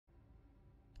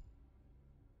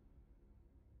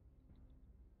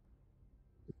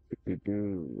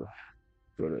Do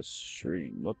go to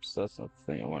stream. Whoops, that's not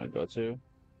the thing I want to go to.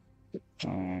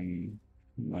 Um,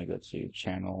 I go to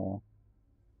channel,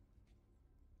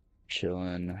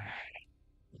 chillin.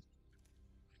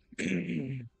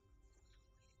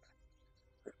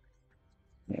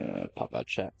 Pop out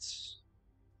chats.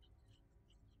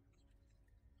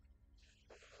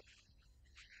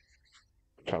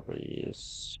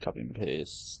 Properties, copy and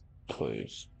paste,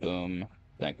 close, boom,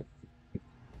 thank you.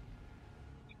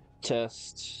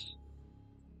 Test,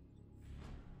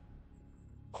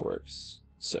 works.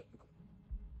 So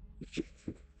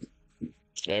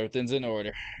everything's in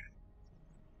order.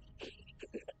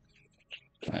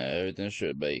 Everything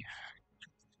should be.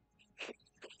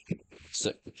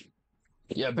 So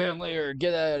yeah, ban layer,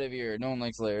 get out of here. No one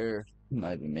likes layer.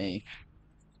 Not even me.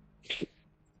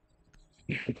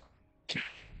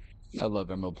 I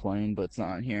love Emerald Plain, but it's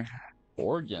not in here.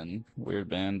 Oregon, weird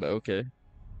band, but okay.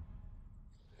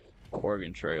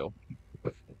 Oregon Trail.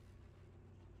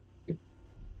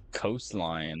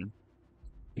 Coastline.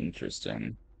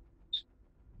 Interesting.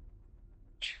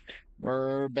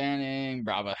 We're banning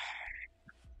Brava.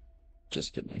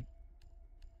 Just kidding.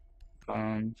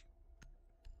 Um,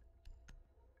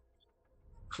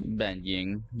 ban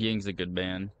Ying. Ying's a good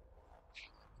band.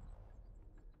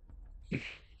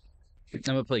 I'm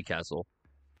gonna play Castle.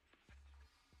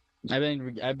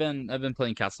 I've been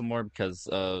playing Castle more because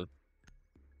of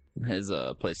his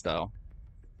play style.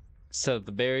 Set up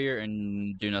the barrier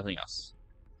and do nothing else.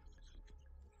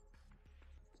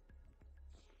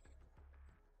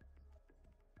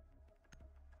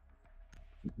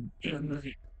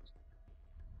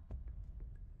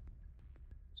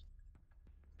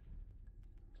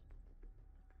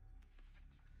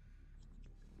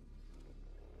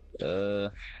 Uh,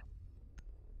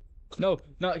 no,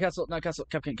 not Castle, not Castle.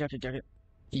 Captain, Captain, Captain.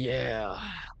 Yeah.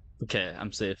 Okay,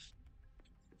 I'm safe.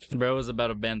 Bro was about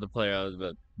to ban the player. I was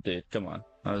about, dude, come on.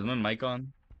 Is my mic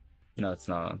on? No, it's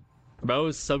not on. Bro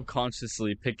was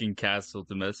subconsciously picking Castle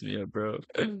to mess me up, bro.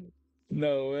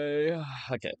 No way.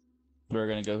 Okay, we're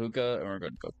gonna go hookah and we're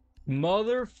gonna go.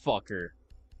 Motherfucker.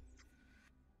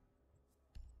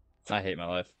 I hate my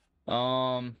life.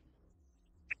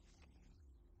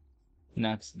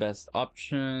 Next best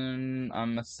option.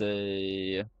 I'm gonna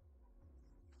say.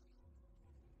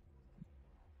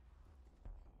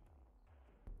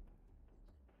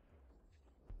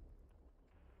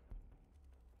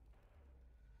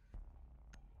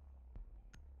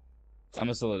 I'm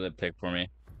gonna still let it pick for me.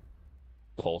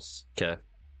 Pulse. Okay.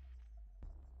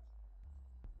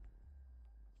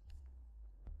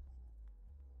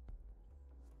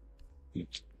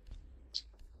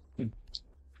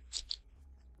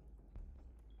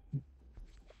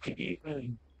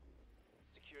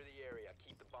 Secure the area.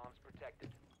 Keep the bombs protected.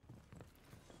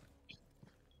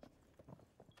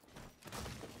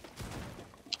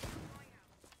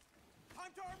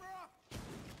 Time to armor up!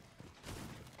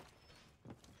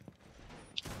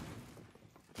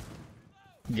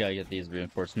 You gotta get these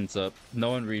reinforcements up.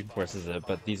 No one reinforces it,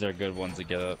 but these are good ones to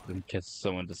get up in case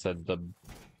someone decides to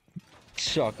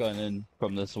shotgun in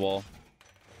from this wall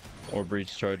or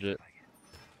breach charge it.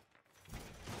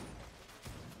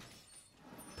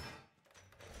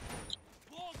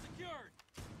 Wall secured!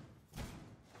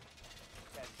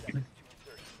 10 seconds to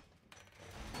insertion.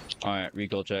 Alright,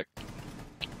 recall check. 5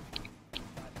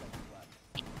 seconds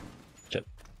left. Chip.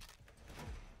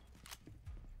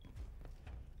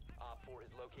 Op 4 has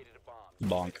located a bomb.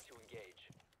 Bonk. To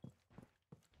engage.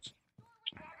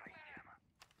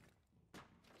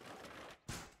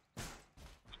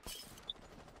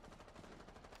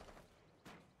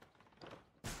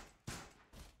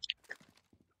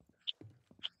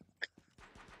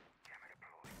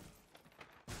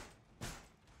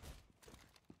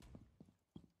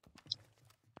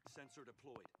 Sensor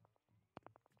deployed.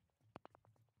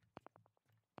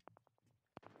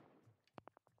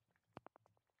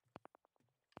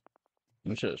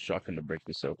 We should have shotgun to break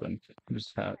this open.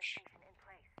 Just hatch.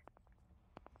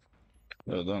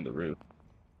 Oh, they're on the roof.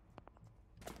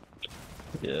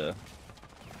 Yeah.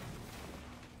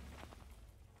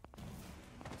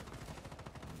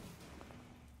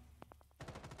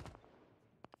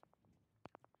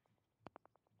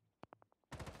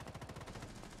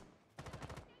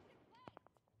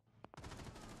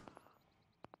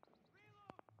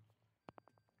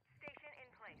 Station in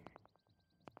place.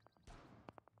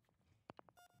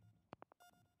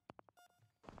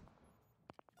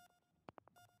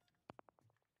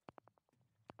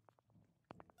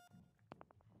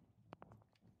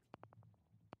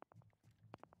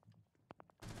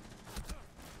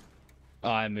 Oh,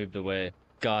 I moved away.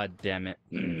 God damn it.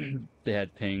 They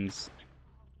had pings.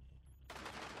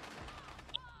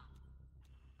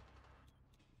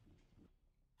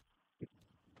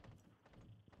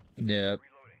 Yeah,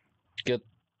 get.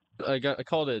 I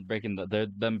called it breaking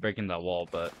them breaking that wall,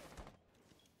 but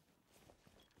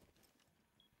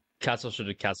Castle should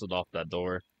have castled off that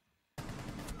door.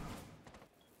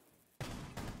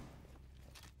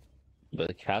 But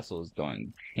the castle is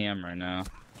going ham right now.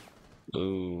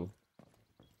 Ooh,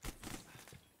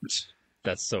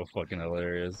 that's so fucking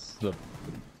hilarious. The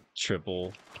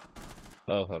triple.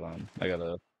 Oh, hold on. I got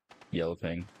a yellow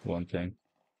ping. One ping.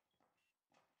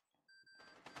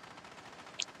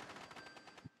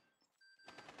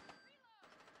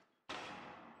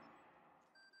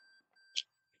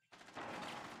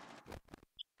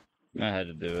 I had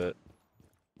to do it.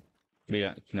 We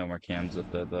got no more cams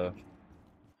with it though.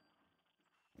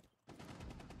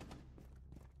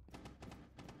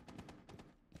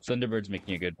 Thunderbird's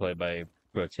making a good play by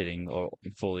rotating all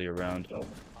fully around. Op 4,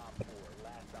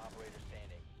 last operator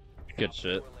standing. Good Op 4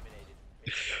 shit. eliminated.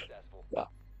 Mission successful.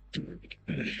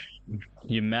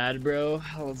 You mad, bro?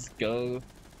 Let's go.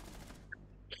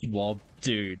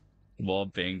 Dude. Wall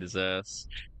banged his ass.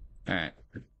 Alright.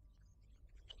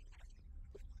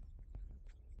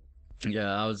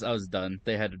 Yeah, I was done.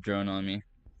 They had a drone on me.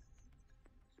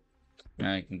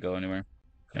 I can go anywhere.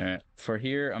 Alright. For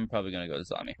here, I'm probably gonna go to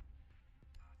zombie.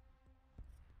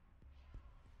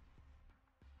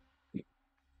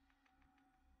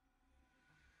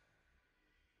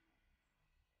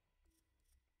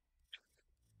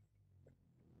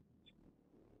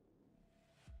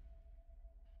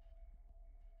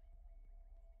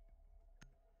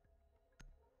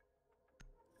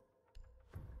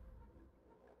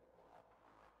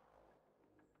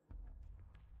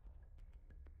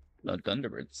 No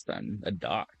Thunderbird's done. A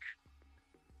dock.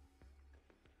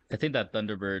 I think that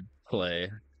Thunderbird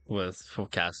play with Full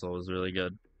Castle was really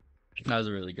good. That was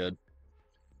really good.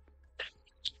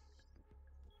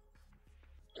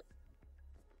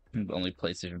 I'm the only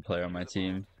PlayStation player on my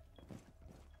team.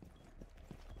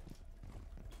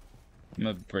 I'm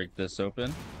gonna break this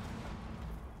open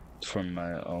for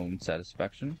my own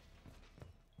satisfaction.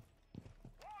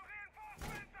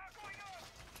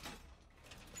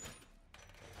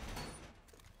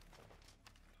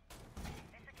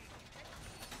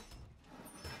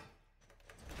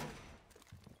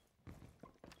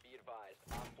 Be advised,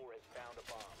 Op 4 has found a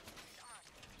bomb.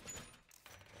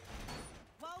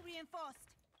 Wall reinforced.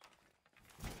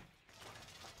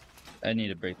 I need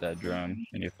to break that drum.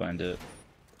 I need to find it.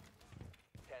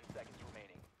 10 seconds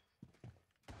remaining.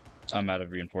 I'm out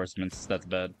of reinforcements. That's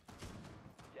bad.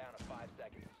 Down to 5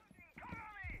 seconds.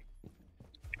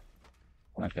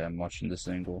 Okay, I'm watching this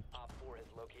angle. Op 4 has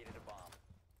located a bomb.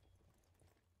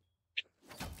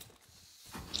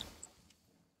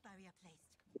 Barrier placed.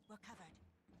 We're covered.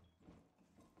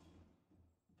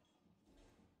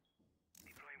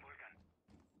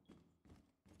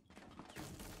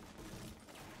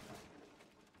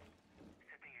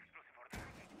 We're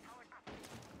protected.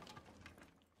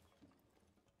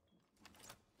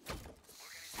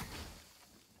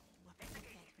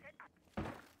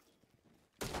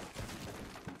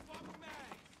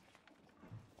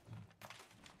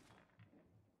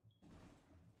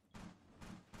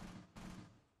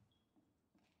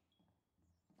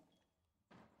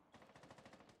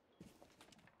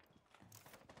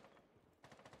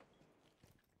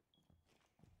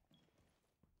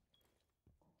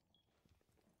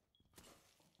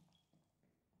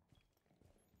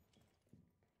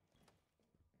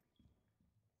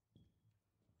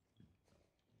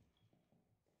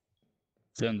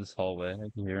 He's in this hallway. I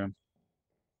can hear him.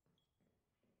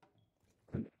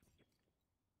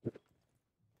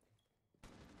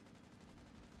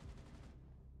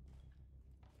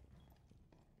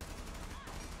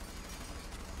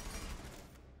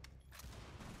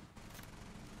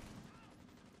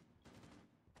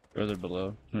 Further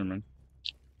below. Remember.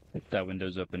 That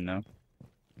window's open now.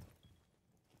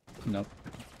 Nope.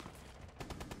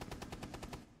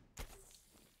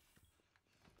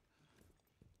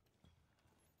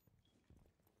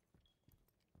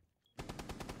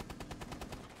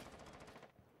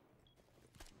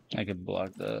 I could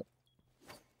block that.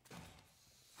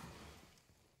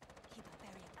 Keep a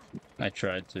barrier up. I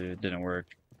tried to. It didn't work.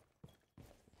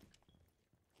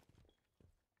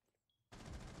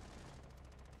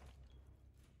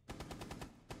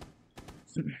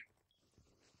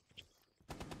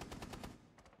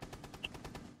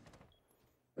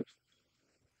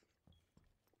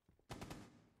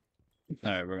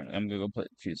 Alright, I'm gonna go play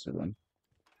Fuse with them.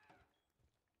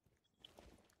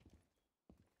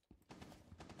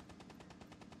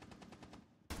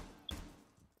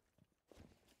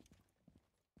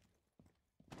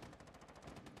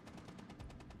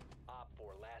 Op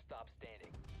 4, last stop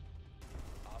standing.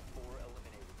 Op 4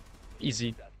 eliminated.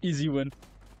 Easy. Easy win.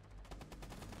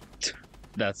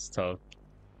 That's tough.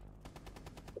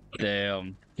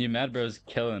 Damn. You mad bro's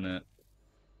killing it.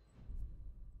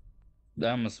 I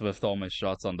almost whiffed all my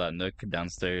shots on that nook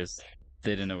downstairs.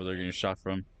 They didn't know where they were getting shot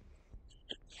from.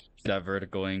 That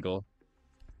vertical angle.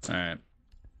 Alright.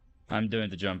 I'm doing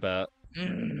the jump out.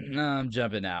 No, I'm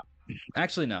jumping out.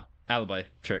 Actually, no. Alibi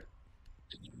trick.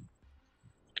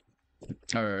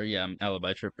 Or yeah, I'm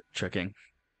alibi tricking.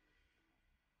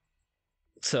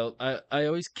 So I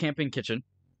always camp in kitchen.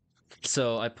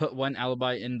 So I put one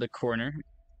alibi in the corner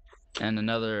and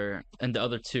the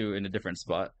other two in a different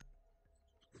spot.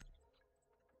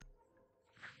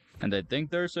 And they think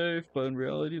they're safe, but in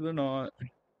reality they're not.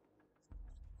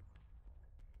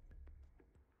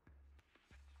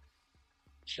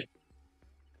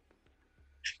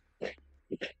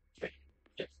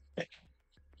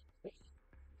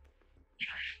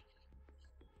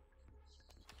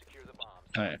 Secure the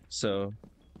bombs. Alright, so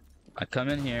I come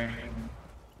in here,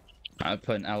 I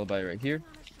put an alibi right here,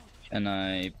 and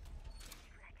I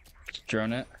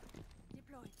drone it,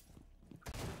 Deployed.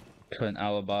 put an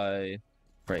alibi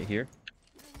right here,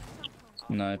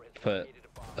 and I put Located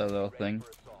a bomb. a little Ready thing, for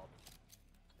assault.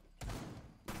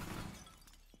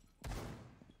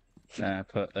 and I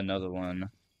put another one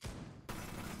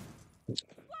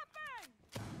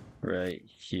right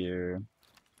here.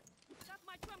 Got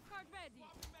my trump card ready.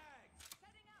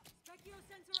 Setting up. Specchio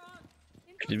sensor on.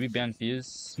 Did we ban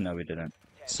fuse? No, we didn't.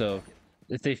 10 So seconds.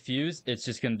 if they fuse, it's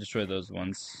just gonna destroy those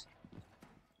ones.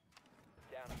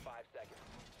 Down to 5 seconds.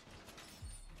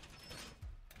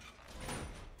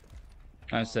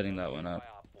 I'm setting that one up, By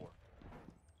Op 4.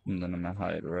 and then I'm gonna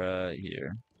hide right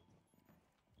here.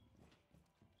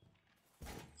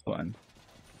 Fun.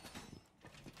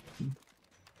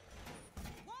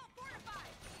 Wall fortified.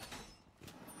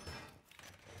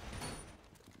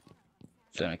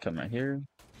 Then I come right here.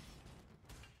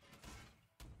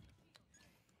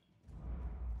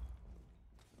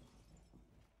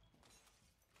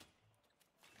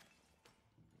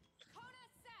 Coda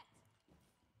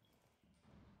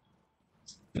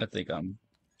set. I think I'm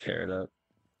paired up.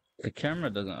 The camera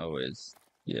doesn't always,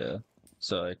 yeah.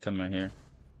 So I come in here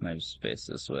and I just face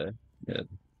this way. Good.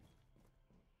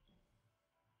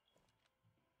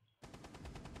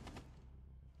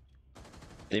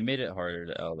 They made it harder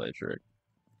to alibi trick.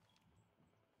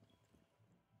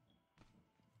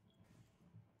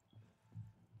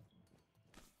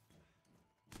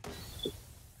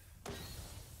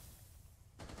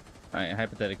 Alright,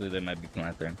 hypothetically they might be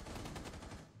planting.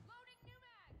 Loading new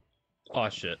mag. Oh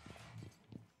shit.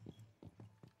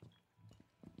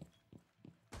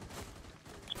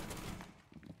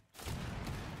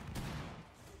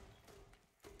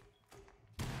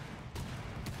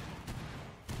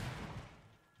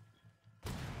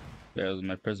 There's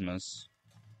my prismas.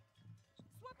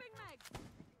 Swapping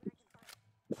mag.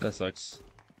 That sucks.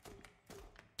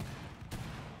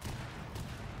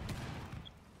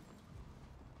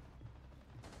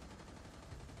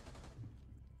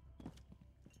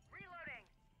 Reloading.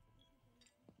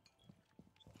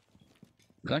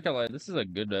 Not gonna lie, this is a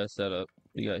good setup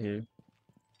we got here.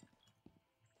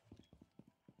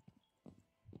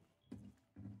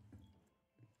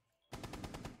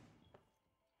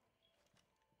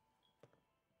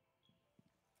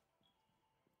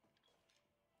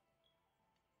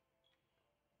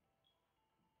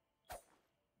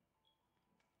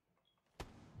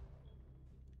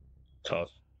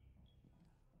 Tough.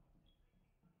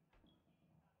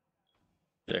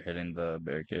 They're hitting the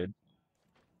barricade.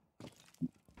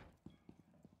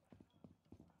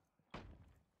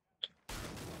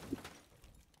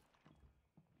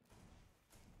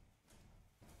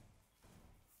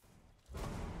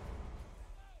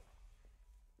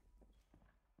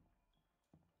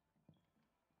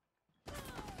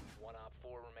 One Op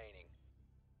 4 remaining.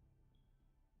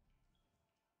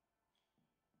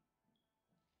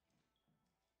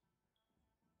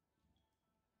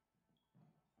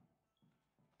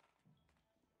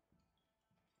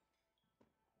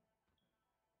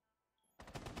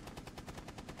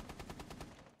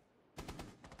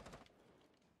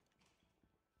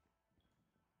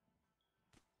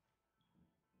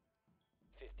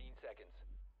 Seconds.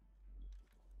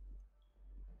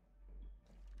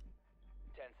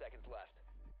 10 seconds left.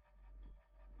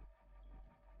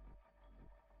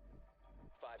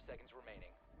 5 seconds remaining.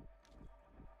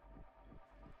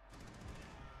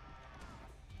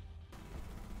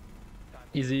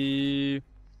 Easy.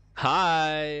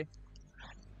 Hi.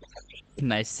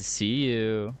 Nice to see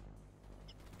you.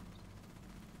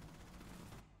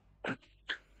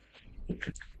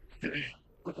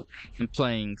 I'm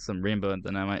playing some Rainbow, and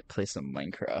then I might play some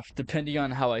Minecraft, depending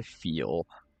on how I feel.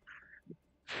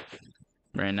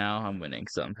 Right now, I'm winning,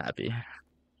 so I'm happy.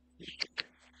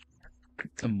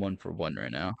 I'm 1 for 1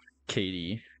 right now.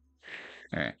 Katie.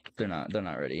 All right, they're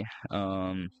not ready.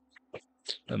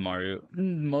 The Mario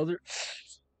mother.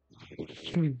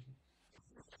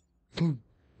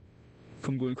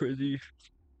 I'm going crazy.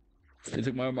 They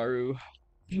took my Maru.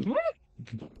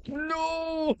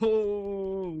 No!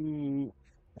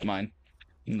 Mine.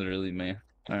 Literally me.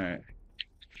 Alright.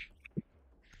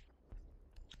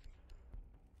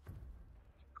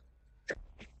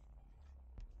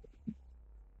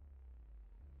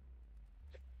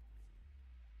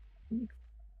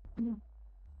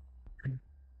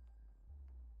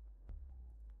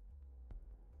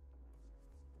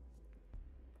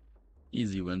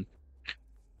 Easy win.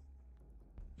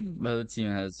 My other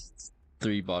team has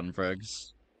 3 bottom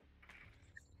frags.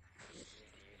 Need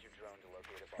to use your drone to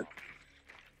locate a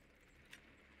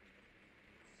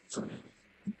bomb.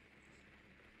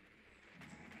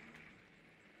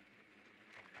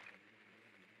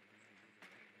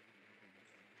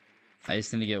 I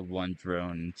just need to get 1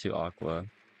 drone to Aqua.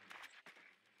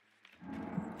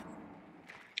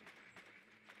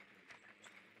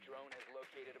 Drone has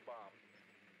located a bomb.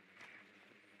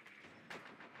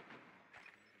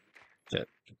 Shit.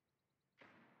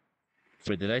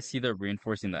 Wait, did I see they're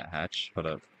reinforcing that hatch? Hold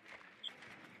up.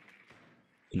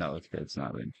 No, okay, it's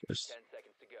not reinforced. 10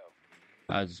 seconds to go.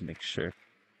 I'll just make sure.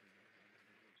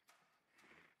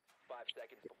 5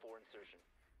 seconds before insertion.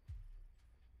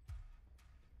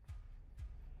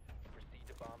 Proceed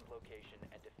to bomb's location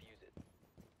and defuse it.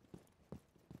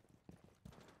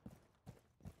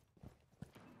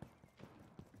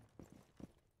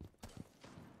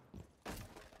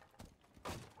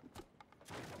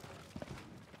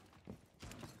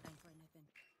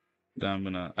 Time for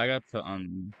anything. I got put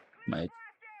on my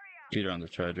computer on the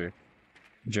charger.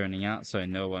 Journeying out so I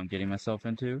know what I'm getting myself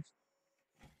into.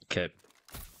 Okay.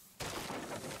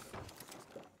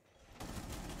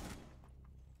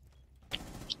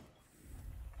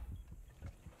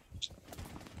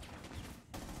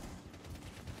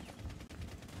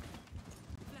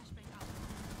 Flashbang out.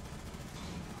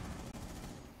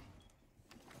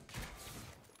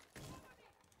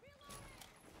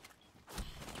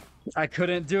 I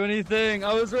couldn't do anything.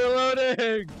 I was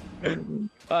reloading.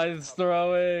 I was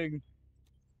throwing.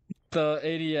 The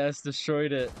ADS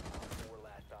destroyed it. 4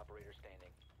 last operator standing.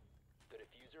 The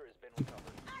diffuser has been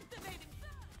recovered. Activating.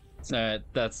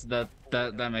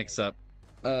 Alright, that makes up.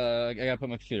 I gotta put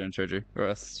my computer on charger, or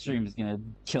else stream is gonna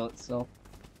kill itself.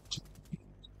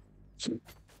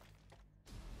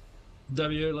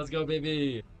 W, let's go,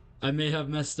 baby. I may have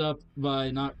messed up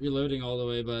by not reloading all the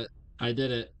way, but I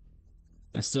did it.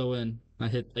 I still win. I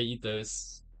eat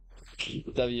those.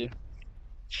 W.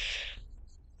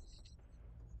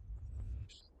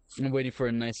 I'm waiting for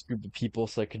a nice group of people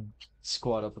so I could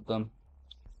squad up with them.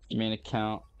 Main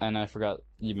account, and I forgot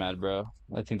you mad, bro.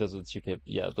 I think those are the 2K.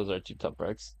 Yeah, those are 2 top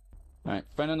ranks. Alright,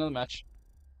 find another match.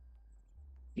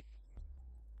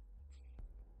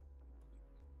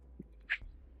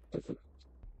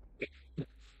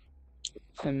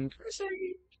 And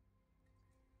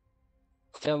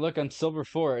yeah, look, I'm silver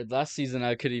 4. Last season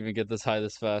I couldn't even get this high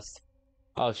this fast.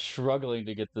 I was struggling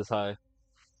to get this high.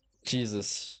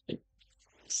 Jesus.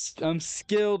 I'm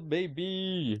skilled,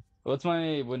 baby. What's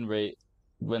my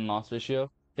win-loss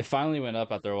ratio? It finally went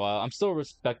up after a while. I'm still a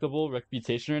respectable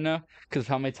reputation right now because of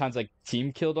how many times like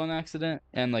team killed on accident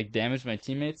and like damaged my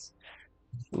teammates.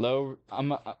 Low.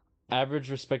 I'm a average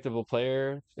respectable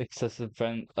player. Excessive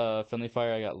friendly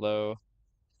fire. I got low.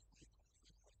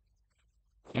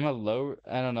 I'm a low.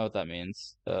 I don't know what that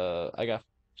means. I got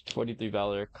 43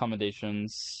 valor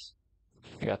accommodations.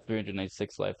 I got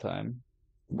 396 lifetime.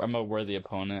 I'm a worthy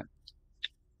opponent.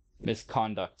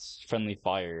 Misconduct, friendly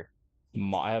fire.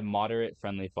 I have moderate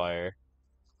friendly fire.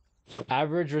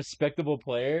 Average respectable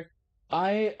player.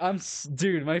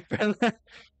 Dude, my friend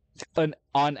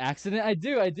on accident. I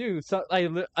do. So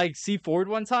I see forward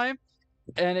one time,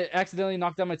 and it accidentally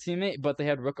knocked out my teammate, but they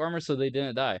had rook armor, so they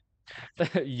didn't die.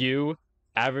 You,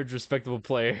 average respectable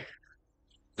player.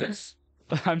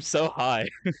 I'm so high.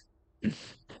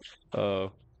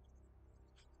 Oh.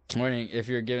 Warning, if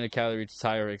you're given a calorie reach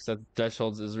higher except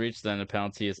thresholds is reached, then a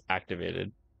penalty is activated.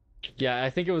 Yeah, I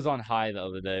think it was on high the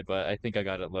other day, but I think I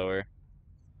got it lower.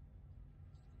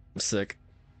 Sick.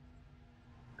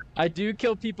 I do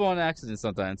kill people on accident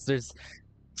sometimes.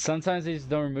 Sometimes they just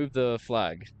don't remove the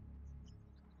flag.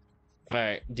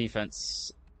 Alright,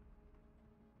 defense.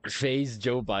 Phase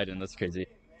Joe Biden, that's crazy.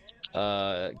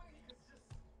 Uh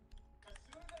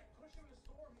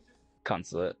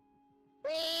consulate.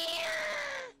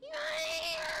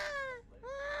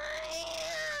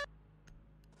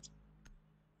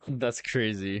 That's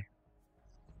crazy.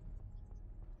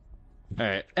 All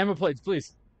right, ammo plates,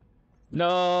 please.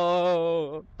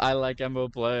 No, I like ammo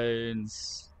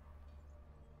planes.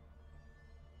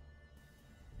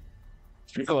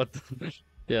 What the-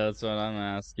 Yeah, that's what I'm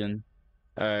asking.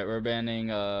 All right, we're banning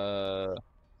the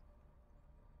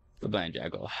ban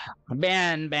Jackal.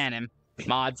 Ban him.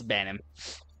 Mods ban him.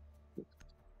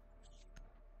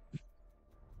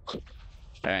 All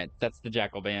right, that's the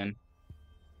Jackal ban.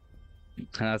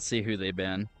 Let's see who they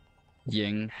ban.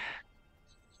 Ying.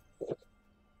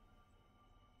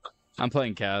 I'm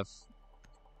playing Cav.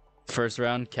 First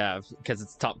round, Cav, because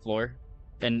it's top floor,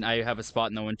 and I have a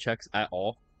spot no one checks at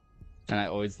all, and I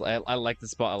like the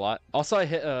spot a lot. Also, I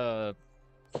hit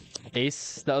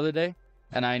ace the other day,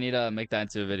 and I need to make that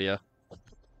into a video.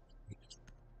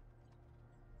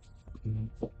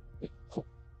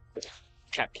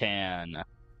 Capcan.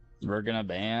 We're gonna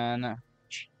ban.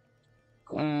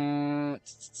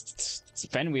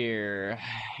 Fenweir.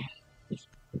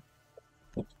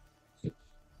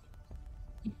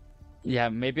 Yeah,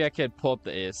 maybe I could pull up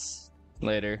the ace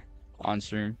later on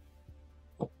stream.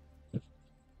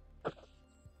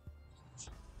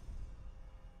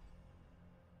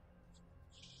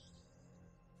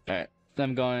 Alright.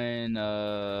 I'm going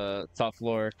top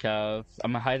floor, Cav.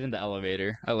 I'm gonna hide in the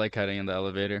elevator. I like hiding in the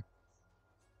elevator.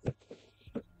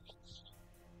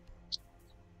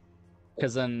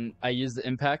 Cause then I use the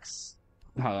impacts.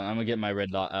 Hold on, I'm gonna get my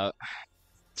red dot out.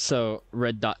 So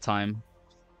red dot time.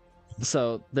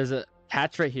 So there's a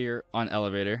hatch right here on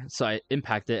elevator. So I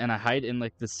impact it and I hide in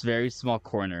like this very small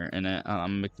corner in it. I'm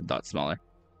gonna make the dot smaller.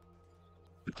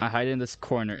 I hide in this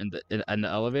corner in the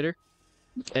elevator,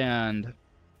 and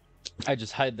I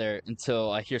just hide there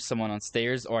until I hear someone on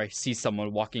stairs or I see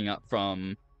someone walking up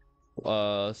from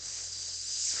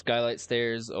skylight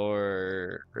stairs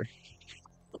or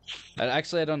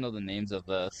actually I don't know the names of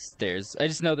the stairs. I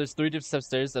just know there's 3 different steps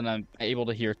stairs and I'm able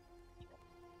to hear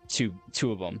two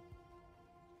of them.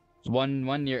 One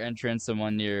near entrance and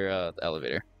one near the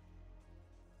elevator.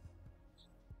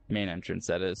 Main entrance,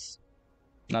 that is.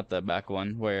 Not the back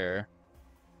one where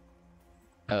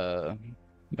I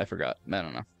forgot. I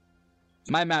don't know.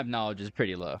 My map knowledge is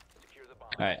pretty low.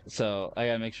 Alright, so I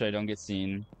gotta make sure I don't get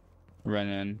seen. Run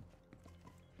in.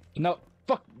 No,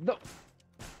 fuck, no.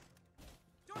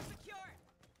 Door secure.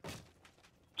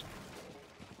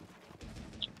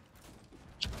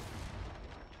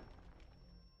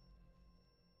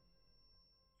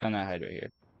 I'm gonna hide right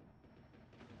here.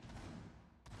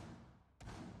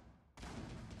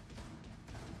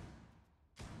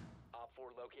 Op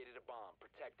 4 located a bomb.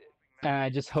 Protect it. And I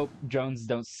just hope drones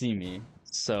don't see me,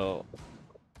 so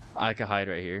I can hide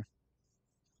right here.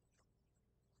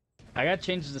 I gotta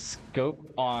change the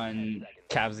scope on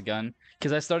Cav's gun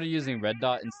because I started using red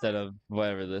dot instead of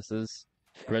whatever this is.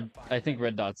 I think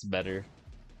red dot's better,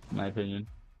 in my opinion.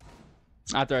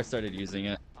 After I started using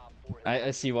it, Op 4 is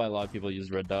I see why a lot of people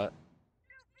use red dot.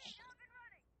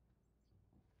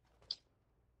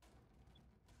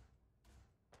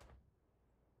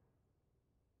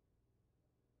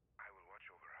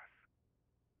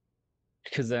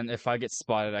 Because then if I get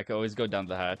spotted, I can always go down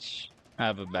the hatch. I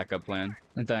have a backup plan.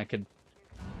 And then I could,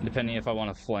 depending if I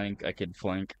want to flank, I could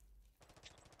flank.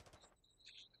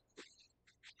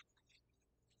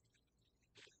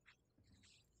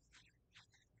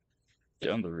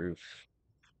 Get on the roof.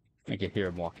 I can hear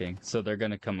them walking. So they're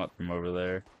gonna come up from over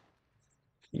there.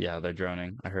 Yeah, they're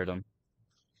droning. I heard them.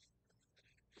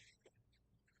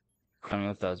 I don't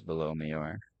know if that was below me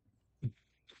or...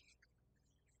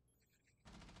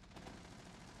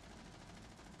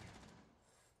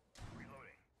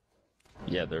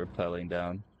 Yeah, they're rappelling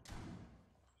down.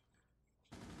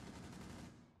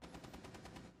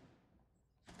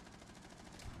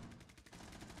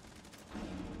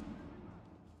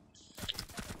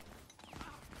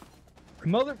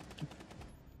 Mother...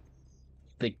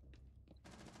 They...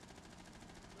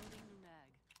 Loading new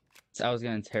mag. I was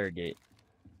gonna interrogate.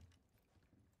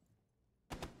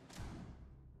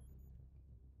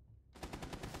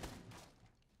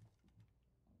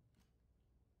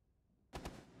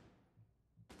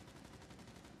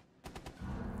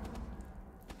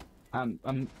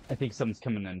 I think someone's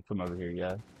coming in from over here,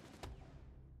 yeah.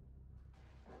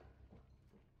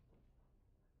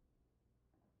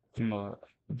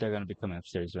 They're gonna be coming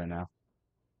upstairs right now.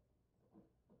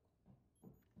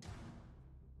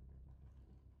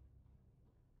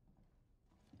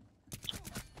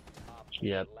 Op 4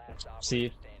 Yep. last operator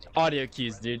See? standing. Audio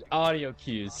cues, dude. Audio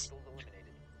cues. Hostiles eliminated.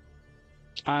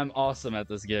 I'm awesome at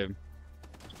this game.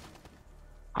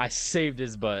 I saved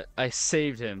his butt. I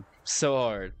saved him so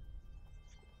hard.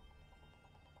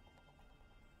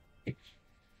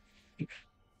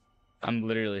 I'm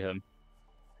literally him.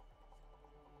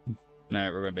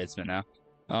 Alright, we're going basement now.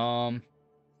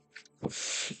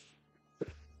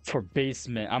 For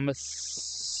basement,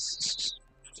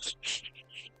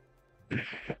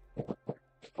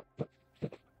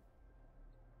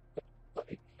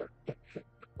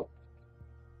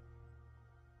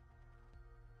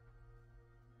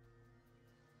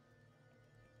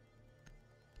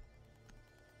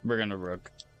 we're gonna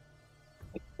rook.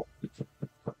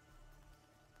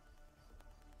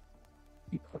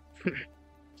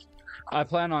 I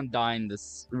plan on dying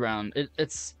this round.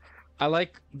 I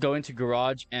like going to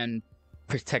garage and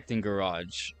protecting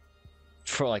garage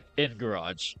for like in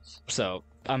garage. So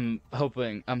I'm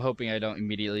hoping I don't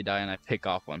immediately die and I pick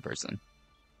off one person.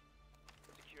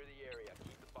 Secure the area.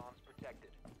 Keep the bombs protected.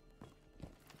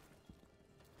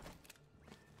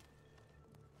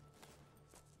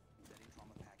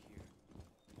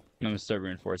 I'm gonna start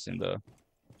reinforcing though.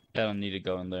 I don't need to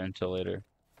go in there until later.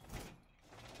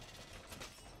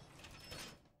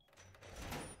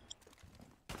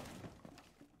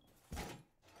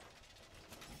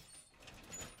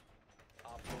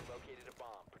 Op 4 located a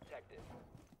bomb. Protect it.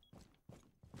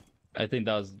 I think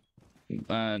that was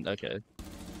okay. 10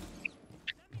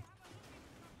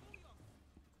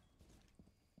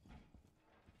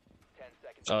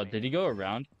 seconds. Oh, remaining. did he go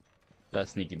around? That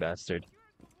sneaky bastard.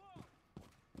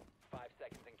 5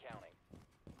 seconds and counting.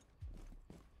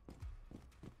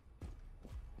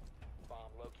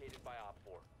 Bomb located by Op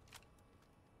 4.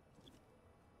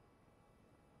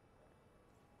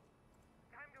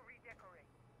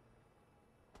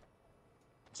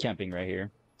 Camping right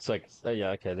here. It's like, yeah,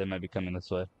 okay, they might be coming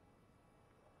this way.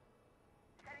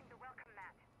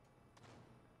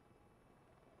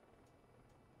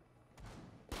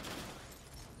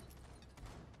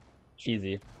 Easy.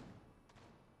 You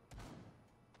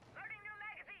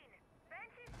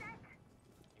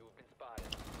have been spotted.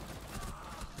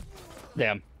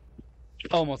 Damn.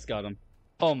 Almost got him.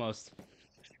 Almost.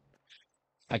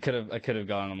 I could have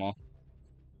gotten them all.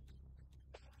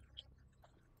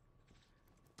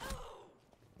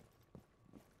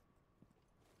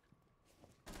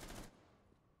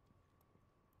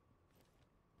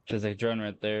 There's a drone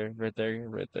right there, right there,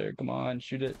 right there. Come on,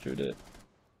 shoot it, shoot it.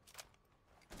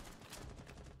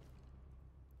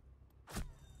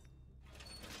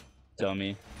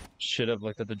 Dummy. Should have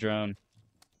looked at the drone.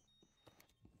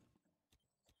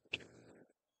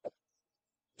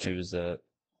 Who was that?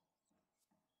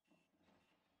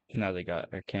 Now they got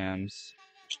our cams.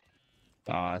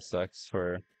 Aw, that sucks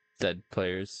for dead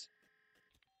players.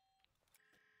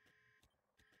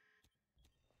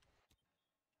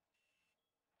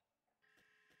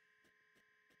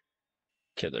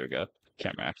 Okay, there we go.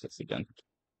 Camera access again.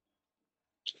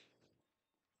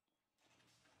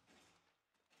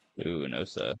 Ooh, no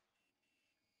sir.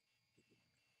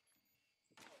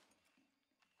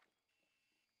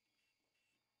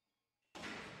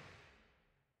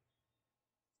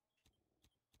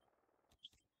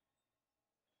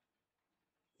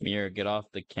 Mirror, get off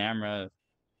the camera.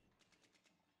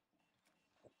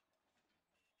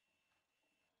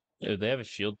 Ew, they have a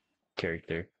shield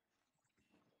character.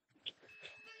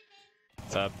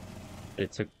 What's up?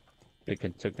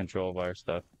 Took control of our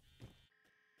stuff.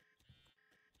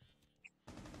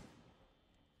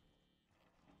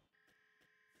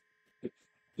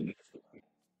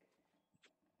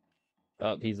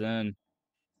 Oh, he's in.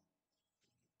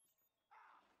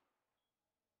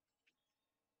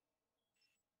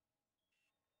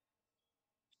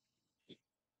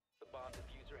 The bomb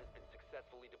diffuser has been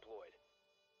successfully deployed.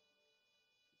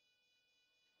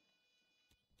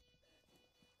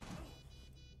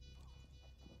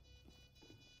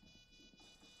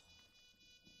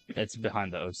 It's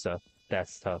behind the OSA.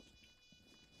 That's tough.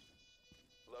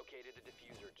 Located the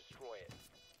diffuser. Destroy it.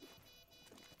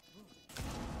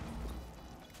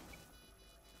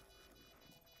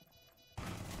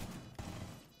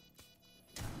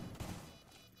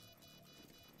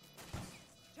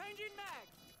 Changing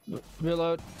mag.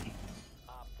 Reload.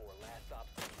 Op 4 last op.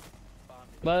 Bomb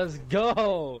Let's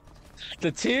go.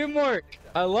 The teamwork.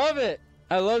 I love it.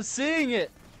 I love seeing it.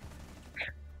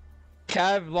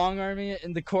 Cav long arming it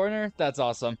in the corner. That's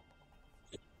awesome.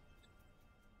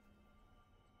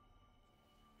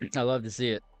 I love to see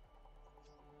it.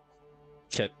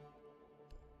 Okay.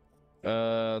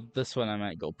 This one I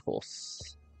might go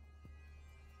pulse.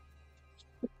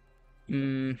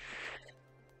 I'm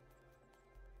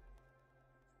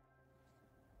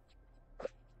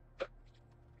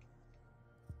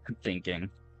thinking.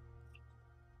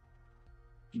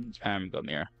 I'm go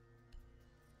mirror.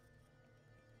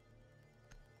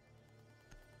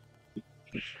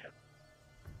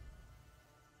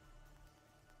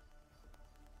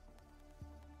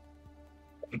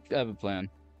 I have a plan.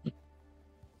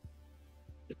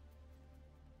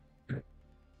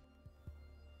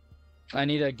 I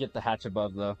need to get the hatch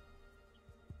above though.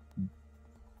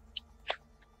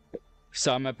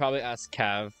 So I'm gonna probably ask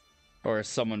Cav or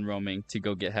someone roaming to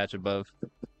go get hatch above.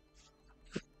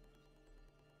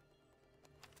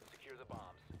 Secure the bombs.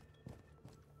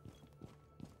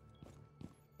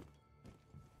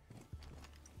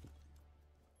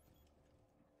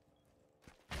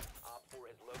 Op 4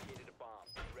 has located a bomb.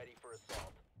 Ready for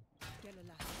assault.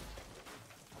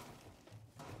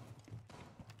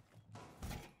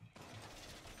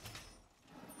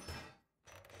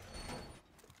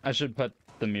 I should put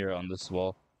the mirror on this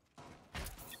wall.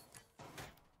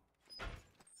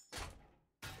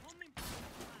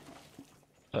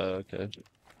 Okay.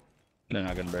 They're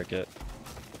not gonna break it.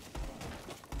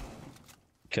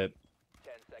 Okay. 10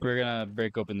 seconds. We're gonna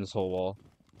break open this whole wall.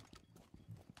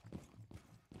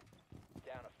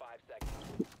 Down to 5 seconds.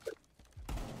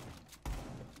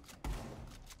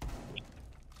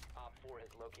 Op 4 has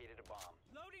located a bomb.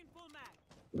 Loading full mag.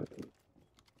 Reloading.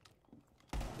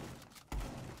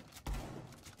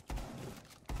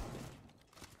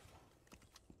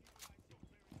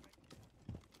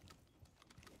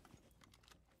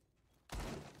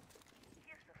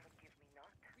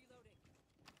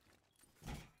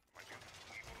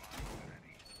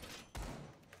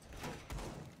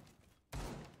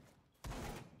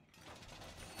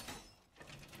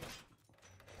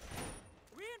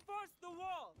 Reinforce the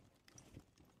wall.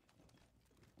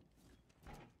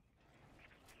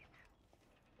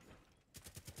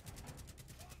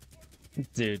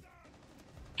 Dude.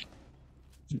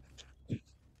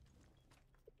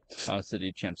 Oh,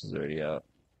 City Champs is already out.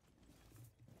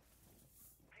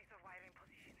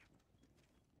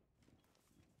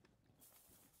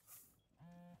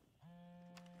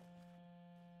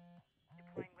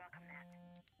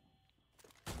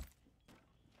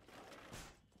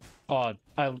 Oh,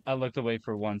 I looked away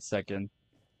for 1 second.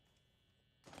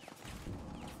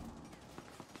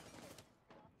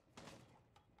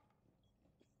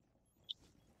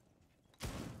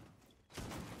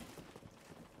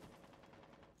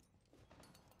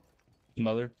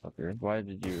 Motherfucker, why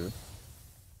did you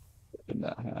open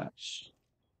that hatch?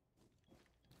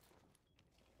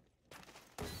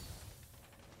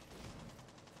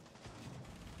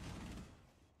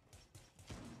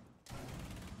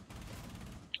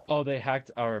 Oh, they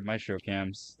hacked our Maestro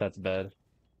cams. That's bad.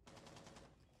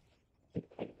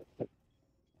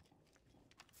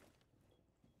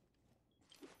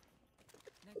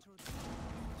 Nitro.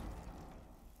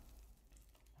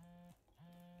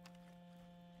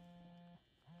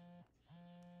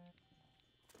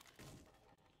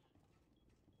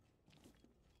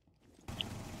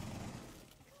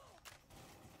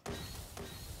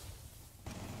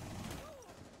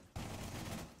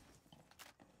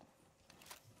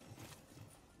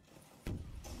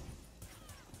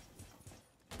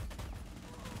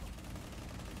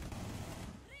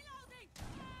 Reloading.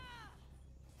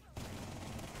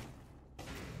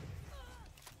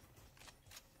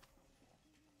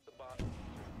 The bomb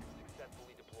diffuser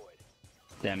successfully deployed.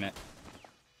 Damn it.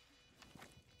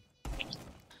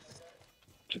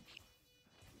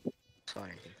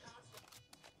 Sorry.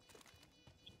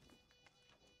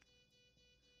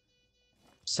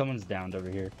 Someone's downed over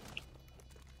here.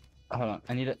 Hold on,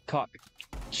 I need a cock.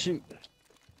 Shoot.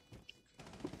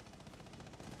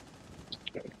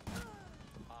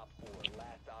 Op 4,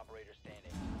 last operator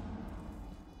standing.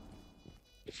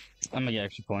 I'm gonna get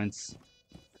extra points.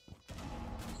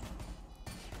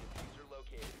 Diffuser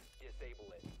located.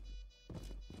 Disable it.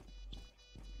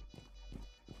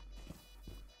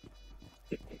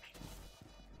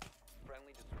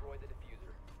 Friendly destroy the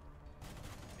diffuser.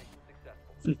 Mission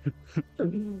successful.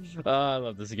 Oh, I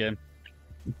love this game.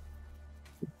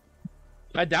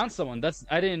 I downed someone.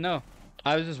 I didn't know.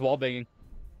 I was just wallbanging.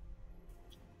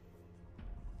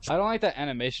 I don't like that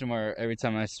animation where every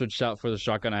time I switched out for the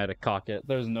shotgun, I had to cock it.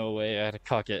 There's no way I had to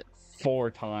cock it 4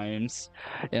 times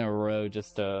in a row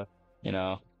just to, you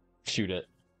know, shoot it.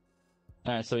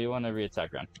 Alright, so you want every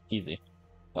attack round. Easy.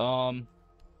 I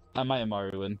might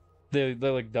Amaru win. They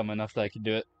look dumb enough that I can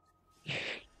do it.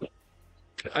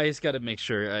 I just gotta make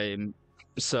sure I'm...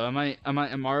 So, am I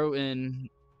Amaru in...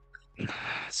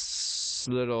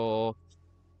 little...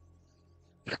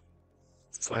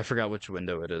 I forgot which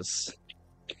window it is.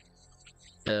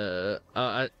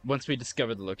 Once we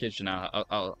discover the location,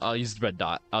 I'll use the red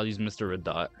dot. I'll use Mr. Red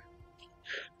Dot.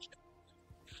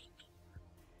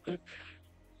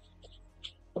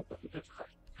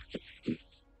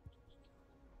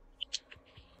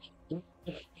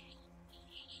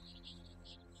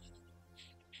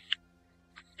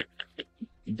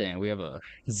 Dang, we have a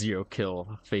 0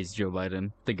 kill face Joe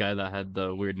Biden. The guy that had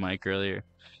the weird mic earlier.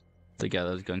 The guy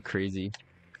that was going crazy. Use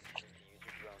your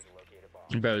drone to locate a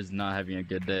bomb. Bro is not having a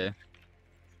good day.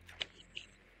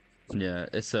 Yeah,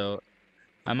 so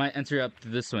I might enter up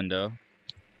through this window,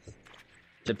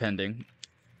 depending.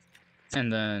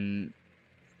 And then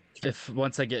if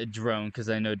once I get a drone, because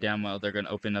I know damn well they're gonna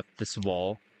open up this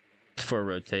wall for a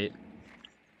rotate.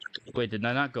 Wait, did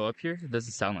I not go up here? It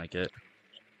doesn't sound like it.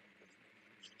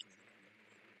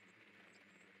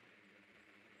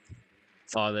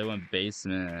 Oh, they went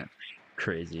basement.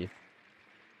 Crazy.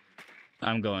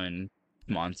 I'm going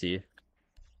Monty.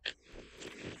 10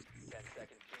 seconds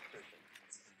to insertion.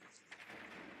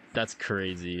 That's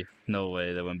crazy. No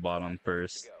way they went bottom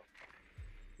first.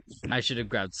 Go. I should have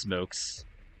grabbed smokes.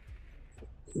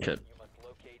 Okay. You must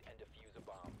locate and defuse a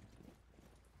bomb.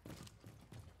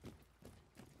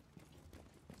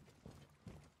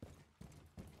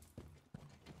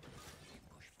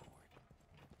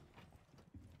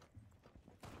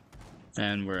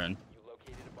 And we're in. You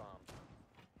located a bomb.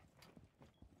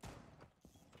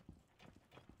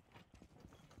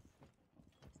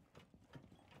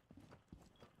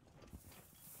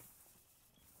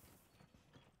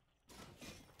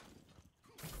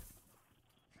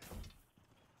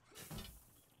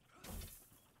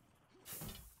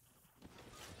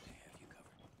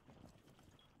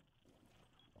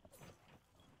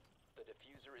 The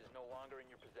diffuser is no longer in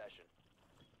your possession.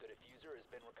 The diffuser has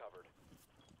been recovered.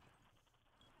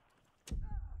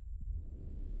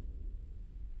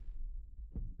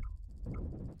 You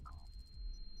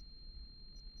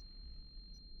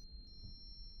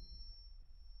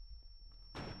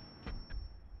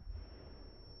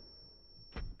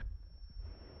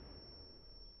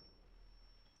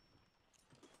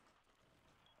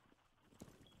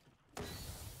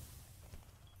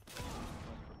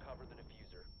must recover the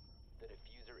diffuser. The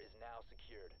diffuser is now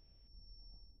secured.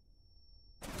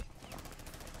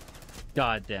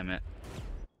 God damn it.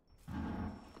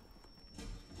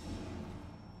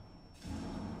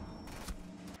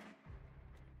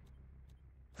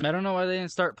 I don't know why they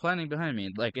didn't start planning behind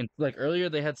me. Like earlier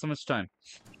they had so much time.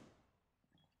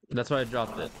 That's why I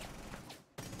dropped it.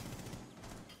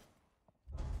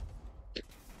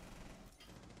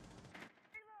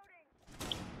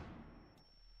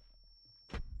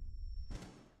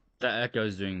 That Echo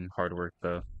is doing hard work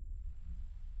though.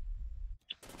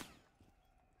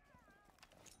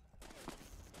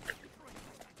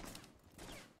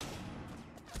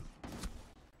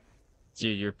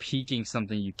 Dude, you're peeking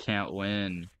something you can't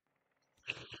win.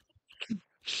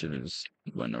 Should have just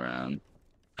went around.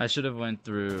 I should have went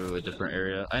through a different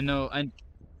area. I know,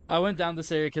 I went down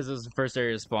this area because it was the first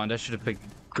area spawned. I should have picked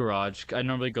garage. I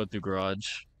normally go through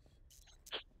garage.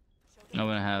 I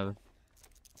wouldn't have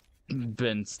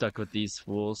been stuck with these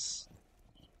fools.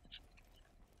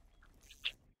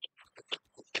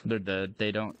 They're dead.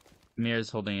 They don't.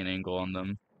 Mir's holding an angle on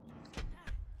them.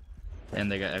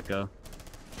 And they got Echo.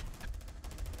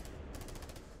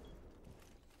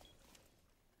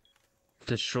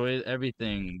 Destroy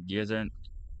everything. You guys aren't.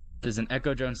 There's an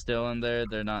Echo drone still in there.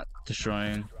 They're not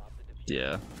destroying. Drop the diffuser.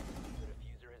 Yeah. The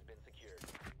diffuser has been secured.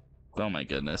 Oh my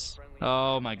goodness.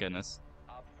 Oh my goodness.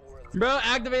 Op 4 Bro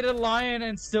activated Lion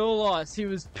and still lost. He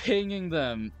was pinging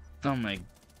them. Oh my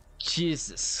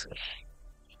Jesus.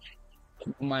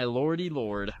 My lordy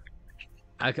lord.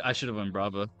 I should have went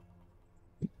Bravo.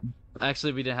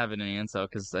 Actually, we didn't have it in Ansel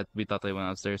because we thought they went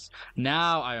upstairs.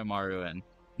 Now I am Maru in.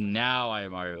 Now I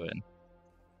am Maru in.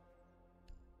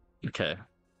 Okay.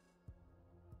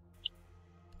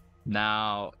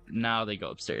 Now they go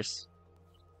upstairs.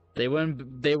 They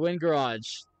win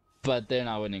garage, but they're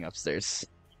not winning upstairs.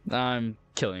 I'm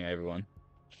killing everyone.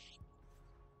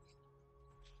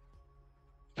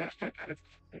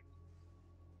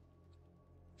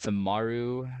 The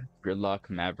Maru, Gridlock,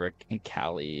 Maverick, and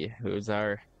Callie. Who's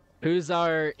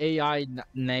our AI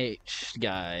Nate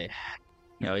guy?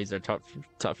 No, he's our top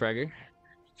fragger.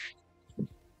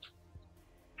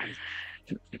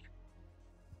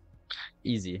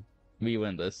 Easy. We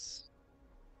win this.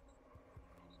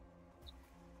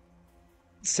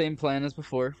 Same plan as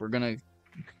before. We're gonna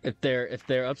if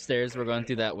they're upstairs, we're going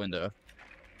through that window.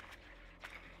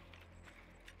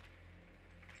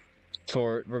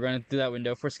 We're going through that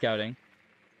window for scouting.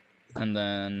 And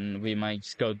then we might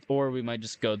just go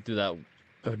through that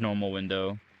normal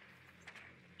window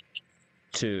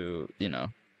to,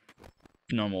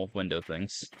 normal window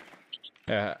things.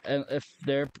 Yeah, and if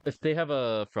they have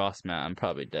a frost mat, I'm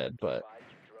probably dead, but Advise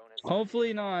your drone has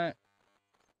hopefully not.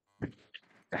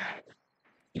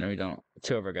 You know, we don't.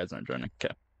 Two of our guys aren't joining.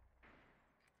 Okay.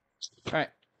 All right.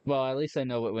 Well, at least I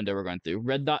know what window we're going through.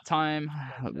 Red dot time.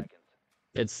 10 seconds.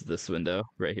 It's this window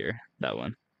right here. That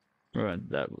one. We're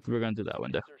going through that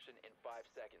window. Insertion in 5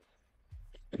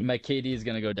 seconds. My KD is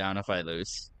gonna go down if I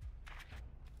lose.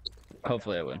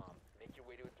 Hopefully I Found a win. bomb. Make your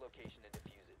way to its location and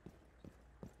defuse it.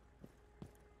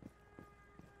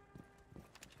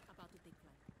 About to take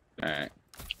flight. All right.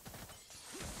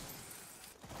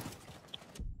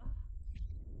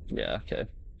 Yeah. Okay.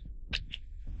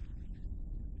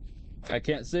 I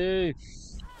can't see.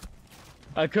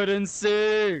 I couldn't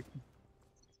see.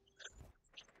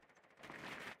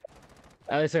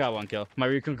 At least I got one kill. My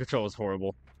recon control was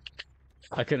horrible.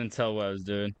 I couldn't tell what I was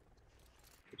doing.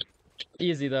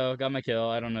 Easy though. Got my kill.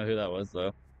 I don't know who that was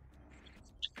though.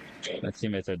 My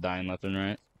teammates are dying left and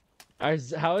right.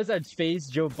 How is that face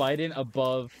Joe Biden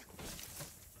above?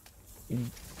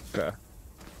 Bruh.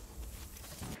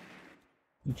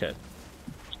 Okay.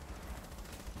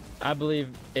 I believe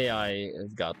AI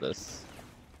has got this.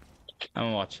 I'm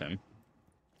gonna watch him.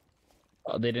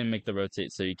 Oh, they didn't make the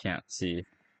rotate, so you can't see.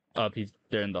 Up,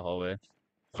 they're in the hallway.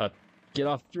 Up, get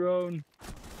off drone.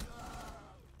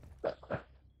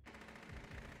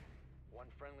 One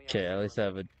friendly Okay, at op least I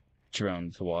have a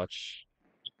drone to watch.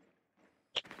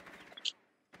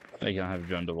 I don't have a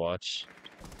drone to watch.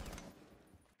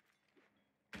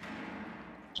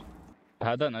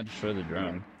 How'd that not destroy the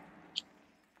drone? You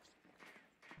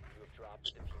have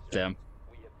dropped the diffuser. Damn.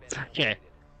 We have been Okay. eliminated.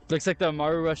 Looks like the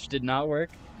Amaru rush did not work.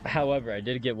 However, I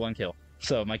did get one kill.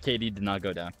 So my KD did not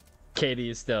go down. KD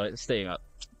is still staying up.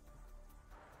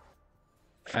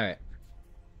 Alright.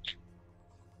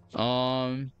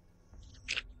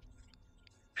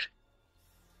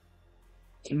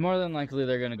 More than likely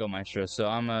they're gonna go Maestro, so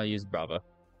I'm gonna use Brava.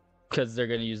 Because they're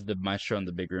gonna use the Maestro in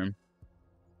the big room.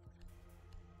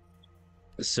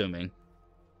 Assuming.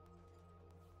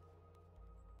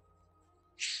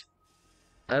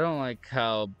 I don't like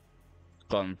how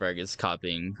Bumfrag is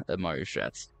copying Mario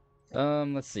strats.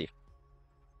 Let's see.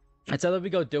 It's either we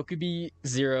go Dokubi,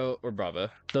 Zero, or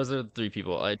Brava. Those are the three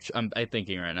people I'm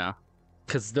thinking right now.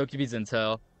 Because Dokubi's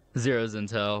Intel, Zero's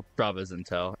Intel, Brava's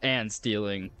Intel, and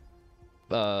stealing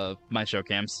my show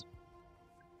cams.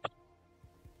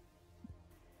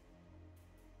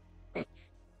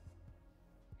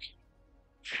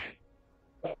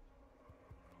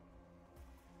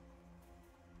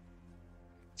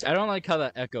 I don't like how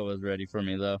that Echo was ready for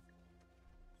me though.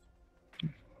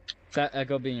 That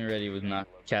Echo being ready was not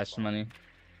cash money.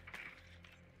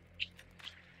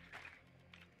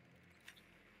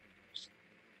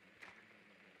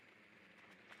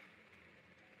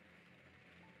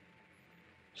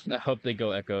 I hope they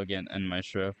go Echo again and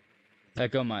Maestro.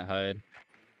 Echo might hide.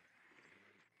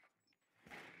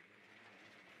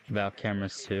 Val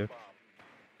cameras too.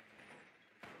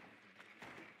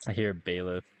 I hear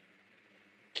Bailiff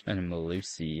and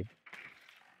Malusi.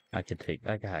 I could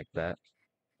hack that.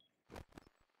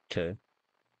 Okay.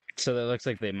 So that looks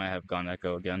like they might have gone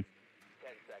Echo again.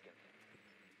 10 seconds.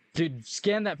 Dude,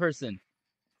 scan that person.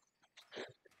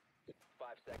 5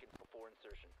 seconds before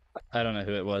insertion. I don't know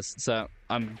who it was. So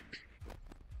I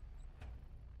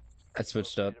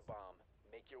switched up. Located a bomb.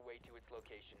 Make your way to its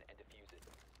location and defuse it.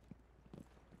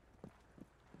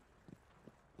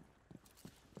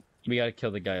 We gotta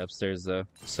kill the guy upstairs though.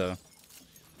 So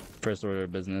first order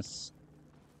of business.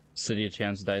 City of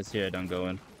Champs dies here, I don't go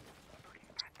in.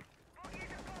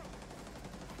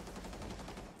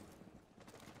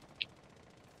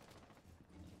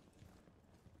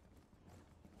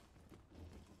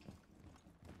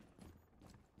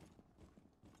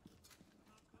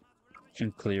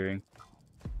 I'm clearing.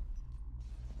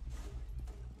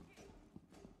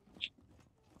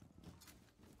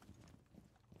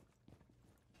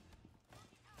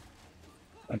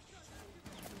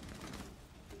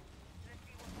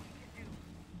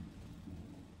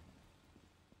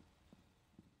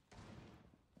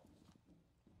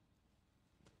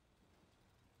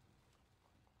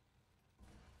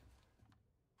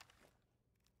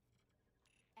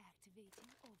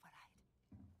 Activating override.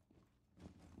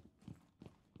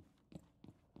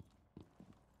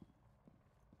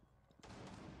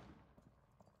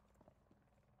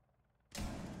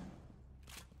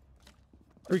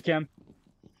 Recam.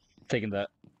 Taking that.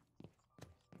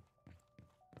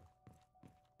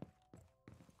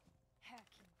 Hacking.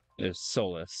 There's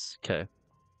Solus. Okay.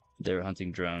 They were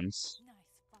hunting drones. Nice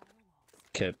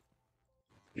firewalls. Okay.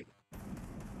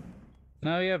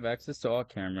 Now you have access to all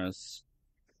cameras.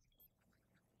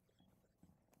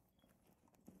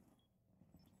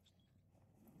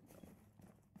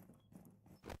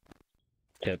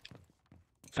 Yep.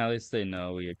 At least they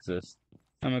know we exist.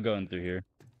 I'm gonna go in through here.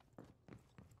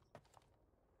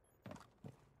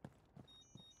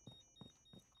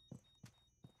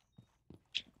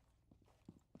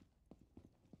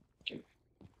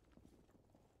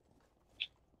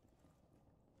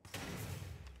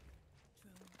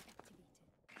 Drone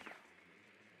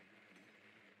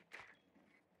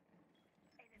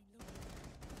activated. Reload.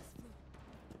 This floor.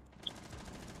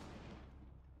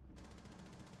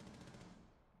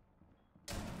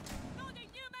 Loading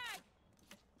new mag!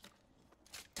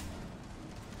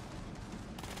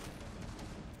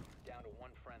 Down to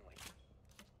one friendly.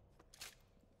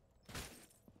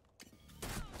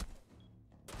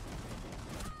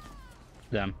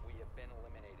 Damn. We have been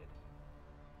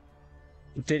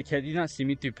eliminated. Can you not see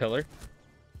me through pillar?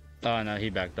 Oh no, he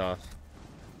backed off.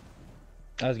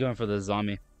 I was going for the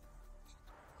zombie.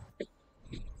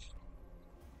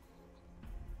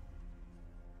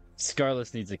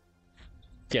 Scarless needs to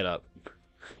get up.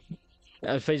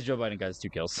 Face Joe Biden, guys, 2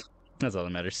 kills. That's all that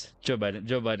matters. Joe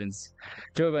Biden's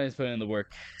putting in the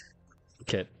work.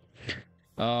 Okay.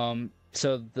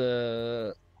 So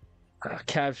the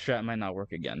Cav strat might not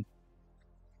work again.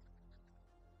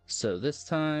 So this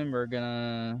time we're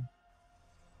gonna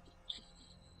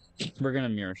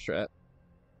mirror strat.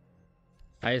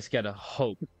 I just gotta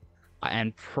hope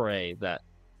and pray that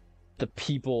the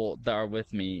people that are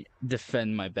with me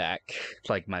defend my back,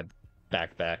 like my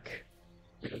backpack.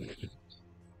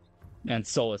 And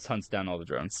Solus hunts down all the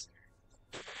drones.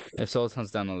 If Solus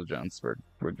hunts down all the drones, we're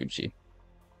Gucci.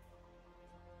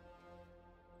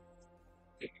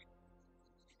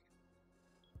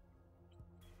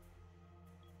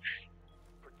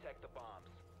 Protect the bombs.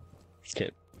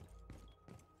 Okay.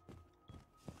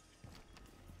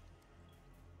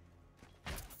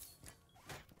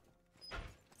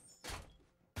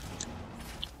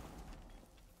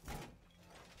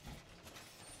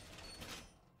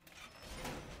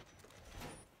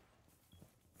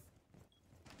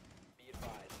 Be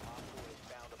advised, Op 4 has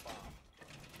found a bomb.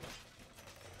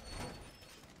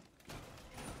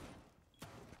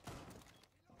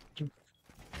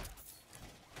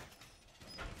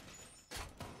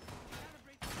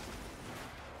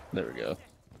 There we go.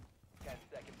 10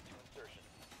 seconds to insertion.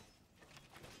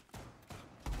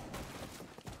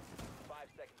 5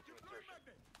 seconds to insertion.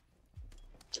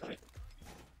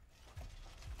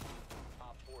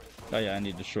 Op 4 has Oh yeah, I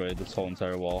need to destroy this whole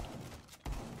entire wall.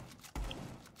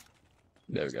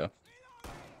 There we go.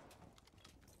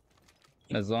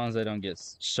 As long as I don't get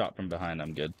shot from behind,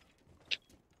 I'm good.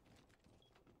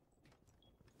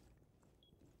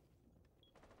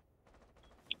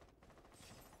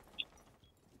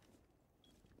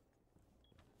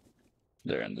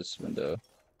 They're in this window.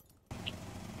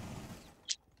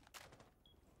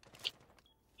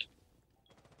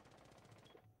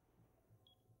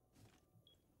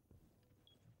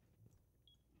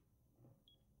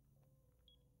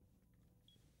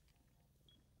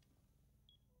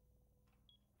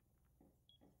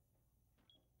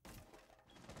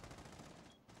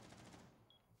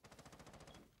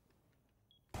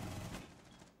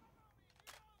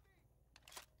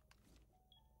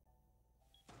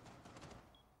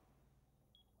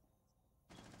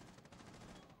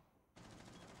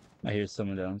 I hear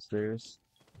someone downstairs.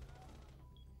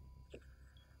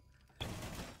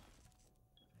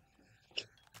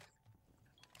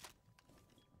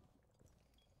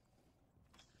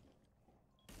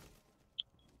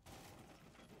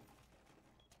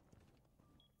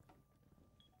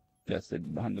 Yes, they're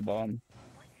behind the bomb.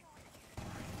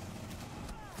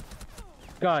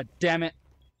 God damn it!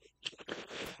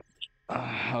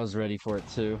 I was ready for it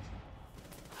too.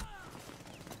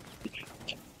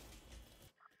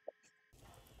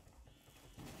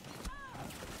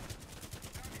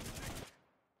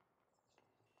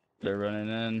 They're running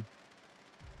in.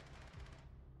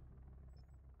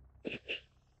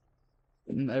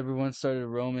 And everyone started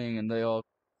roaming and they all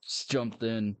just jumped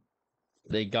in.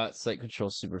 They got site control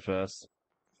super fast.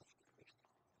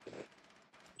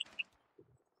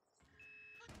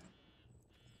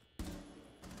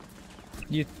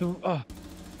 Oh,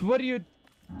 what are you?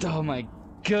 Oh my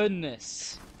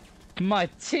goodness. My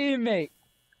teammate.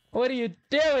 What are you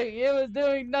doing? He was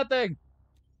doing nothing.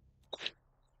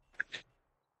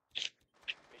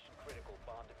 mission critical.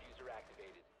 Bomb diffuser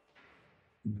activated.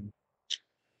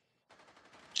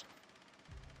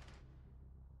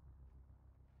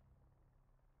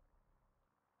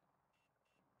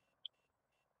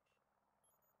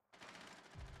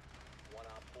 One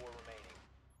Op 4 remaining.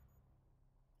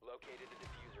 Located the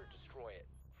diffuser. Destroy it.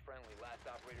 Friendly. Last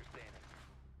operator standing.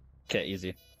 Okay,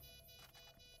 easy.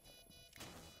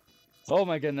 Oh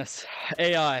my goodness.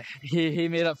 AI. He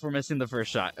made up for missing the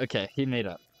first shot. Okay, he made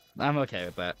up. I'm okay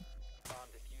with that. Bomb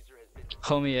diffuser has been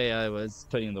Homie AI was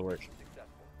putting in the work.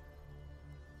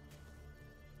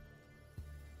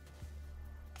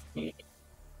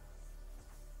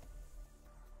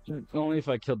 successful. Only if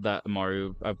I killed that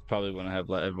Maru, I probably wouldn't have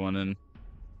let everyone in.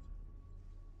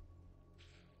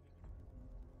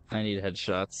 I need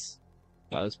headshots.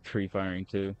 I was pre-firing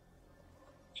too.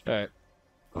 Alright.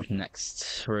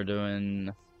 Next, we're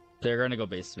doing... They're gonna go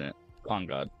basement. On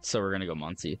God. So we're gonna go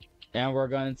Monty. And we're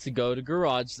going to go to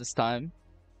garage this time.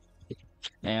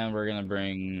 And we're gonna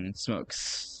bring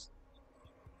smokes.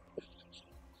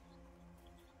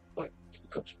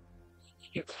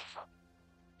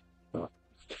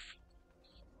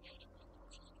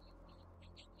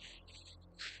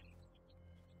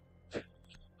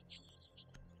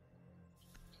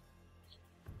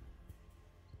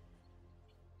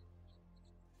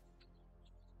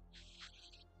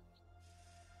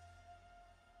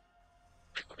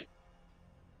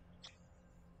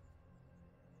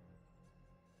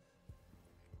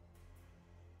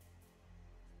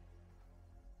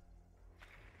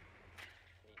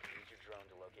 Need to use your drone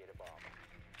to locate a bomb.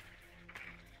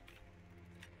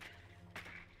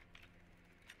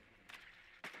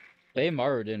 They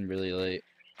Maru'd in really late.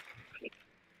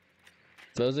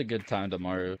 So it was a good time to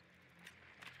Maru.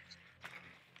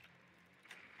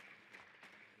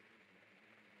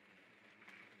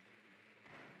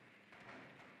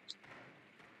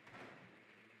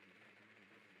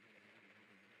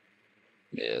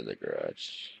 Yeah, the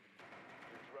garage.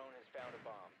 Your drone has found a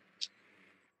bomb.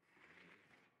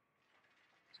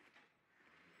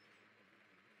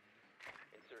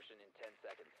 Insertion in 10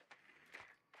 seconds.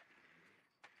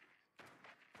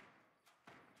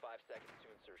 5 seconds to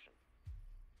insertion.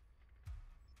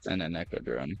 And an echo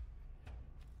drone.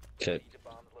 Okay. Proceed to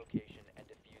bomb's location and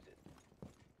defuse it.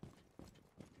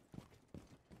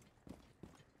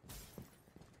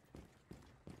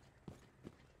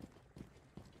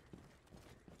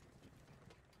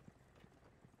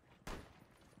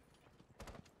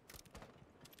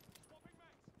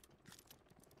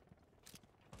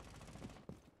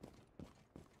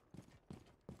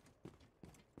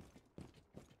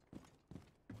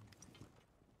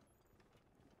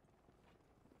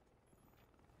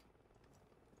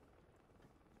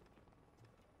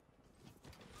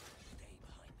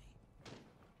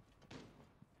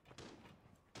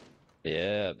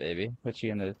 Yeah, baby. What you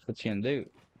gonna do? You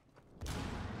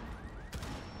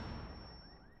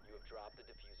have dropped the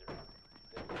diffuser.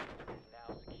 The diffuser is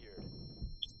now secured.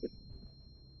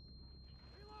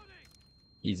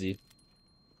 Easy.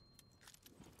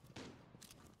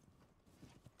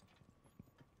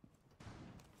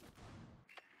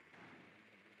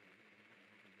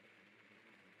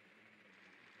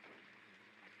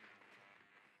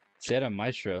 See, I had a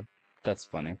maestro. That's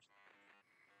funny.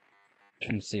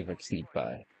 Trying to see if I can sneak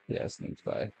by. Yeah, sneak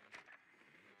by.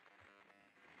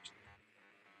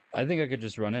 I think I could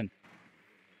just run in.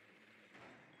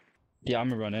 Yeah, I'm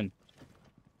gonna run in.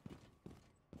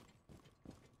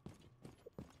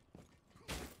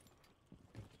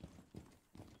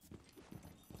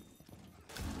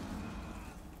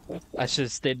 I should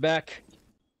have stayed back.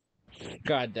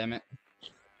 God damn it.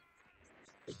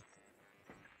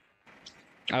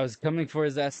 I was coming for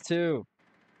his ass too.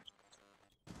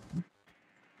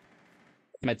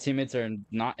 My teammates are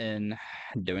not in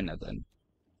doing nothing.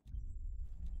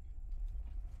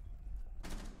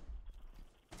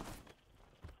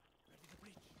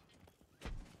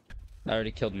 I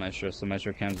already killed Maestro, so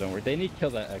Maestro cams don't work. They need to kill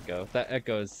that Echo. That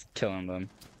Echo is killing them.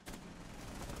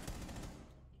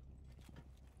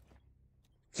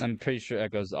 I'm pretty sure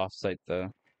Echo's off-site though.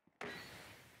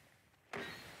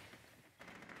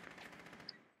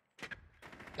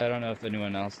 I don't know if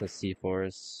anyone else has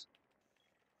C4s.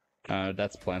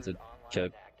 That's planted. Online Okay.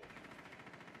 and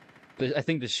active. I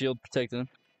think the shield protected him.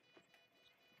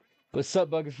 What's up,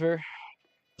 Bugger?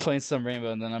 Playing some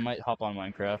Rainbow, and then I might hop on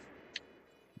Minecraft.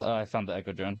 I found the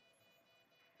Echo drone.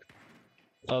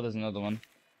 Oh, there's another one.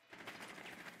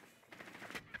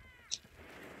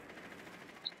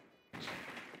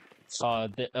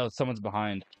 Oh, someone's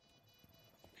behind.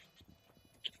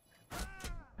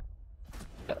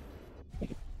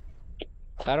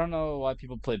 I don't know why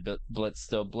people play Blitz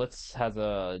still. Blitz has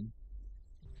a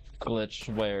glitch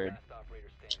where Last operator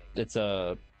standing. it's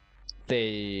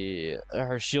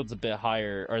her shield's a bit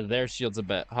higher, or their shield's a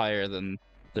bit higher than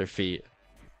their feet.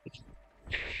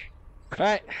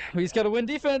 Alright, we just gotta win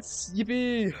defense!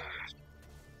 Yippee!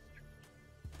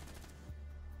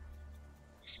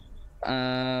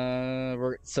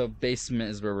 So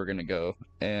basement is where we're gonna go,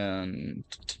 and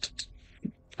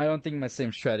I don't think my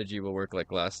same strategy will work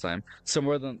like last time. So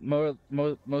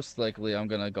most likely I'm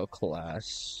gonna go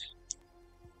class.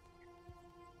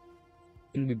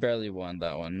 We barely won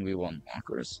that one. We won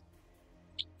lockers.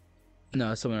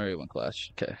 No, someone already won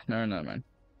clash. Okay, never mind.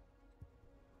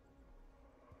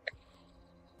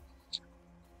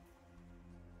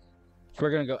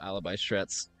 We're gonna go alibi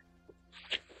strats.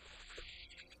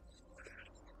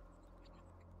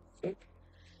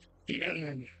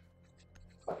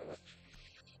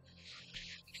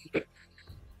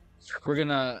 We're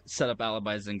gonna set up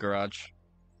alibis in garage.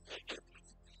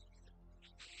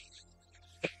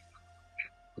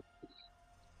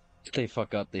 They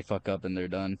fuck up, and they're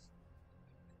done.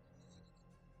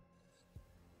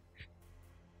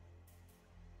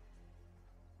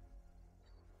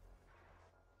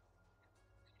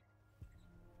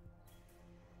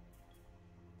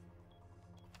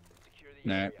 Secure the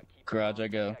Alright, area. Keep garage the I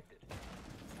go. protected.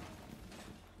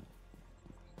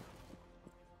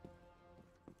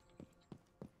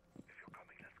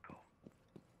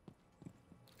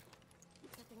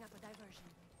 Setting up a diversion.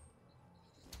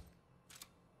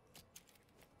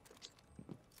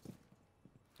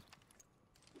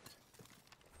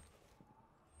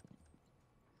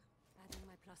 Adding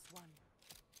my +1.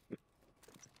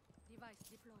 Device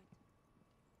deployed.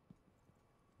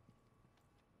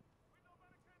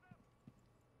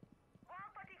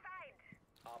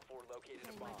 Op 4 located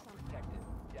a Playing my bomb. trump. Protected.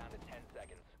 Down to 10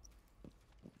 seconds.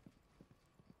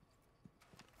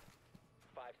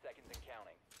 5 seconds and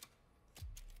counting.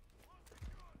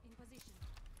 In position.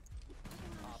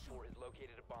 Putting on a Op 4 show. has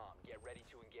located a bomb. Get ready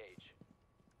to engage.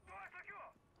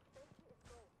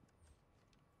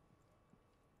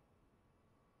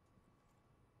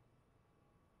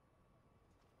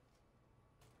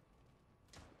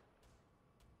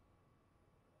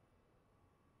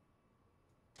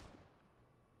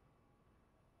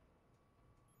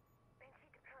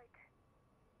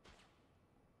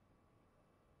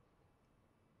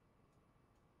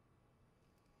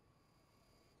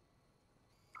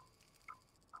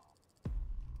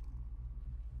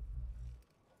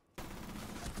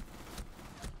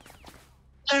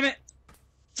 Damn it!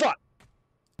 Fuck!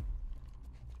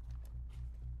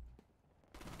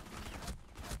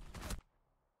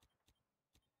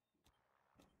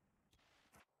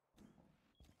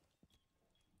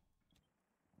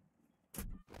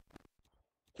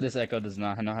 This Echo does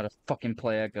not know how to fucking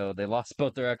play Echo. They lost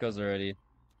both their Echoes already.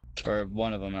 Or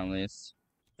one of them at least.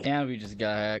 And we just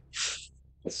got hacked.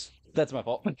 That's my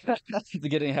fault. The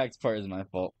getting hacked part is my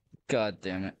fault. God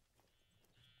damn it.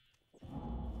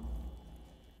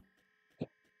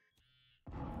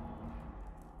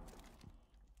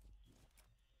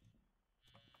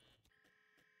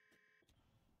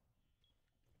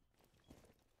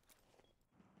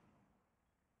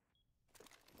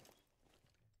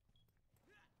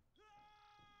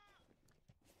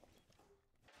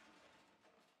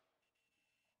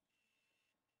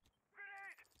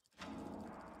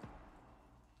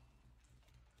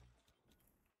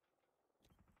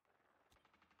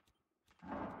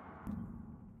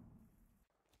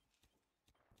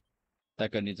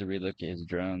 That guy needs to relocate his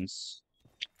drones.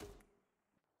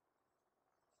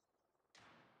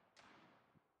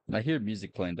 I hear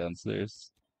music playing downstairs.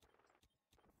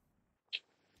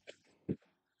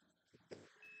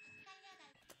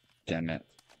 Damn it.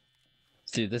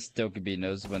 See, this Dokkaebi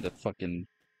knows when to fucking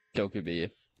Dokkaebi.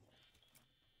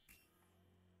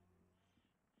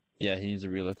 Yeah, he needs to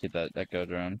relocate that Echo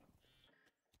drone.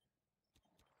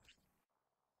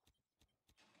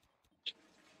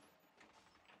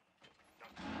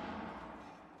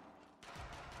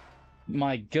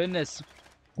 My goodness.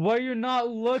 Why you're not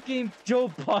looking, Joe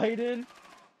Biden?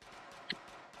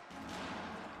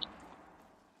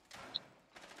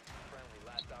 Friendly,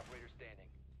 last operator standing.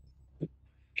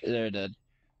 They're dead.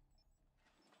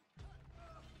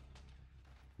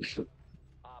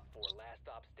 Op 4, last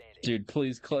op standing. Dude,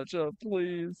 please clutch up,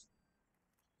 please.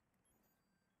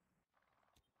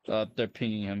 They're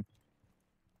pinging him.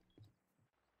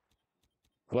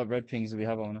 What red pings do we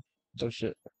have on it? Oh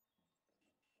shit.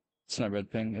 It's not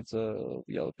red ping, it's a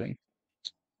yellow ping.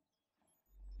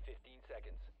 15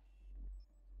 seconds.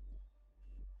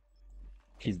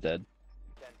 He's dead.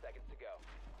 10 seconds to go.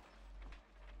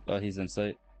 Oh, he's in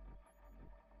sight.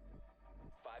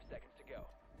 5 seconds to go.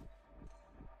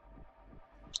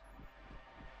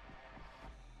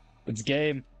 It's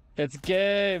game. It's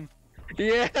game.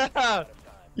 Yeah. Out of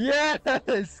time.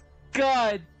 Yes.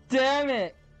 God damn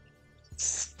it.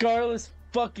 Scarlet's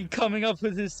fucking coming up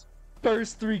with his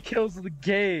first 3 kills of the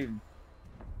game.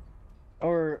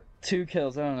 Or 2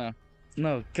 kills, I don't know.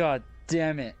 No, god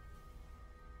damn it.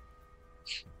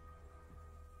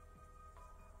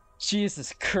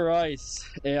 Jesus Christ.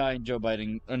 AI and Joe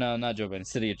Biden. Or no, not Joe Biden.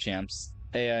 City of Champs.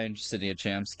 AI and City of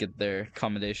Champs get their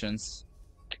accommodations.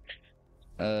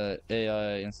 AI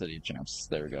and City of Champs.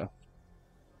 There we go.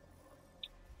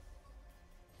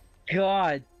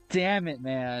 God damn it,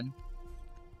 man.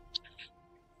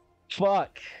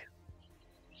 Fuck.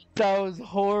 That was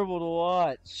horrible to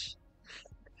watch.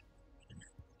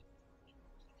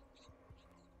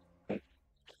 But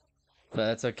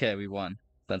that's okay, we won.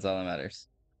 That's all that matters.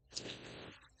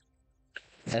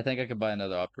 I think I could buy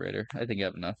another operator. I think I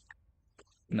have enough.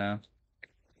 No.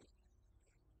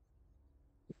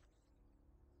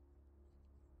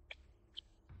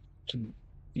 I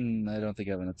don't think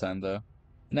I have enough time though.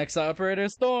 Next operator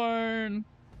is Thorn.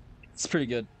 It's pretty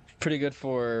good. Pretty good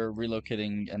for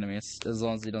relocating enemies, as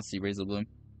long as you don't see Razor Bloom.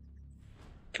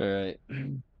 Alright.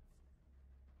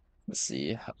 Let's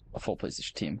see. A full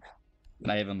PlayStation team.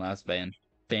 Not even last banned.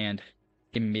 Banned.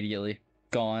 Immediately.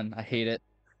 Gone. I hate it.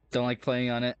 Don't like playing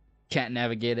on it. Can't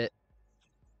navigate it.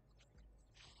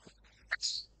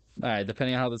 Alright,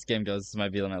 depending on how this game goes, this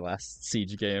might be my last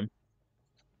Siege game.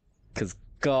 Because,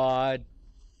 god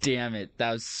damn it,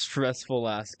 that was stressful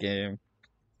last game.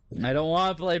 I don't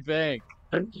want to play Bank.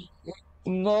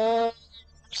 No.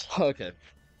 Okay.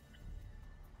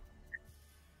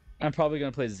 I'm probably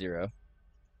going to play Zero.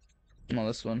 On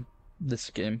this one. This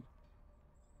game.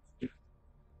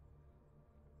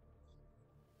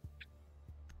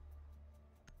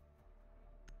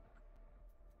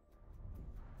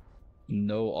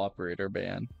 No operator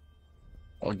ban.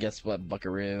 Well, guess what,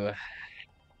 Buckaroo?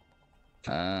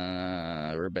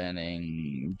 We're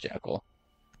banning Jackal.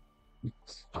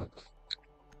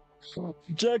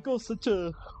 Jackal's such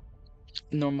a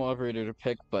normal operator to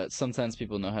pick, but sometimes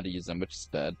people know how to use them, which is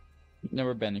bad.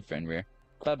 Never banning Fenrir.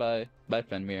 Bye-bye. Bye,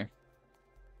 Fenrir.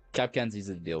 Capcan's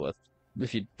easy to deal with.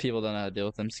 If people don't know how to deal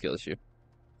with them, skill issue.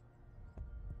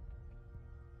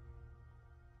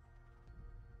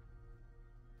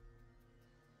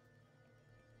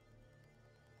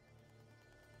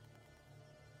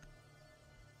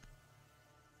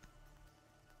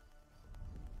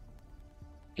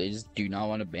 They just do not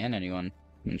want to ban anyone.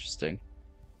 Interesting.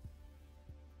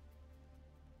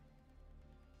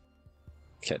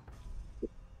 Okay.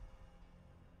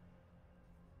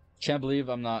 Can't believe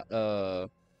I'm not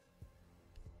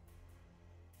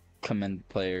commend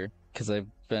player, because I've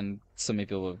been so many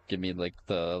people give me like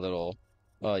the little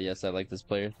oh yes I like this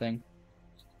player thing.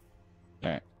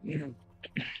 Alright.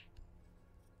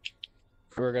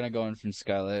 We're gonna go in from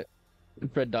Skylight.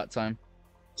 Red dot time.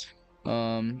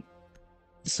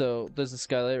 So there's a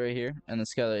skylight right here and the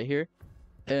skylight here.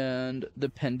 And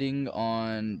depending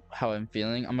on how I'm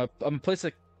feeling, I'm gonna place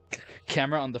a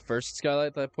camera on the first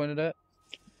skylight that I pointed at.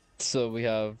 So we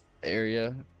have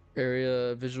area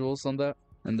visuals on that.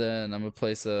 And then I'm gonna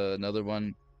place another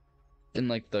one in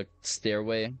like the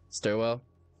stairwell.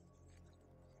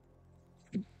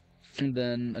 And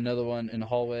then another one in the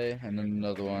hallway, and then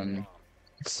another one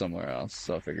somewhere else.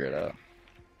 So I'll figure it out.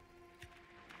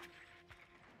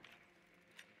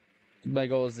 My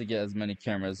goal is to get as many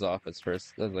cameras off as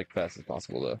fast as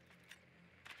possible though.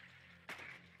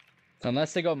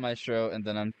 Unless they go Maestro, and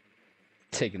then I'm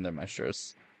taking their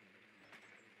Maestros.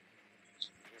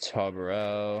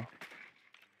 Tabarao.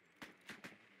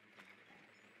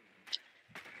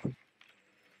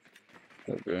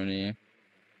 Bruni.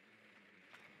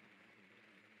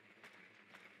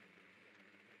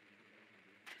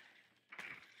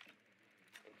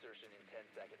 Insertion in 10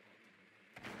 seconds.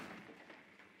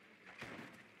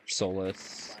 Solus.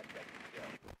 5 seconds to go.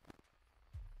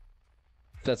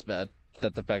 That's bad.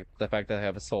 That the fact that I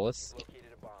have a Solus. Located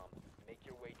a bomb. Make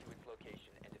your way to its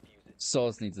location and defuse it.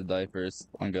 Solus needs to die first.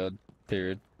 On God.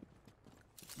 Period.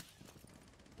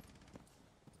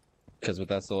 Because with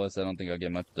that Solus, I don't think I'll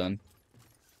get much done.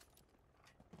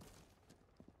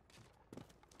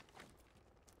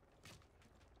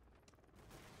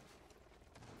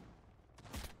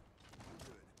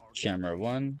 Camera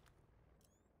 1.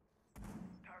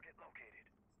 Target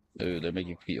located. Ooh, they're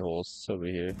making feet holes over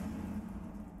here.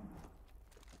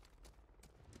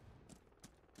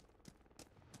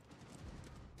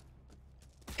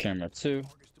 Camera 2.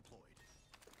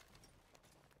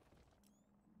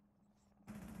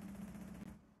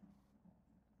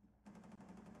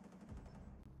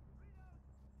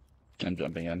 I'm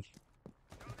jumping in.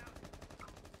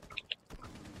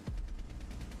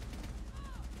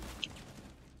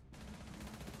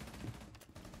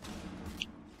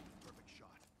 Perfect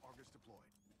shot. Argus deployed.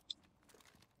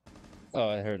 Oh,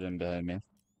 I heard him behind me.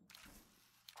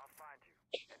 I'll find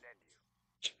you and end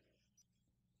you.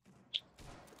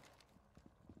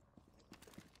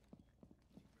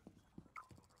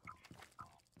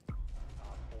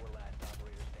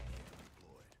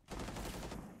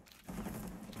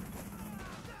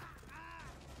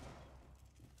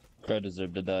 Bro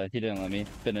deserved to die. He didn't let me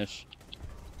finish.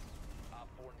 Op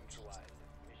 4 neutralized.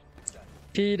 Mission successful.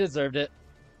 He deserved it.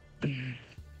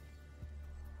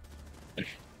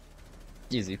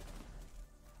 Easy.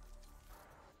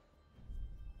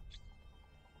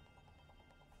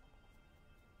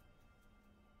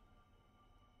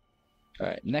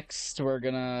 Alright, next they're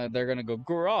gonna go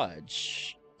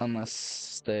garage.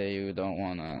 Unless they don't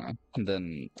wanna. And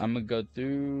then I'm gonna go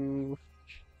through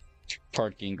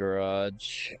parking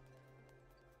garage.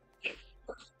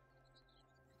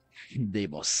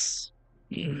 Deimos.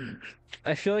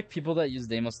 I feel like people that use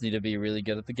Deimos need to be really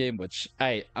good at the game, which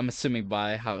I'm assuming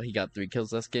by how he got 3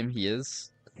 kills last game, he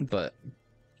is. But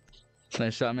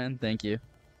nice shot, man. Thank you.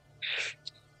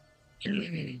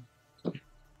 I'm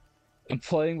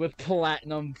playing with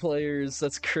platinum players.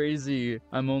 That's crazy.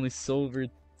 I'm only silver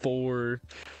 4.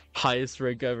 Highest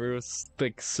rank ever was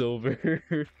like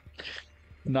silver.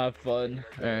 Not fun.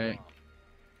 Alright.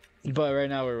 But right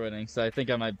now we're winning, so I think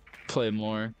I might play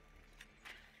more.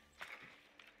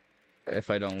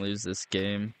 If I don't lose this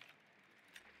game.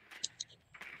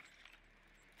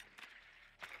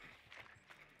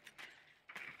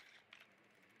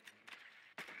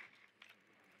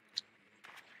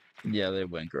 Yeah, they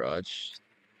went garage.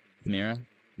 Mira?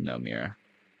 No Mira.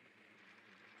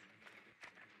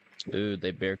 Ooh,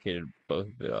 they barricaded both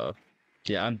of it off.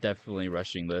 Yeah, I'm definitely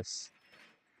rushing this.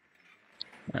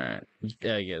 Alright.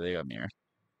 Yeah, they got Mira.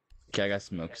 Okay, I got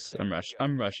smokes.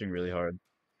 I'm rushing really hard.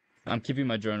 I'm keeping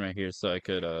my drone right here so I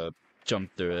could jump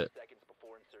through it. Seconds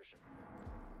before insertion.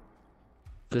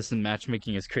 This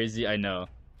matchmaking is crazy, I know.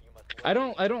 You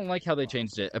must I don't like how they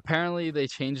changed it. Apparently they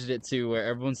changed it to where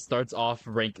everyone starts off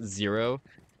rank 0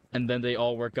 and then they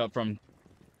all work up from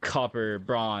copper,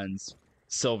 bronze,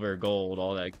 silver, gold,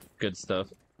 all that good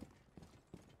stuff.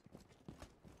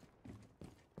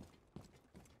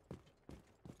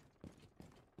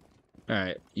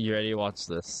 Alright, you ready? Watch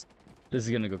this. This is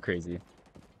gonna go crazy.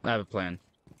 I have a plan.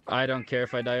 I don't care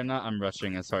if I die or not, I'm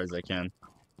rushing as hard as I can.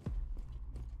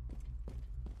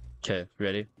 Okay,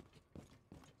 ready?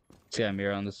 See a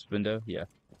mirror on this window? Yeah.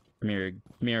 Mirror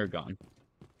gone.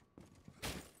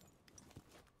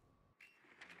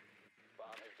 bomb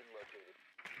has been located.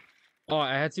 Oh,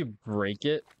 I had to break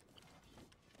it.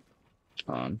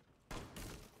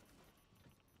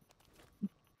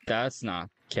 That's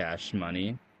not cash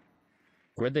money.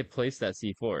 Where'd they place that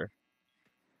C4?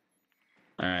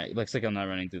 Alright, looks like I'm not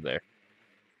running through there.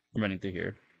 I'm running through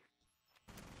here.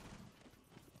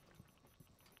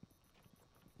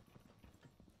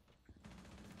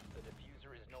 The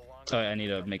diffuser is no longer. Oh, I need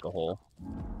to make a hole.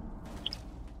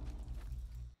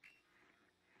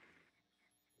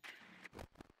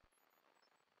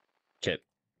 Okay.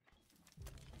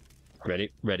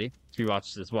 Ready? Ready? You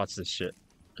watch this shit.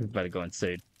 I'm about to go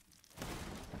insane.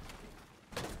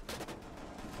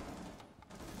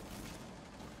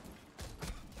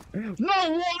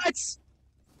 No, what?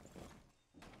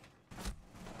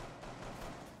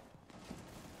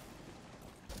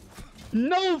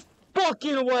 No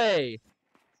fucking way!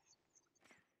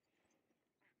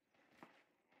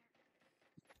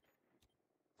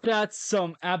 That's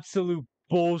some absolute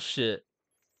bullshit.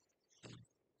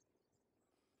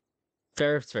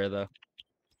 Fair is fair, though.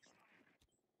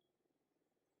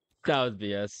 That was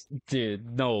BS.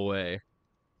 Dude, no way.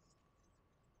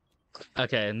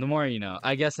 Okay, and the more you know.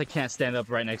 I guess I can't stand up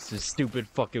right next to the stupid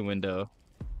fucking window.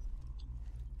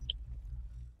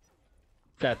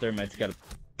 That thermite's gotta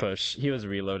push. He was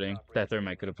reloading. That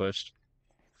thermite could have pushed.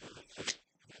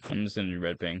 I'm just gonna do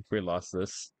red ping. We lost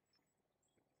this.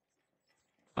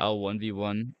 I'll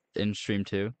 1v1 in stream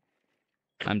 2.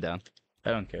 I'm down.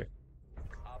 I don't care.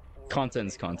 Op 4 Content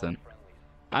is eliminated all content.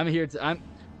 friendlies. I'm here to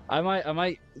I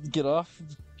might get off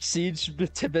Siege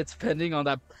depending on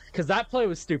that, because that play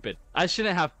was stupid. I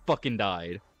shouldn't have fucking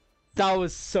died. That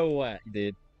was so wet,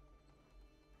 dude.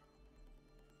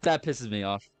 That pisses me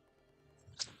off.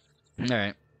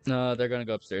 Alright. They're gonna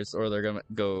go upstairs, or they're gonna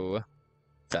go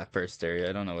that first area.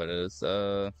 I don't know what it is.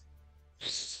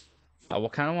 I will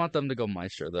kind of want them to go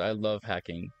Maestro, though. I love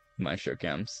hacking Maestro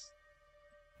cams.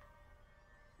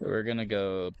 We're gonna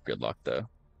go Gridlock, though.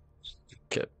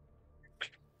 Okay.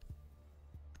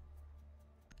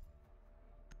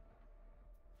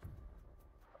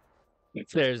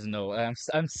 There's no.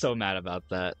 I'm so mad about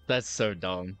that. That's so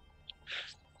dumb.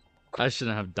 I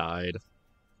shouldn't have died.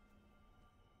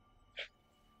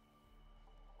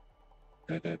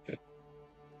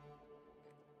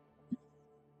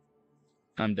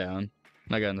 I'm down.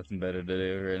 I got nothing better to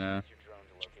do right now. Use your drone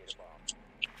to locate a bomb.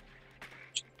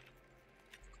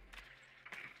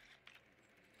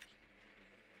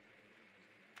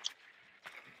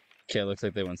 Okay, looks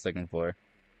like they went second floor.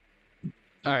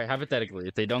 All right, hypothetically,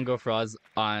 if they don't go Frost,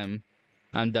 I'm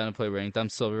down to play ranked. I'm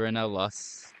silver right now.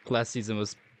 Last season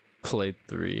was play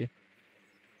 3.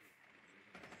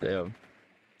 Damn.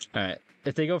 All right,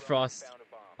 if they go Frost, Found a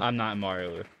bomb. I'm not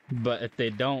Mario. But if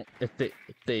they don't, if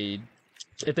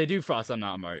they do Frost, I'm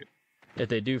not Mario. If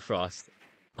they do Frost,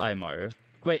 I'm Mario.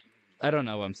 Wait, I don't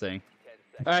know what I'm saying. 10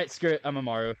 seconds. All right, screw it. I'm a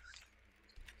Mario.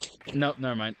 Nope,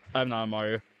 never mind. I'm not a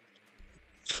Mario.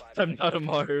 5 I'm seconds. not a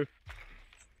Mario.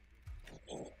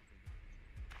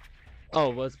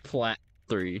 Oh, it was plat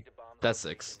 3. The bomb That's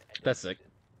location 6. and That's sick.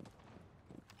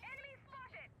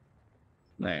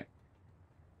 Alright.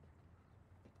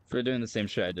 If we're doing the same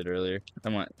shit I did earlier, I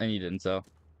need intel.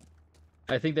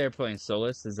 I think they're playing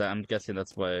Solus. Is that I'm guessing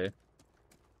that's why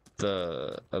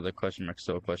the other question mark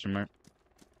still a question mark.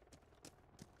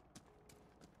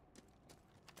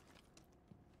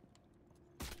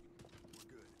 We're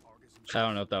good. Argus and I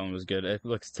don't know if that one was good. It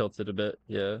looks tilted a bit.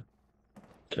 Yeah.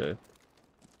 Okay.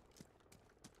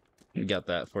 You got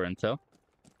that for intel.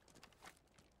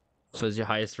 So is your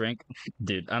highest rank?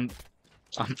 Dude, I'm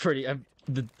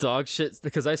the dog shit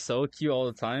because I solo queue all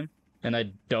the time and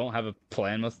I don't have a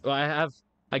plan with well,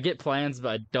 I get plans but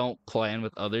I don't plan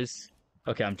with others.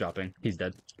 Okay, I'm dropping. He's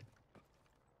dead.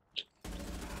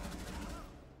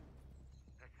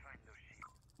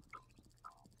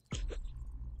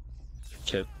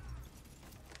 Shit.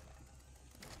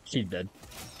 He's dead.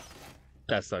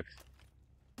 That sucks.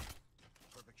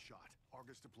 perfect shot.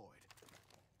 Argus deployed.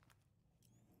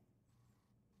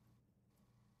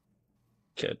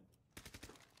 Shit.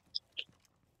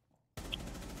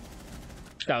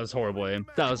 That was horrible aim.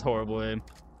 That was horrible aim.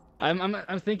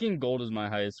 I'm thinking gold is my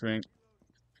highest rank.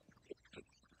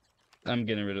 I'm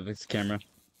getting rid of this camera.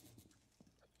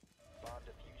 Bomb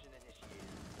diffusion initiated.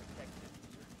 Protect the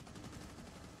diffuser.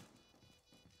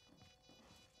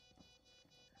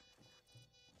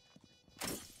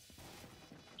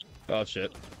 Oh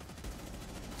shit.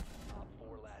 Op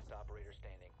 4 last operator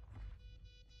standing.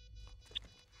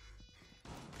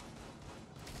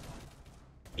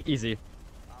 Easy.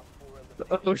 Op 4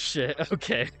 eliminated. Oh shit.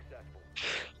 Okay.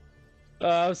 Successful.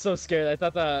 I was so scared. I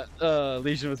thought that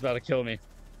Legion was about to kill me.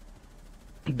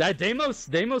 That Deimos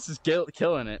is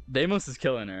killing it. Deimos is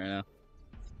killing it right now.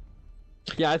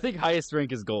 Yeah, I think highest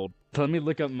rank is gold. Let me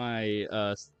look up my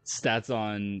stats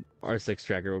on R6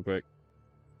 tracker real quick.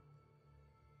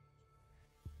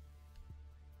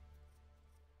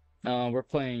 We're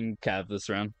playing Cav this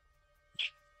round.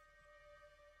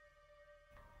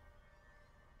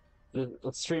 The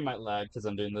stream might lag because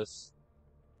I'm doing this.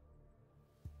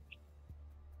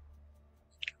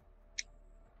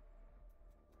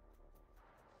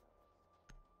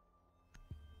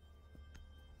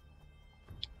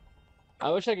 I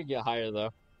wish I could get higher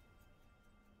though.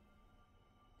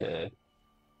 Yeah.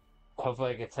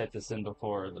 Hopefully I can type this in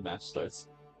before the match starts.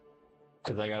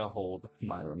 Cause I gotta hold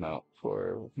my remote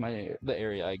for the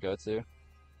area I go to.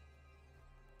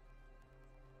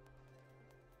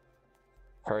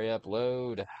 Hurry up,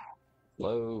 load.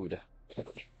 Load.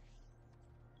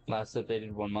 Last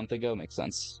updated 1 month ago, makes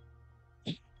sense.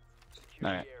 Secure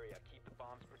Alright. the area. Keep the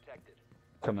bombs protected.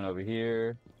 Coming over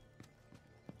here.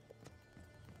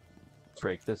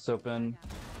 Break this open.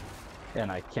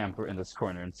 And I camp in this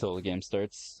corner until the game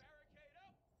starts.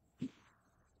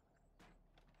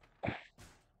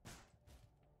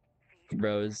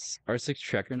 Bro, is R6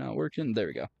 tracker not working? There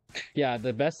we go. Yeah,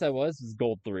 the best I was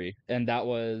gold 3. And that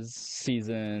was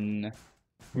season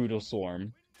Brutal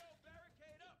Swarm.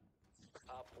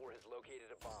 Op 4 has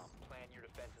located a bomb. Plan your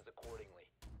defenses accordingly.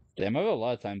 Damn, I have a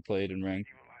lot of time played in rank.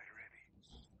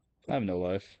 I have no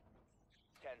life.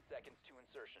 10 seconds to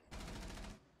insertion.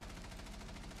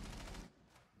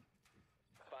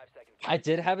 5 seconds. I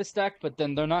did have a stack, but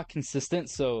then they're not consistent,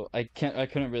 so I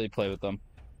couldn't really play with them.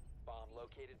 Bomb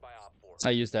located by Op 4. I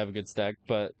used to have a good stack,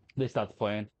 but they stopped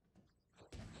playing.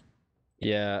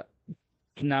 Yeah.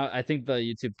 Now I think the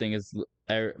YouTube thing is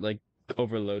like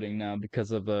overloading now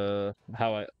because of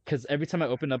because every time I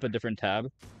open up a different tab,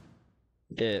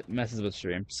 it messes with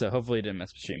stream. So hopefully it didn't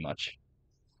mess with stream much.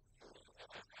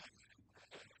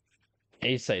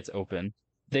 A site's open.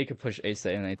 They could push A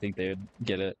site and I think they would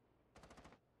get it.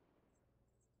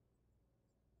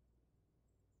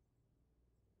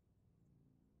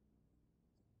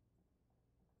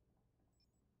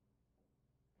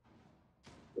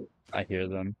 I hear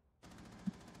them.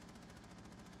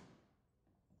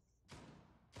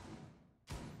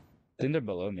 I think they're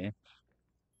below me.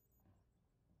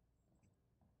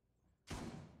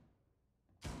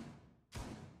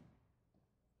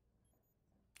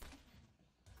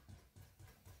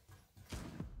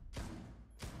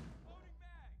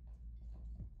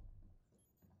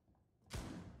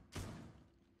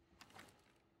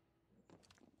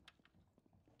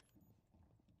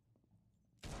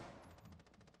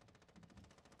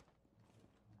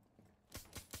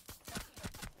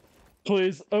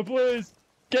 Please, oh please,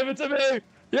 give it to me.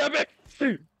 Yeah,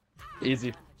 me.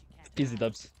 Easy, easy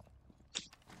dubs.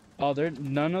 Oh,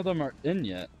 none of them are in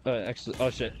yet. Actually, oh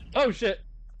shit, oh shit,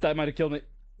 that might have killed me.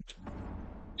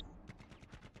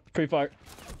 Pre-fire.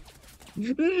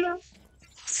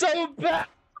 So bad.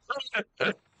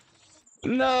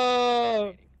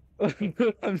 No.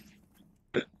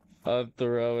 I'm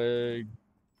throwing.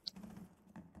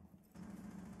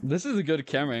 This is a good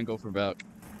camera angle for Valk.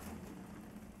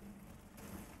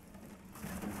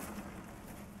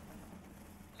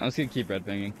 I'm just gonna keep red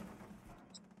pinging.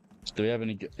 Do we have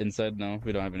any inside? No,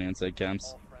 we don't have any inside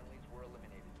cams. All friendlies were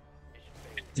eliminated. Mission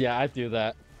failed. Yeah, I do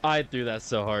that. I do that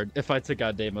so hard. If I took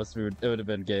out Deimos, it would have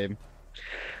been game.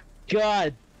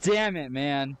 God damn it,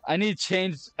 man! I need to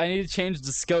change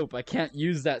the scope. I can't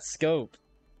use that scope.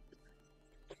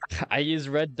 I use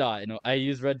red dot. You know, I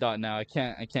use red dot now. I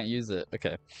can't use it.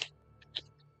 Okay.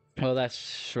 Well, that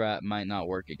strat might not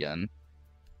work again.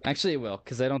 Actually, it will,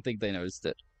 because I don't think they noticed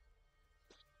it.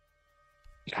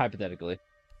 Hypothetically,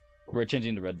 we're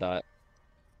changing to red dot.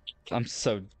 That's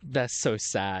so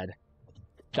sad.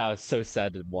 That was so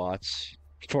sad to watch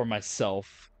for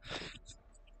myself.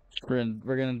 We're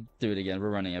gonna do it again.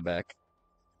 We're running it back.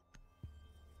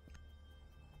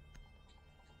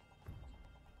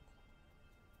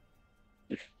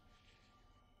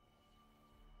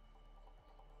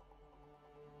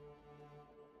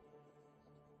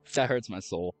 That hurts my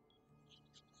soul.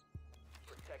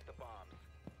 Protect the bombs.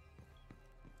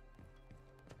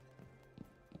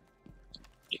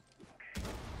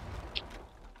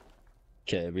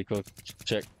 Okay, recoil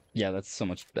check. Yeah, that's so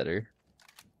much better.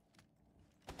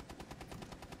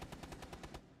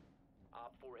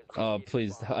 Op 4 has Oh, located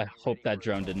please. the bomb. I Be hope ready that for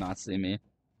drone did assault. not see me.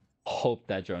 Hope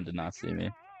that drone did not see me.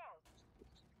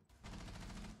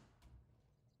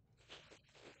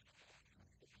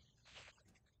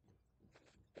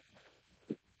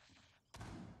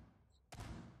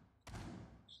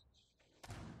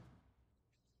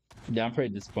 Yeah, I'm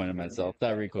pretty disappointed in myself.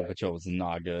 That recoil control was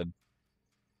not good.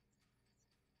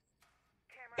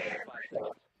 5 seconds.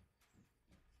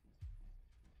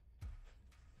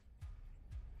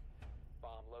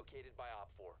 Bomb located by Op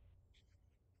 4.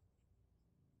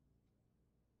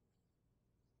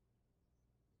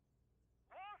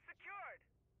 Wall secured.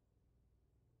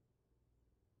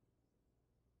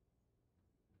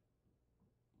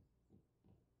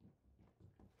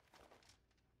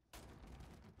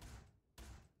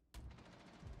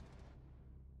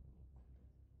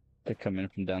 They're coming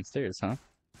from downstairs, huh?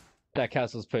 That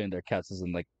castle's putting their castles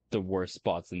in like the worst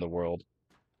spots in the world.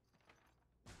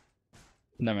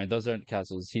 Never mind, those aren't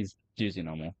castles. He's using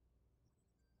normal.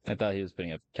 I thought he was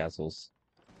putting up castles.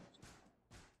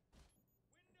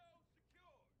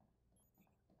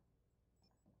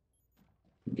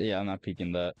 Yeah, I'm not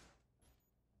peeking that.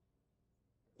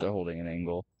 They're holding an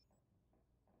angle.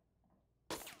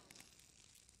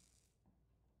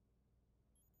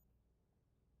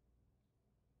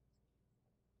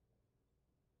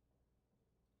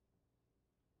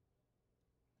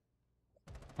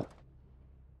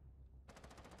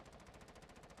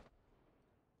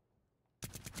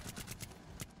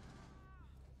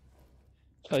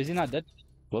 Oh, is he not dead?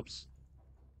 Whoops.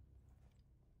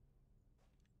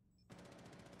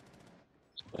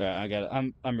 Yeah, I got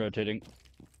it. I'm rotating.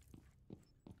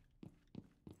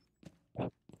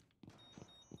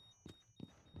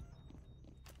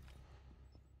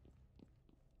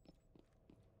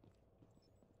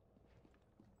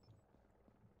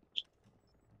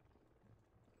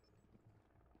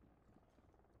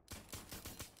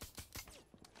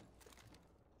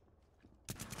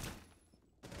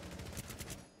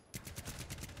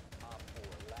 Op 4,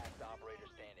 last operator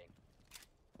standing.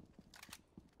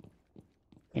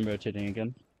 I'm rotating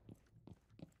again.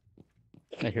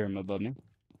 I hear him above me.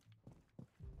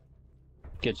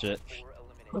 Good shit.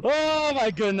 4 eliminated. Oh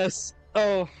my goodness!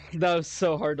 Oh, that was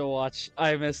so hard to watch.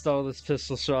 I missed all those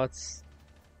pistol shots.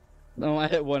 No, I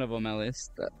hit one of them at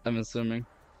least. I'm assuming.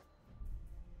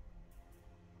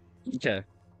 Okay.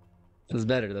 That's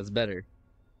better, that's better.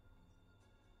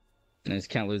 I just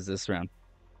can't lose this round.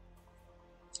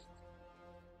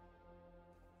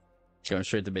 Going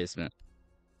straight to basement.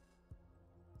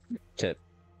 Okay.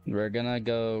 We're gonna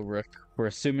go Rook. We're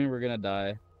assuming we're gonna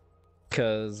die.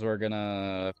 Cause we're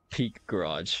gonna peek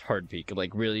garage. Hard peek.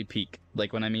 Like really peek.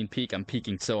 Like when I mean peek, I'm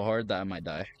peeking so hard that I might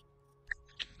die.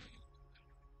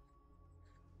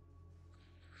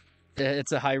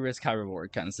 It's a high risk, high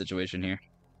reward kind of situation here.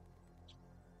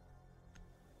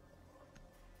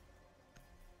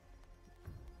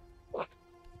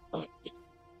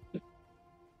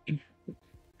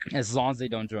 As long as they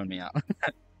don't drone me out.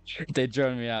 They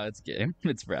drone me out. It's game.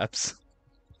 It's raps.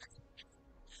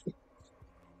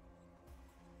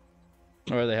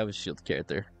 Or they have a shield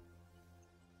character.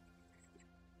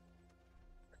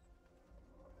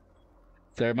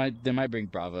 They might bring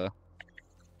Bravo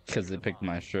because they picked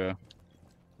Maestro.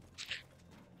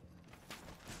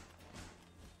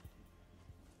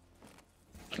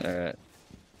 All right,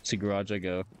 to garage I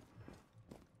go.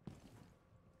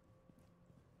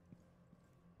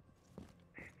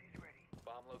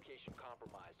 Bomb location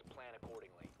compromised. Plan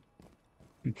accordingly.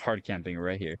 I'm hard camping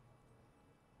right here.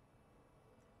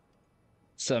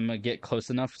 So I'm gonna get close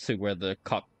enough to where the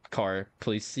cop car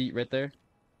police seat right there,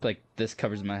 like this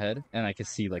covers my head, and I can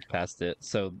see like past it,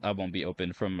 so I won't be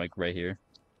open from like right here.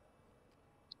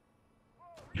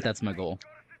 That's my goal.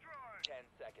 10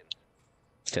 seconds.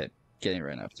 Okay, getting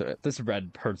right after it. This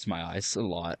red hurts my eyes a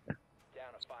lot. Down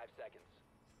to 5 seconds.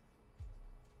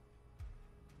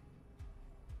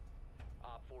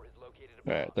 Op 4 has located a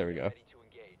bomb. Alright, there we go. Ready to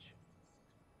engage.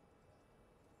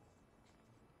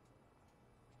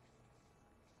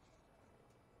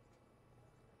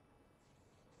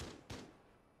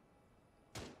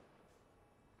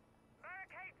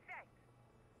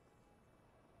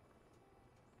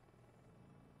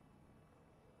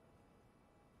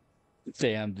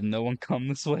 Damn, did no one come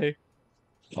this way?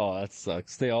 Oh, that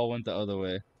sucks. They all went the other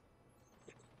way.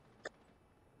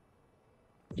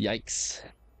 Yikes.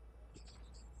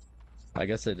 I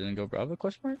guess they didn't go Bravo,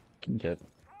 question mark? Okay.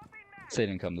 They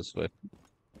didn't come this way.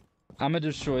 I'm gonna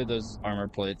destroy those armor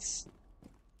plates.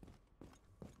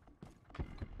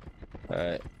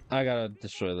 Alright, I gotta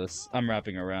destroy this. I'm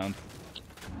wrapping around.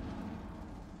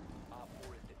 Op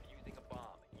 4 is defusing a bomb.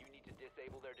 You need to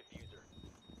disable their diffuser.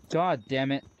 God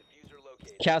damn it. Diffuser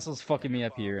located. Castle's fucking me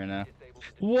up here right now. Disable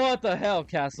the diffuser. What the hell,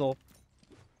 Castle?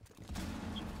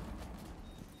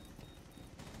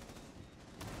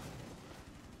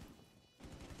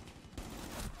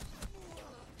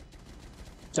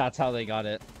 That's how they got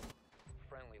it.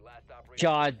 Friendly, last operator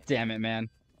God remaining. damn it, man.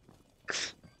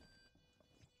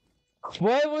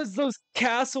 What was those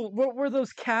castle? What were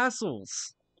those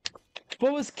castles?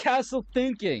 What was Castle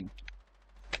thinking?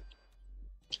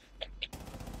 Mission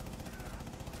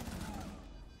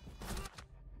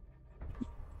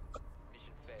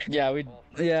failed. Yeah, we. All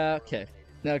friendly Yeah, were okay.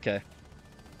 eliminated. Okay.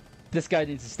 This guy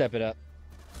needs to step it up.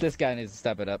 This guy needs to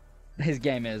step it up. His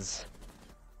game is.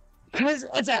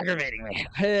 It's aggravating me.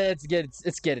 It's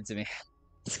getting to me.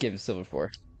 This game is silver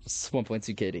 4. It's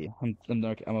 1.2 KD.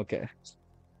 I'm okay.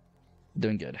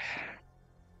 Doing good.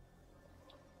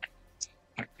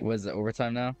 Was it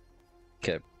overtime now?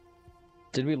 Okay.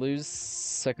 Did we lose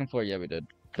second floor? Yeah, we did.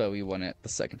 But we won it the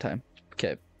second time.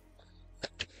 Okay.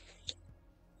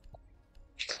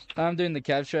 I'm doing the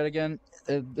cab shred again.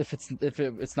 If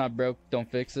it's not broke, don't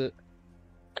fix it.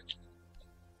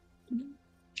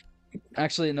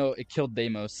 Actually, no, it killed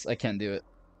Deimos. I can't do it.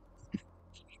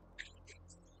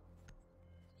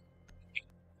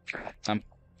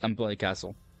 I'm Bloody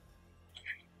Castle.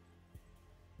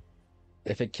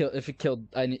 If I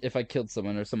killed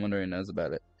someone or someone already knows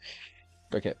about it.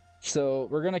 Okay, so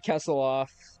we're gonna castle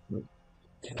off.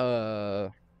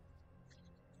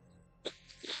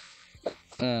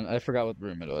 And I forgot what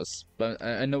room it was, but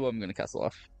I know what I'm gonna castle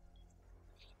off.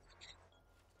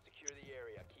 Secure the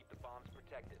area. Keep the bombs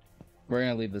protected. We're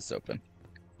gonna leave this open.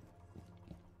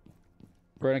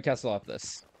 We're gonna castle off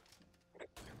this.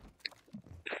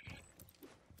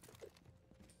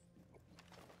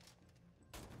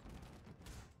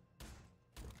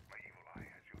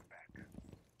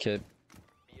 Okay,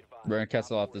 Be advised, we're gonna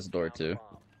castle Op off 4 this has door found the too.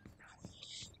 bomb.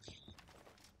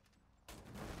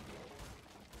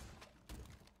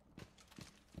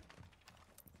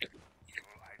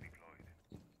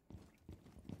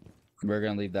 We're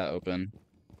gonna leave that open.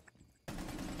 Down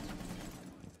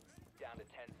to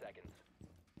 10 seconds.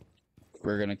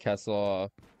 We're gonna castle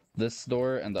off this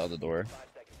door and the other door. 5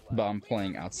 seconds left. But I'm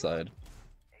playing outside.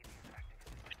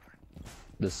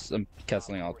 I'm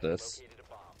castling out this. Located a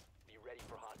bomb. Be ready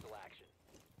for hostile action.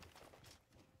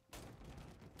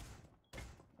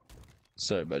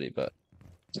 Sorry, buddy, but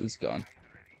it's gone.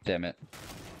 Damn it.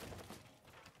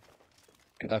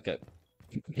 Okay.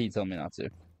 He told me not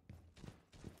to.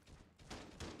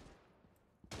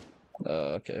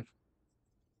 Okay.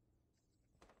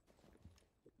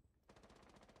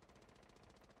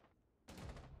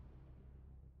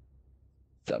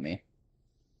 Dummy.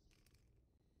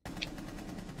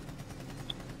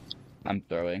 I'm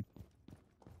throwing.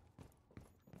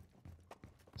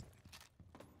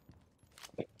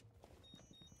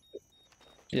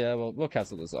 Yeah, well, we'll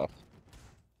castle this off.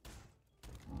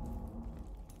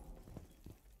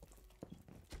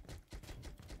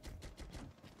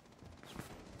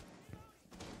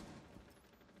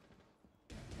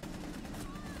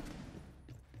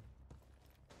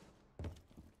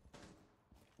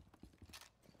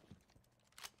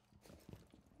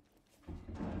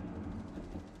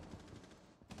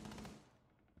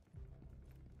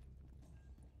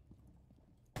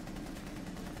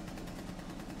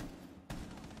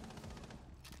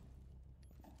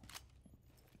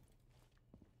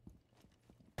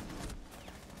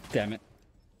 Damn it.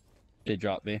 They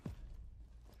dropped me.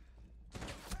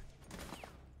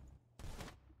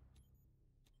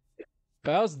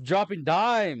 But I was dropping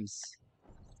dimes.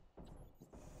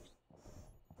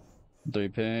 3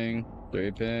 ping,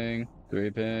 3 ping,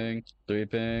 3 ping, 3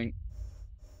 ping.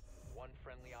 One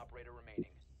friendly operator remaining.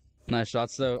 Nice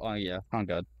shots though. Oh yeah, oh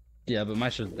god. Yeah, but my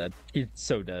show's dead. He's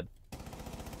so dead.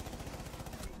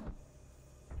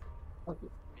 Mission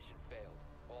failed.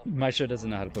 All My show doesn't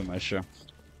know how to play my show.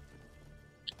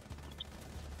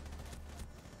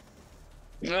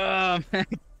 Oh my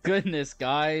goodness,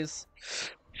 guys.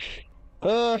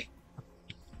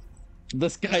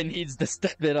 This guy needs to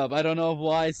step it up. I don't know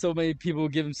why so many people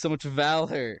give him so much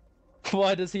valor.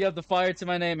 Why does he have the fire to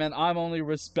my name and I'm only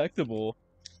respectable?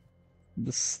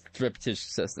 This repetition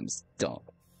system's dumb.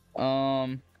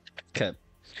 Okay.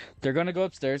 They're gonna go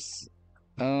upstairs.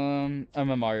 I'm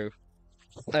a Maru.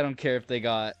 I don't care if they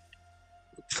got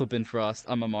flippin' Frost.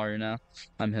 I'm a Maru now.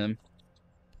 I'm him.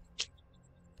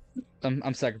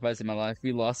 I'm sacrificing my life.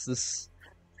 We lost this.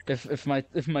 If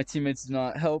my teammates do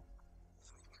not help,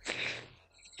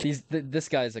 this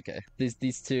guy's okay.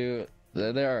 These two,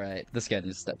 they're all right. This guy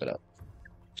needs to step it up.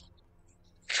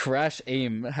 Trash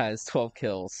Aim has 12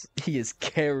 kills. He is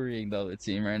carrying the other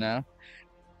team right now.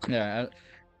 Yeah.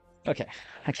 Okay.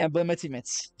 I can't blame my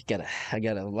teammates. I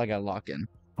gotta lock in.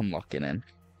 I'm locking in.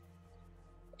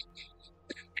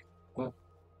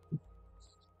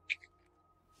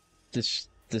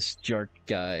 This jerk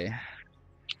guy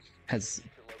has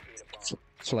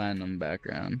platinum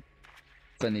background,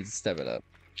 but needs to step it up.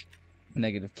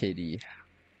 Negative KD.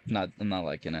 I'm not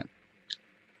liking it.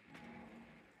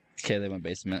 Okay, they went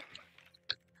basement.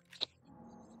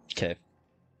 Okay.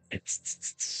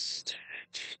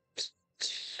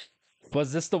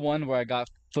 Was this the one where I got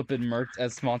flippin' murked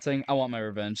as smalting? I want my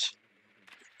revenge.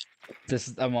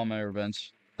 I want my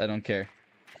revenge. I don't care.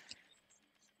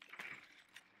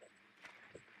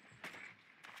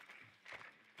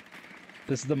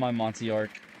 This is my Monty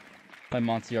arc. My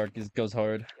Monty arc goes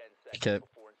hard. 10 seconds Okay.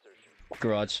 before insertion.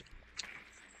 Garage.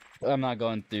 I'm not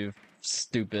going through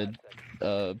stupid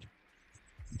tunnel.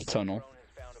 Drone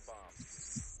has found a bomb.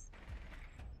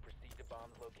 Proceed to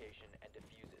bomb's location and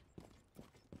defuse it.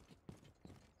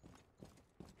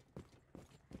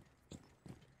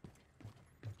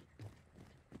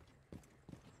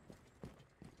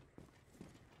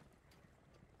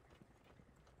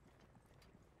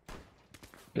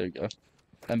 There you go.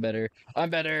 I'm better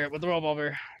with the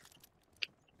revolver.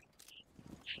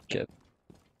 Okay.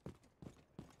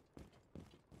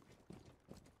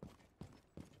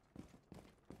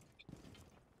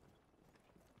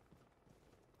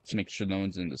 Let's make sure no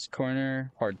one's in this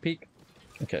corner. Hard peek.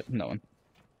 Okay, no one.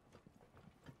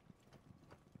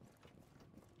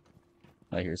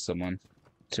 I hear someone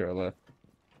to our left.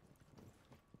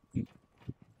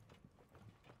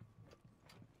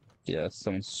 Yeah,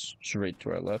 someone's straight to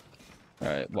our left.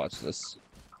 Alright, watch this.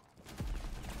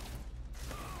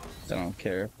 I don't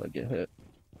care if I get hit.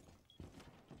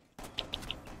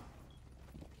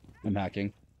 I'm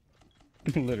hacking.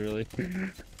 Literally.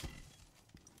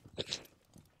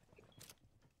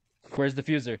 Where's the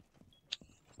diffuser?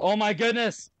 Oh my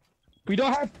goodness! We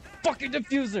don't have fucking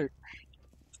diffuser!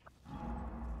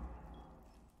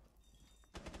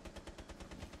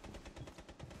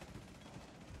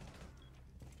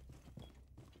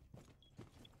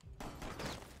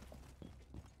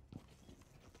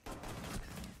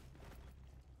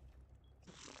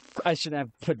 I shouldn't have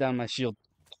put down my shield.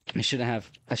 I shouldn't have.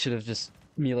 I should have just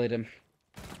meleeed him.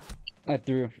 I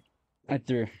threw.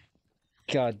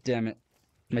 God damn it.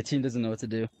 My team doesn't know what to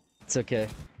do. It's okay.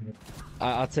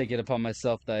 I'll take it upon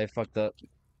myself that I fucked up.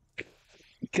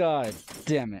 God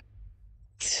damn it.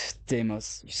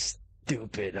 Deimos, you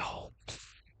stupid hole. –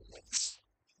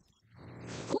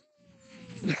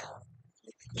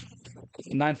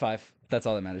 9-5. That's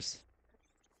all that matters.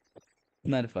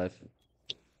 9-5.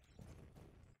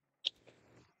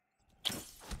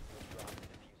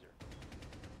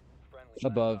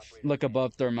 Above. Look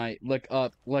above, Thermite. Look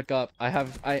up. Look up. I... One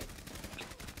op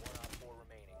 4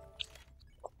 remaining.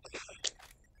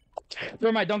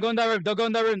 Thermite, don't go in that room. Don't go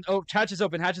in that room. Oh, hatch is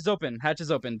open. Hatch is open. Hatch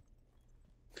is open.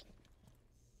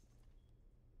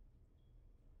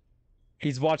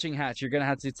 He's watching hatch. You're gonna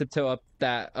have to tiptoe up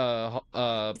that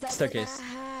staircase.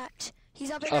 Hatch.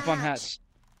 He's up in Up the on hatch.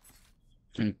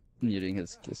 hatch. I'm muting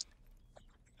his.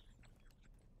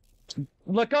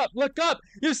 Look up! Look up!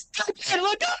 You stupid!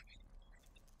 Look up!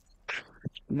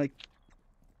 I'm like.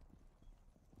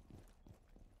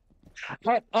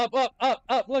 Up!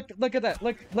 Look at that!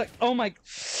 Look! Oh my!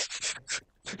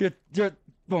 You're.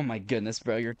 Oh my goodness,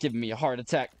 bro! You're giving me a heart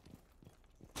attack.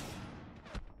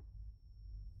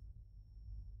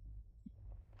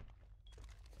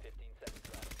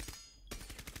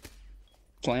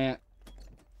 Plant.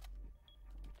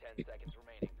 10 seconds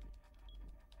remaining.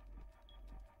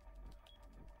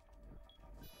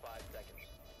 5 seconds.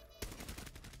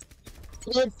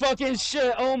 Good fucking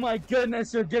shit. Oh my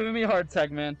goodness, you're giving me a heart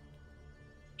attack, man.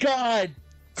 God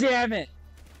damn it.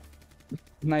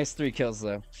 Nice 3 kills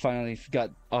though. Finally got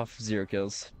off 0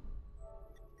 kills.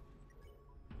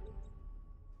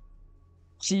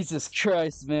 Jesus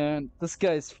Christ, man. This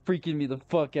guy's freaking me the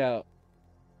fuck out.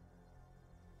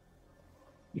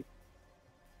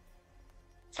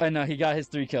 I know, he got his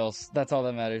 3 kills. That's all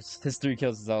that matters. His 3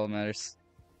 kills is all that matters.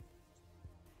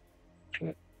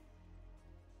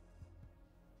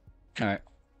 Alright.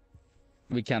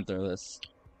 We can't throw this.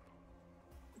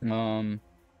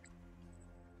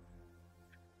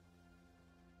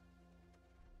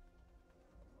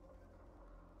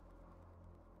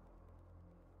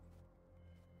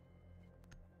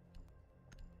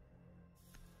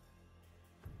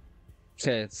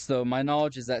 Okay, so my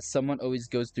knowledge is that someone always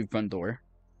goes through front door.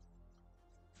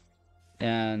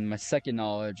 And my second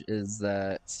knowledge is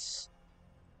that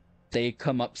they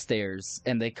come upstairs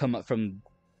and they come up from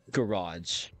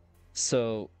garage.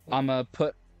 So I'm gonna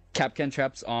put Capcan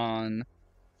traps on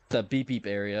the beep beep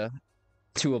area.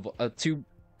 Two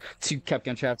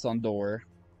Capcan traps on door,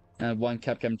 and 1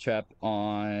 Capcan trap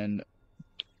on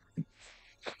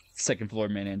second floor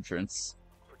main entrance.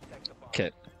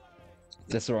 Okay,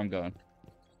 that's where I'm going.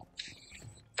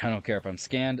 I don't care if I'm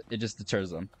scanned; it just deters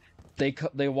them.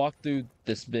 They walk through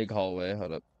this big hallway.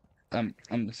 Hold up, I'm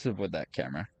just avoid that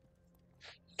camera.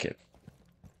 Okay,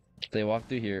 they walk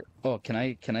through here. Oh, can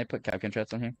I put Capcan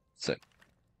traps on here? Sick.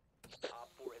 Op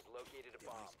 4 has located a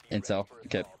bomb. Be Intel. ready for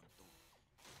Okay. assault.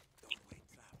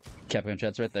 Capcan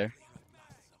traps right there.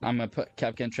 I'm gonna put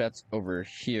Capcan traps over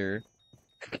here.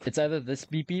 It's either this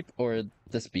beep beep or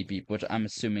this beep beep, which I'm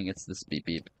assuming it's this beep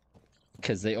beep,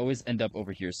 because they always end up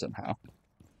over here somehow.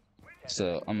 10 So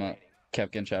seconds I'm gonna remaining.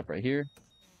 Capcan trap right here.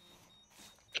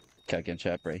 Capcan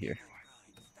trap right here,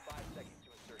 5 seconds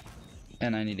to insertion.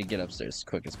 and I need to get upstairs as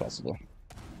quick as possible.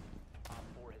 Op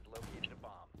 4 has located a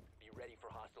bomb. Be ready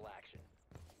for hostile action.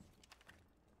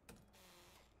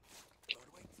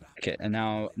 Okay, and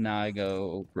now I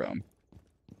go roam,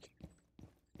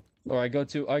 or I go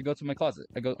to my closet.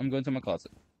 I'm going to my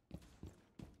closet.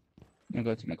 I'm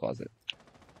going to my closet.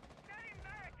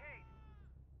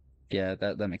 Yeah,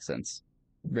 that makes sense.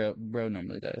 Bro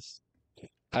normally dies.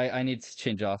 I need to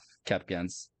change off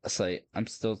Capcan's sight. I'm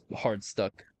still hard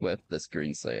stuck with this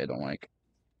green sight I don't like.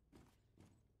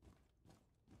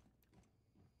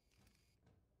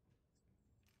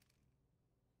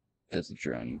 There's a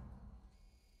drone.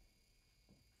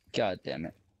 God damn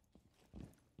it.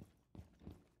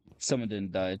 Someone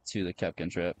didn't die to the Capcan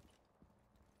trap.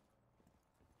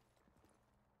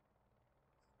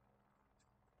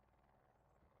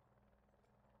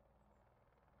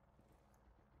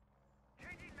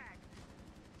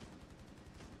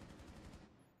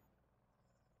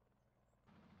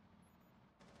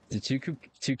 Did two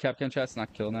Capcan traps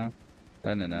not kill now?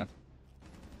 I don't know.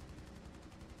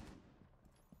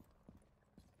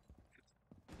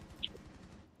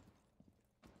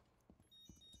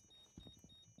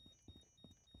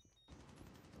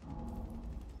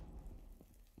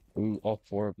 Ooh, all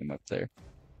 4 of them up there.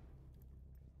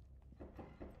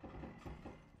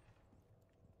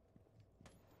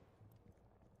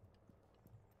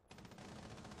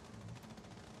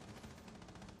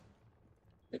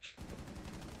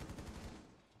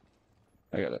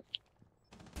 I got it.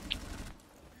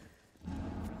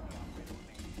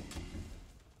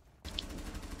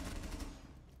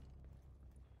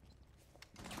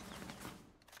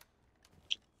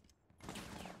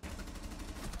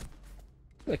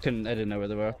 I didn't know where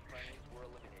they were. All friendlies were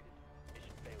eliminated.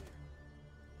 Mission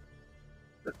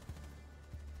failure.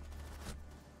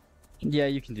 Yeah,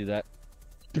 you can do that.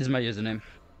 This is my username.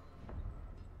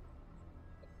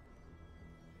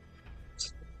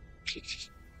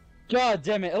 God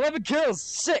damn it! 11 kills.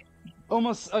 Sick. I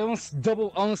almost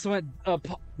went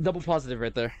double positive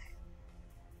right there.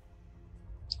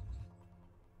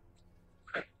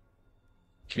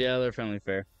 Yeah, they're friendly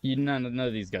fair. None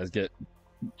of these guys get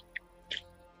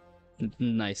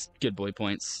nice good boy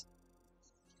points.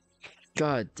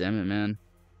 God damn it, man.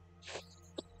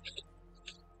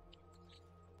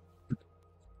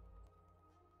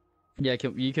 Yeah,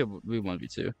 we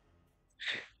 1v2.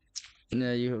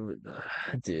 No,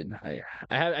 dude. I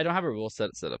don't have a rule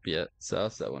set up yet, so I'll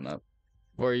set one up.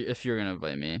 Or if you're gonna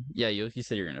invite me, yeah, you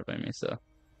said you're gonna invite me, so.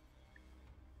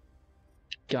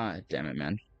 God damn it,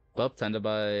 man. Well, time to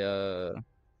buy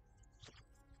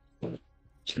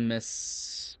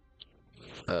Miss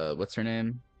what's her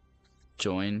name?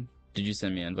 Join. Did you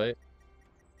send me an invite?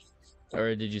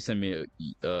 Or did you send me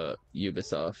a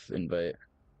Ubisoft invite?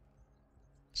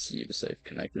 It's Ubisoft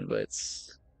Connect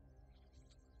invites.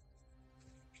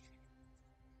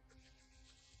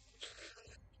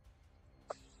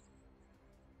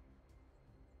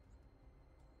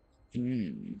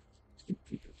 Hmm.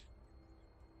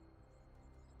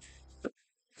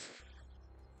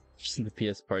 Just the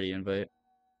PS Party invite.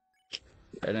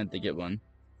 I didn't think it one.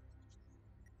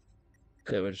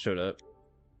 That would have showed up.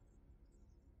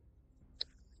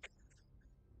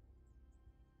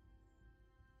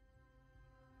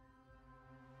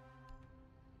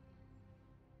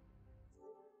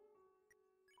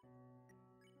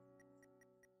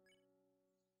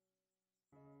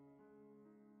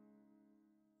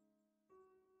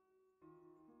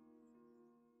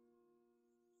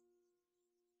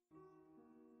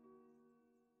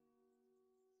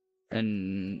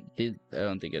 And I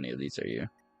don't think any of these are you.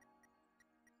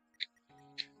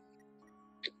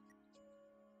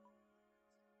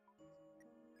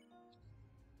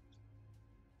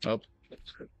 Oh,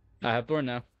 I have Thorn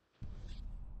now.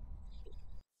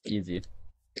 Easy.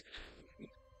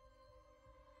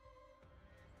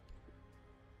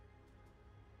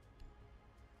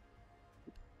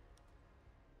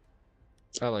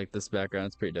 I like this background.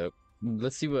 It's pretty dope.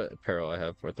 Let's see what apparel I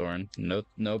have for Thorn. No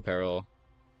apparel.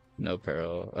 No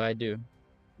apparel. I do.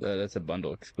 That's a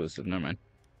bundle exclusive. Never mind.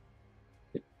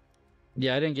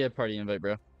 Yeah, I didn't get a party invite,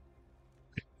 bro.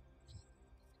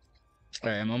 All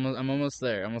right, I'm almost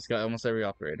there. Almost got almost every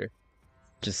operator.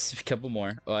 Just a couple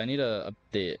more. Oh, I need to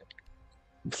update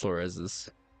Flores's.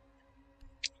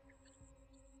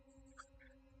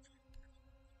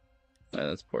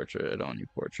 That's portrait. I don't need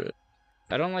portrait.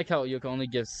 I don't like how you can only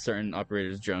give certain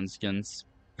operators drone skins.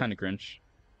 Kind of cringe.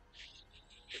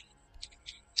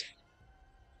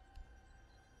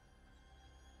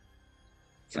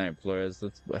 All right, Flores.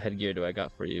 What headgear do I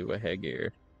got for you? What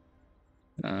headgear?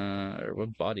 Or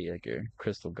what body headgear?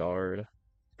 Crystal guard.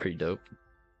 Pretty dope.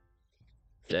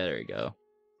 There we go.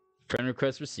 Friend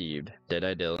request received.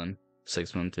 Deadeye Dylan.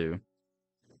 612.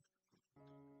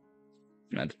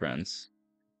 Mad friends.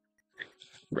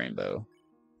 Rainbow.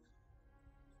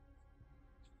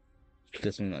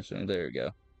 This one not showing. There we go.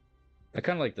 I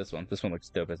kind of like this one. This one looks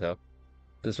dope as hell.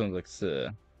 This one looks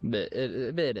a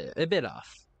bit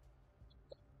off.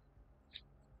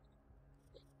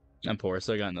 I'm poor,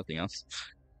 so I got nothing else.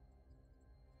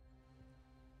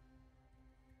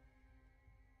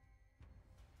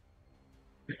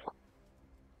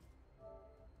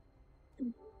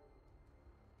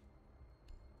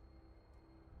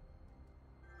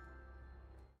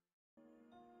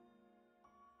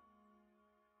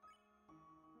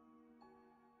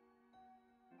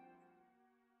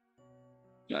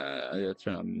 I gotta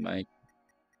turn on mic.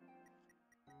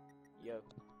 Yo,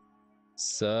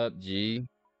 Sup, G?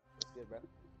 what's good, bro?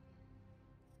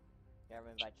 Yeah, I'm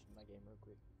gonna invite you to my game real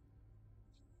quick.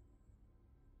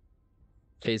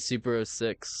 Hey, Super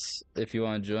 06. If you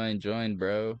want to join,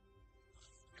 bro.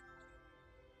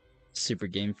 Super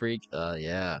Game Freak?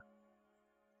 Yeah.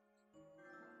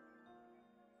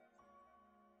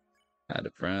 Add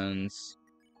a friends.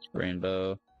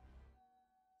 Rainbow.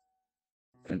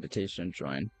 Invitation,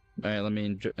 join. Alright, let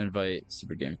me invite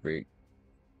Super Game Freak.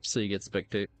 So you get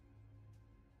spectate.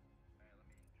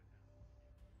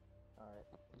 Alright,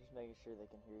 just making sure they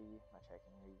can hear you. My chat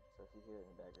can hear you. So if you hear it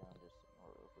in the background, just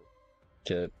ignore it real quick.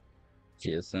 Kit.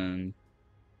 TSN.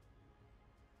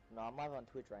 No, I'm live on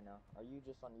Twitch right now. Are you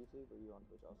just on YouTube or are you on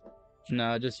Twitch also?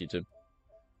 Nah, just YouTube.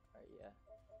 Alright, yeah.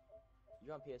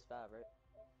 You're on PS5, right?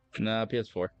 Nah,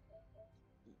 PS4.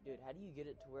 Dude, how do you get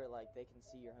it to where, like, they can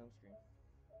see your home screen?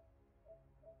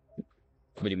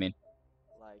 What do you mean?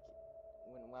 Like,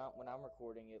 when I'm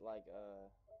recording it, like, I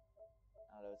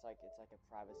don't know, it's like a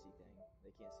privacy thing.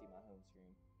 They can't see my home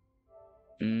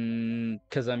screen.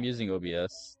 Because I'm using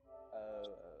OBS. Oh,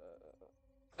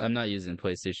 I'm not using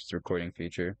PlayStation's recording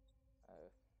feature.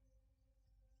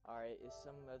 Alright, is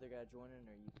some other guy joining,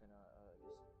 or you can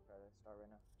just try to start right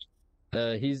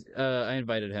now? I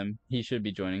invited him. He should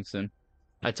be joining soon.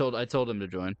 I told him to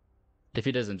join. If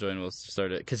he doesn't join, we'll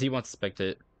start it because he wants to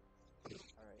spectate,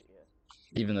 Alright, yeah.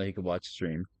 even though he could watch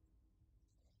stream.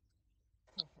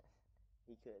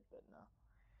 He could, but no.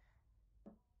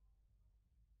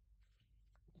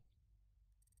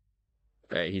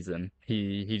 All right, he's in.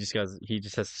 He just has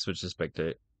to switch to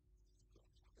spectate.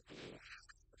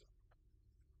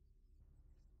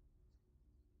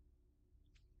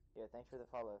 Yeah, thanks for the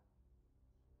follow.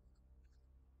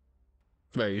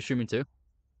 Right, are you streaming too?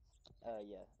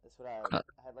 Yeah, that's what I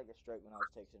had like a stroke when I was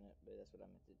texting it, but that's what I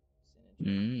meant to send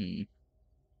it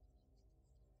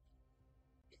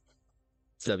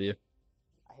to. W.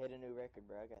 hit a new record,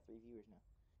 bro. I got 3 viewers now.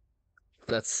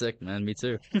 That's sick, man. Me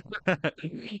too.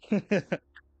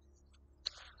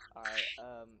 All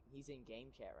right. He's in game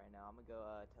chat right now. I'm gonna go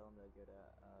tell him to go to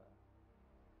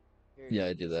here. Yeah,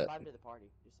 I do just that. invite him to the party.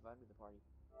 Just invite him to the party.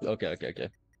 Okay.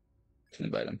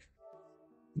 Invite him.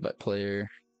 Invite player.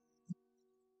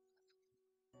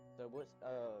 So what's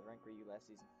rank were you last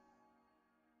season?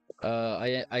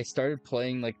 I started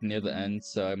playing like near the end,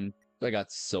 so I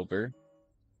got silver,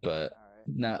 but All right.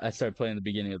 now I started playing the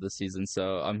beginning of the season,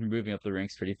 so I'm moving up the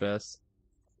ranks pretty fast.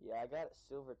 Yeah, I got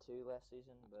silver 2 last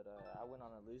season, but I went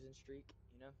on a losing streak.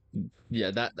 You know.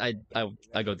 Yeah, that It I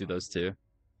messed go up through my- those too.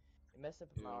 It messed up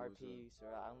my Yeah, it was, RP, so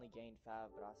I only gained 5,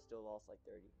 but I still lost like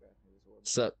 30, bro. It was horrible.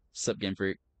 Sup, Game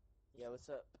Freak. Yeah, what's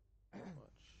up? not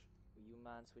much. Will you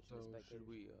mind switching So to spectators? should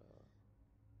we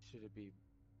should it be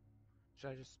should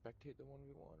I just spectate the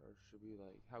 1v1 or should we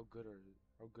like how good are you?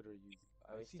 Oh,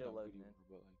 I've he's seen still how good loading you in. are,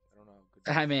 but like I don't know how good.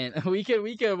 I mean, we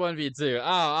could 1v2.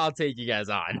 I'll take you guys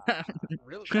on.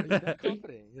 Really? Are you that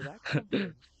confident? You're that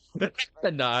confident?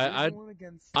 No, You're going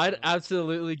against, I'd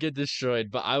absolutely get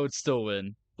destroyed, but I would still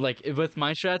win. Like with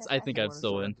my strats, I think you I'd wanna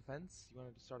still start on win. defense? You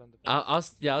wanted to start on defense? I'll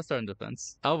start in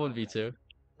defense. I'll 1v2.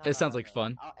 It sounds like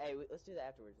fun. Hey, let's do that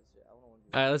afterwards. I want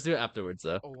to Alright, let's do it afterwards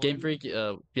though. Oh, Game 1v1? Freak,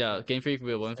 yeah, Game Freak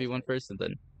will 1v1 first, and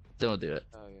then we'll do it.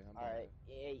 Oh yeah, I'm All down right.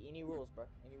 with Hey, any rules, bro?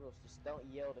 Any rules? Just don't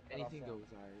yell to that. cut Anything off goes.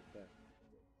 Alright,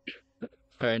 bet.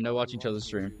 Alright, no Who watch each other's wants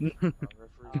stream. me to, referee?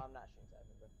 I'm not stream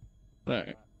typing, bro. Alright.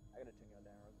 I gotta turn y'all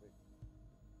down real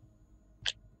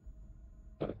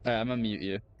quick. Alright, I'm gonna mute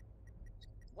you.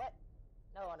 What?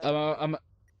 No, I know.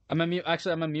 I'm gonna mute.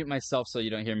 Actually, I'm gonna mute myself so you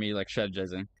don't hear me like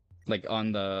strategizing, like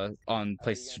on Oh, you PlayStation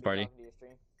gonna be Party. talking to your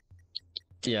stream?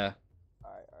 Yeah,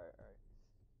 All right.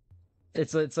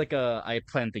 it's like I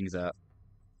plan things out.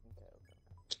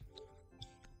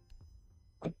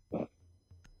 Okay.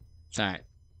 Alright.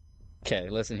 Okay,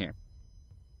 listen here.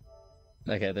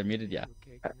 Okay, they're muted. Yeah.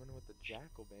 Okay, coming in with the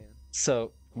jackal band.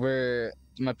 So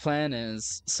my plan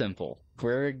is simple.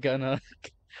 We're gonna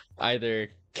either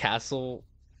castle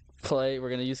play. We're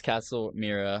gonna use castle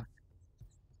Mira.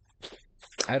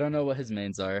 I don't know what his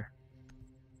mains are.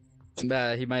 He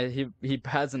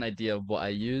has an idea of what I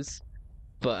use,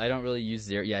 but I don't really use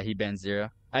zero. Yeah, he bans zero.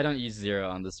 I don't use zero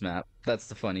on this map. That's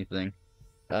the funny thing.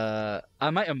 I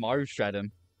might Amaru strat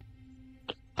him.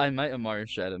 So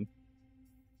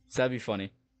that'd be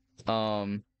funny.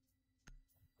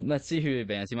 Let's see who he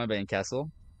bans. He might ban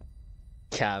Castle.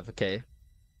 Cav, okay.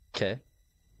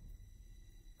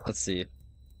 Let's see.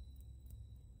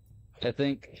 I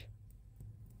think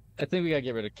we gotta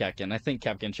get rid of Kapkan. I think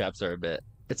Kapkan traps are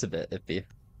it's a bit iffy.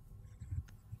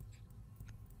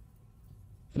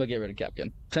 We'll get rid of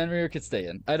Kapkan. Fenrir could stay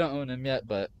in. I don't own him yet,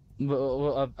 but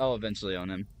I'll eventually own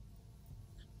him.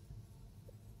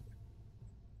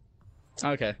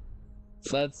 Okay.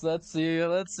 Let's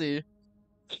see.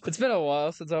 It's been a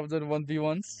while since I've done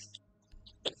 1v1s.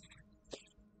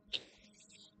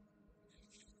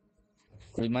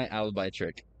 We might alibi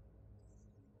trick.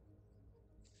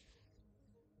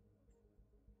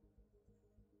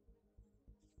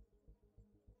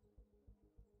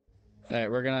 Alright,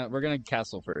 we're gonna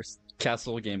castle first.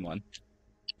 Castle game 1.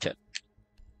 Okay.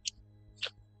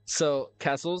 So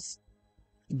castles,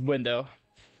 window,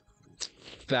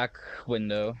 back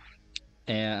window,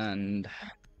 and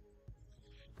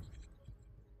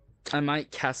I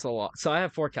might castle. So I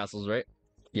have 4 castles, right?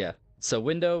 Yeah. So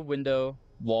window,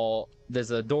 wall.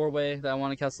 There's a doorway that I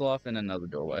want to castle off, and another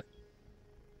doorway.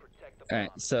 All right.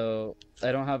 So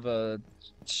I don't have a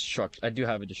I do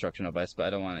have a destruction device, but I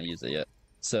don't want to use it yet.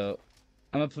 So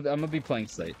I'm gonna be playing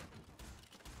sight.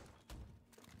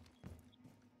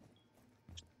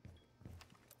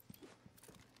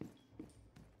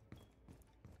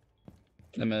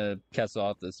 I'm gonna castle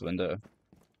off this window.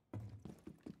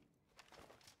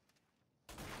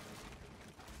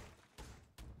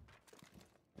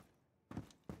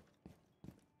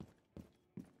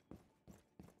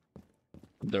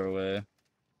 Doorway.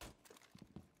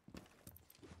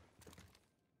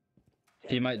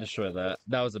 He might destroy that.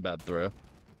 That was a bad throw.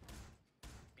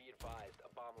 Be advised,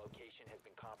 a bomb location has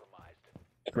been compromised.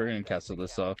 We're gonna castle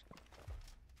this off.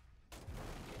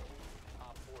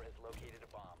 Op 4 has located a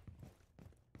bomb.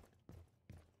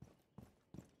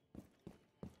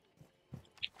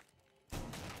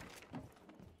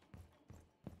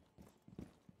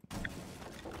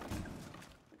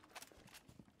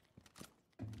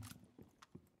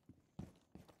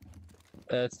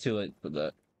 It's too late for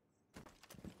that.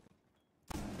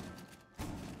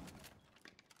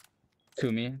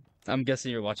 Kumi, I'm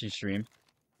guessing you're watching stream.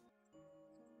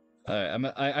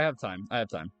 Alright, I have time.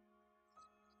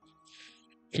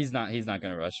 He's not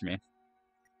gonna rush me.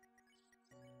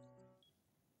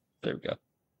 There we go.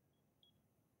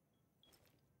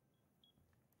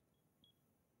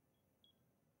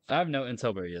 I have no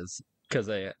intel where he is because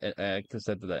I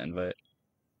accepted that invite.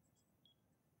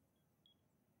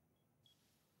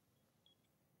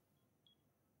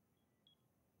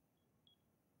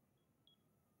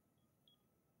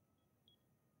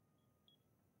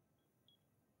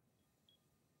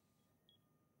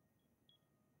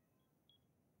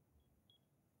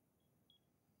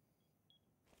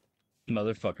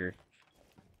 Motherfucker.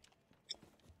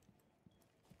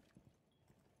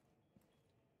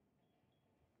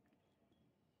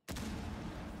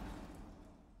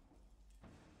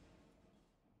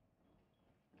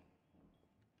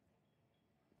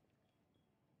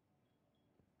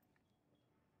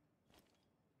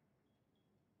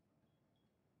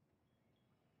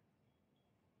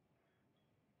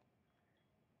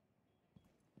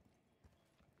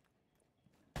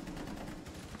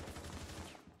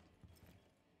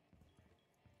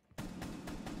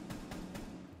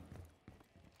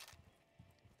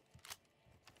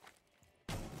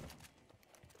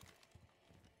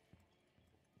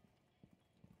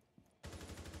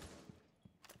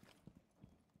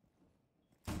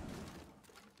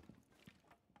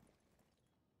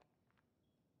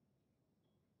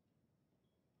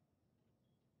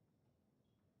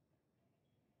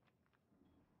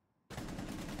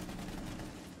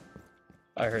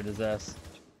 I heard his ass.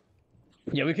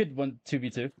 Yeah, we could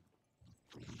 2v2.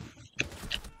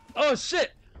 Oh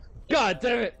shit! God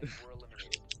damn it! Were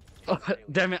eliminated. Oh,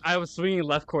 damn it! I was swinging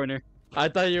left corner. I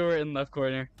thought you were in left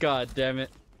corner. God damn it!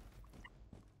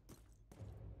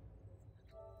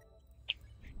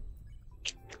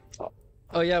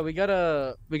 Oh yeah, we got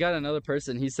another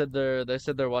person. He said they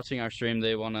said they're watching our stream.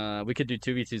 They wanna we could do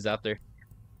 2v2s after.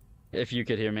 If you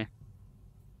could hear me.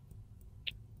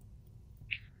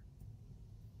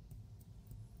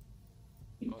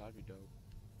 Oh, that'd be dope.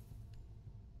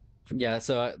 Yeah,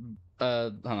 so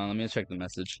hold on, let me check the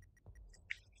message.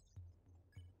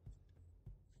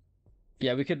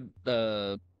 Yeah, we could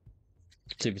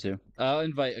 2v2. I'll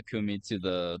invite Akumi to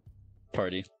the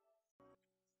party.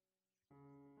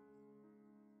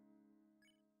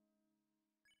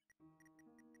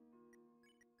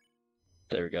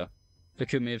 There we go.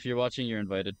 Akumi, if you're watching, you're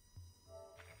invited.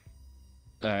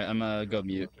 Alright, I'm gonna go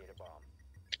mute. Locate a bomb.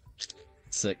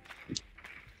 Sick.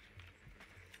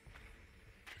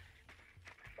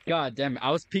 God damn it,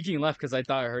 I was peeking left because I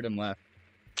thought I heard him left.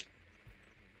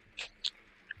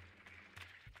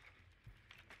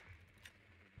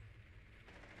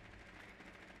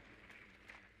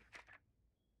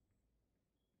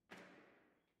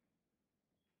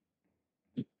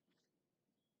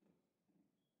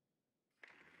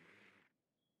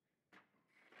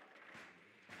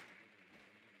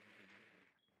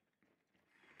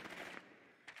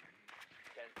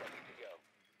 Ten seconds to go.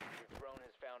 Your drone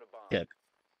has found a bomb. Good.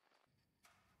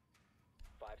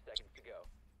 5 seconds to go.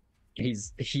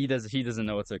 He doesn't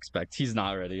know what to expect. He's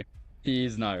not ready.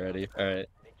 He's not ready. Alright.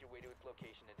 Make your way to its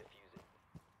location and defuse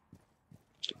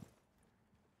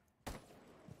it.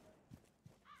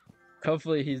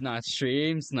 Hopefully he's not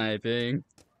stream sniping.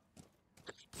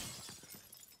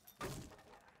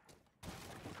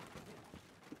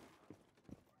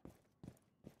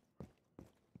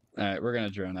 Alright, we're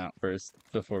gonna drone out first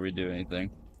before we do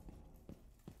anything.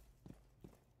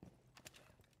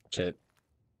 Okay.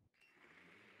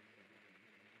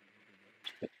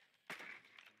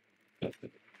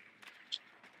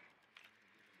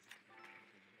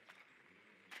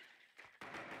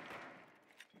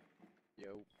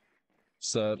 Yo,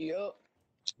 So Yup.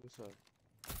 what's up?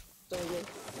 So good.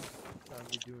 Time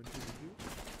we doing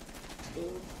 2v2?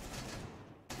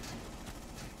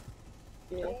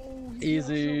 Yeah. Oh,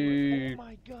 he's Easy. Oh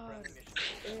my god.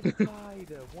 It's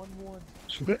tied. 1-1.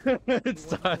 it's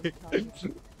time.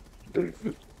 Tied.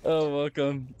 Oh,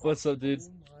 welcome. What's up, dude?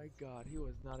 Oh my god, he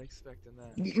was not expecting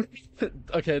that.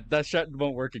 Okay, that shot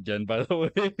won't work again, by the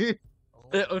way.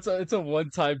 Oh, It's a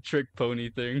one-time trick pony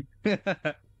thing.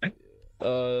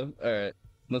 Alright.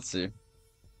 Let's see.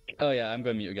 Oh yeah, I'm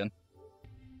going mute again.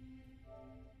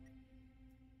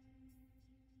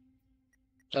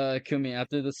 Kumi,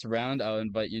 after this round, I'll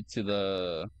invite you to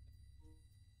the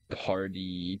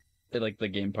party, like the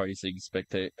game party, so you can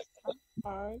spectate.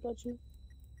 Alright, got you.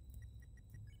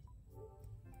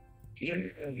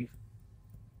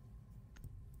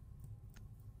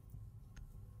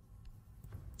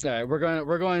 Alright,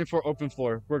 we're going for open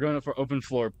floor. We're going for open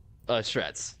floor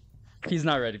strats. He's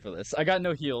not ready for this. I got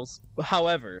no heals.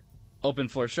 However, open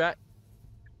floor strat,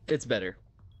 it's better.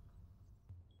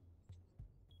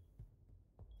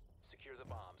 Secure the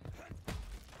bomb.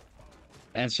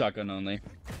 And shotgun only.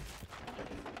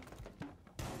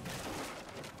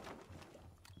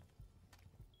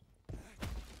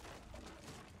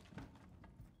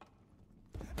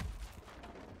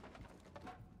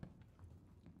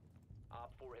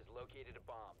 Op 4 has located a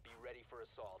bomb. Be ready for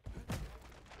assault.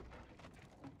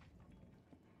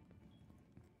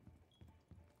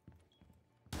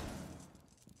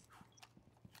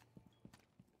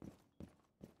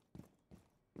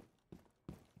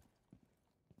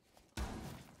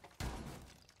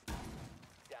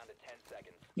 Down to 10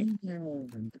 seconds.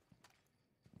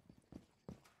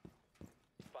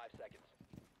 5 seconds.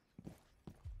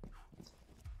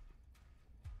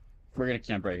 We're gonna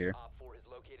camp right here. Op 4 has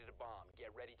located a bomb. Get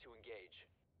ready to engage.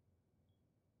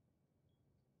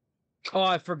 Oh,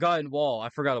 I forgot a wall. I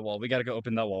forgot a wall. We gotta go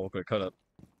open that wall real quick. Hold up.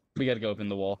 We gotta go open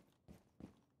the wall.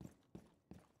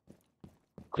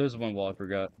 There's one wall I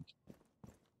forgot.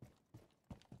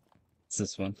 It's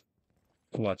this one.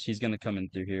 Watch, he's gonna come in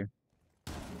through here.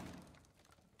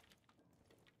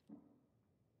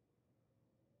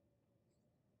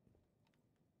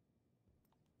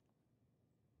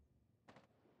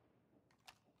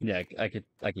 Yeah, I could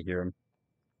hear him.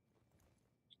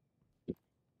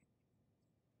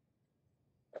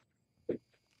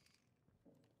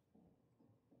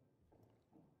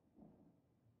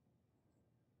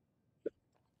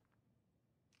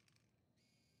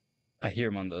 I hear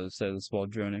him on the other side of this wall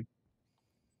droning.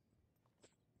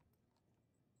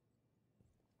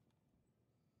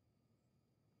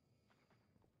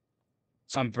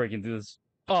 I'm breaking through this.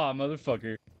 Aw,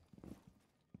 motherfucker.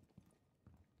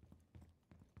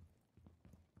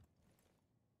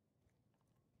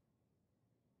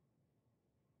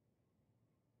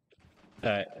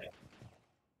 Alright.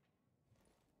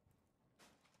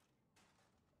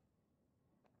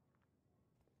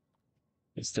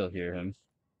 I still hear him.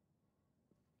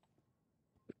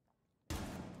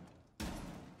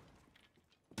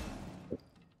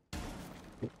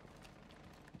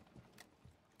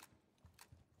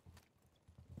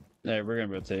 Alright, we're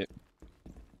gonna rotate.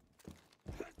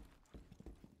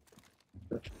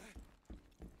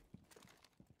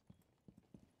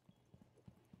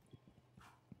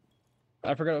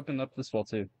 I forgot to open up this wall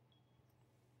too.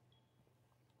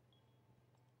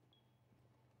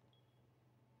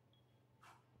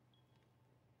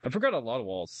 I forgot a lot of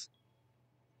walls.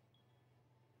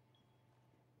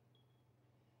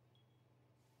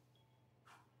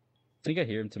 I think I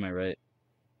hear him to my right.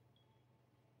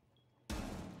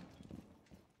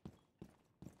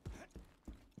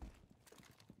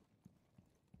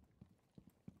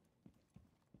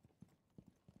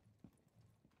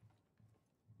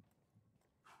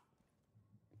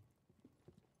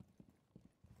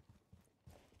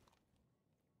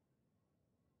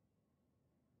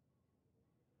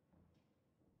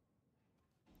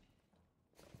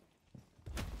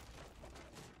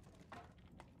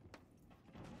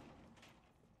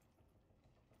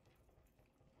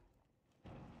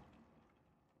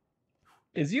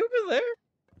 Is he over there?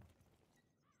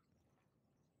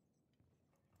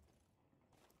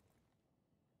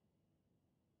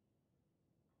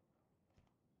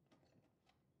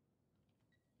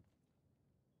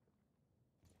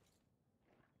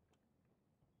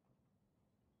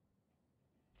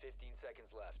 15 seconds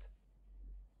left.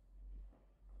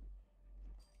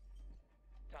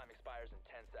 Time expires in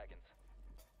 10 seconds.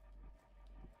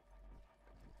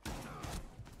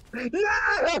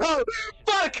 No!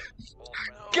 Fuck! All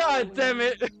friendly. God damn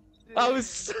it! I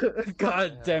was.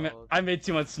 God damn it! hell? I made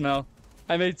too much smell.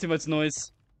 I made too much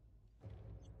noise.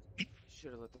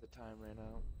 Should have let the time ran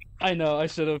out. I know. I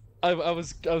should have. I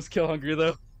was kill hungry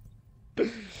though.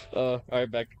 All right,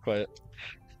 back to quiet.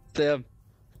 Damn.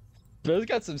 Bro's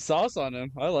got some sauce on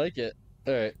him. I like it.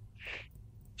 All right.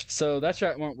 So that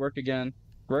strat won't work again.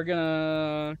 We're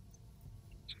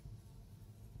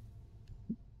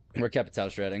capital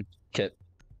shredding. Kit.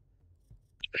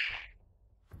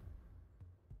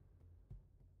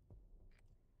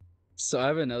 So I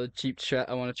have another cheap strat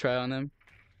I want to try on him.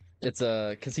 It's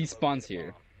cause he spawns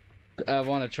here. I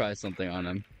want to try something on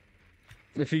him.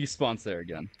 If he spawns there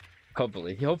again,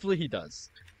 hopefully he does,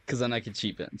 cause then I can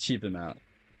cheap him out.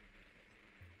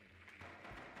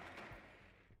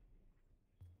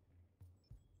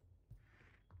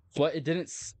 What? It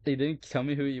didn't tell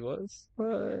me who he was.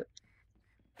 What?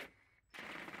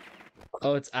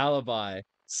 Oh, it's alibi.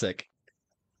 Sick.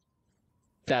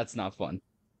 That's not fun.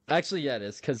 Actually, yeah, it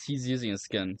is, cause he's using a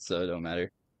skin, so it don't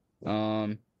matter. All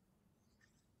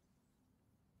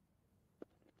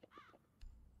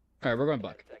right, we're going 10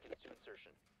 buck. seconds to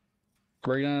insertion.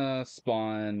 We're gonna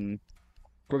spawn.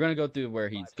 We're gonna go through where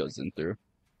he 5 goes in seconds. through.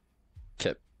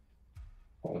 Kip.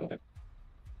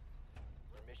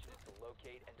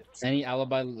 Any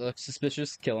alibi looks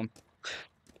suspicious, kill him.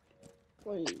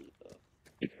 Wait,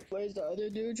 where's the other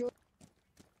dude?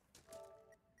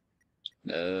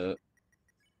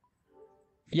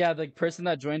 Yeah, the person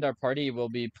that joined our party will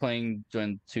be playing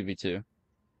join 2v2.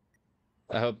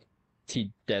 I hope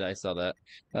T dead I saw that.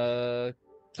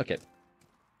 Okay.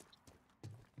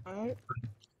 Alright.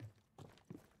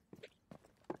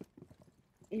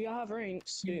 Y'all have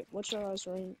ranks. What's your last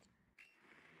rank?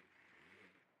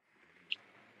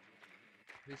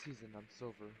 This season I'm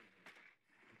silver.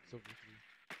 Silver 3.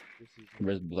 This season.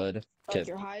 Where's blood? Like Okay.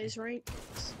 your highest rank?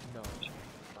 No.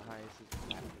 My highest is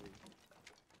plat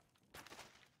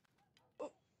 3.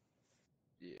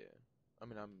 Yeah. I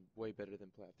mean, I'm way better than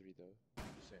plat 3 though. I'm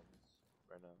just saying this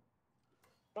right now.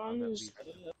 I'm at just least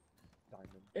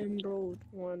diamond. emerald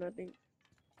one, I think.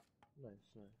 Nice,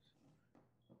 nice.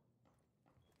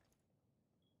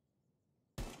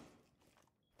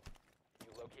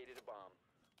 You located a bomb.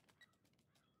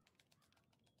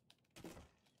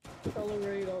 Color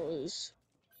radar is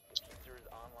Diffuser is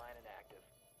online and active.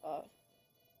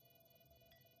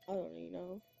 I don't even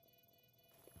know.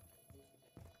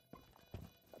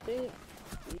 I think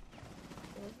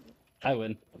I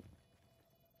win.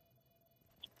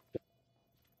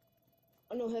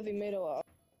 I know heavy metal.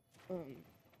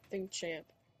 Think champ.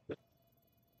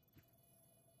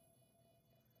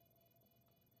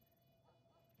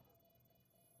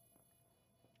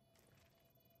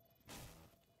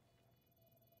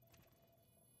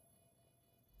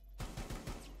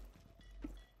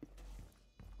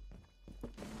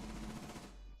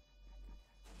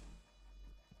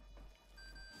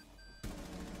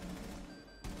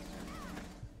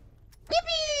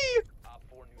 Op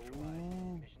 4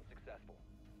 neutralized. Mission successful.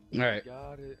 All right.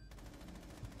 Got it.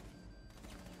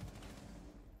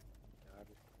 Got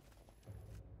it.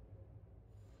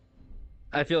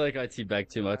 I feel like I teabagged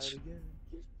too Got much. it again.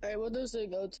 Hey, what does it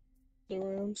go to? The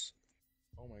rounds?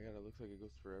 Oh my god, it looks like it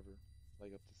goes forever.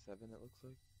 Like up to 7, it looks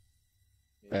like.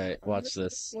 All right, watch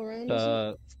this. What round is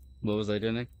it? What was I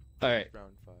doing? All right,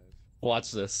 Round 5.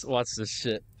 watch this. Watch this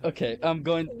shit. Okay, I'm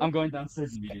going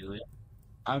downstairs immediately.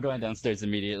 I'm going downstairs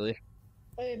immediately.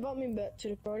 Hey, brought me back to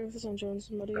the party because I'm joining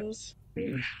somebody else.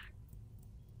 Secure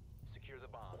the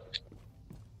bomb.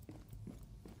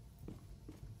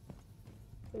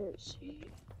 Where is he?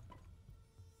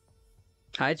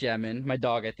 Hi, Jamin. My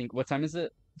dog. I think. What time is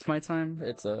it? It's my time.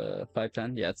 It's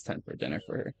 5:10. Yeah, it's time for dinner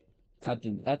for her.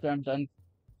 After I'm done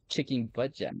kicking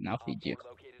butt, Jamin, I'll Op feed you.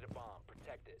 4 located a bomb.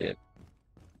 Protect it. Yeah.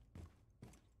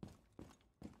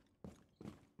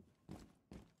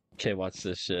 Okay, watch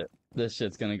this shit. This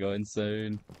shit's gonna go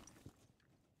insane.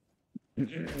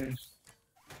 10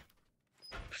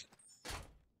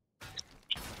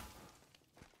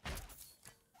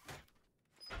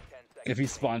 If he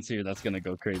seconds spawns here, that's gonna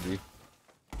go crazy. 5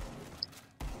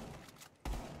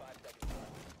 seconds left.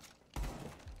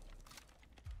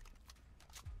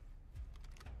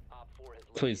 Op 4 has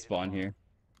Please located a spawn bomb. here.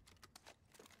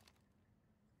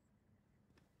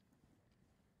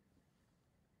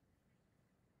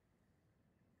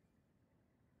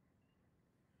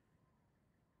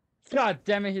 God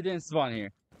damn it, he didn't spawn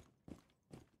here.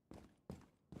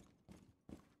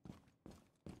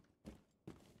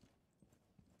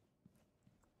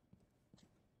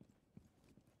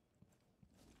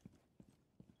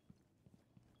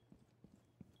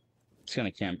 Just gonna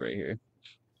camp right here.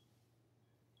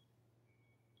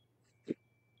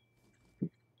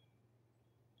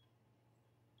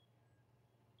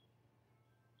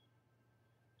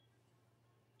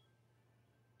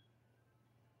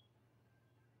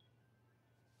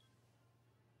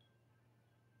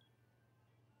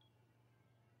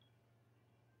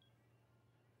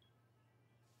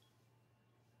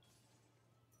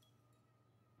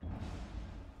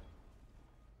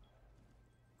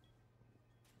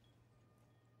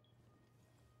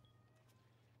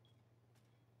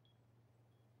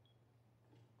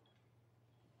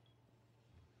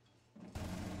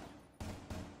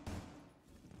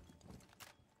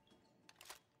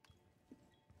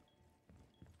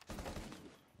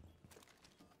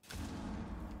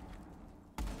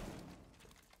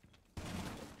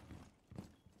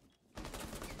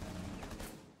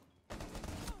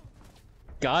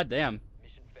 God damn.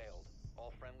 Mission failed.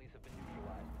 All friendlies have been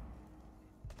neutralized.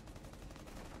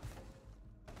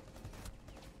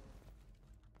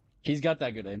 He's got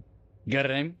that good aim.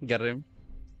 Got him. Got him.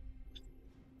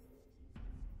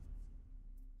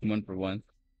 1 for 1.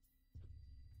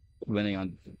 Winning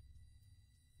on.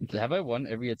 Have I won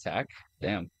every attack?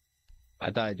 Damn. I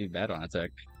thought I'd do bad on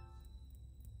attack.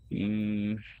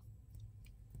 Yo,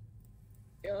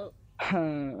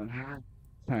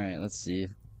 Alright, let's see.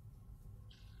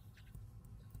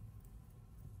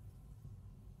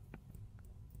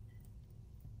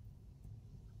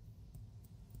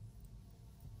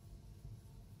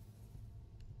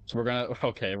 So we're gonna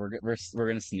okay. We're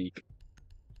gonna sneak.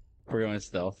 We're going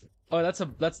stealth. Oh, that's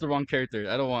the wrong character.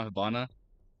 I don't want Hibana.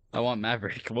 I want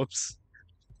Maverick. Whoops.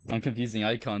 I'm confusing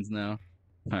icons now.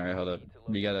 All right, hold up.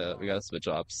 We gotta switch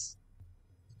ops.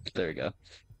 There we go.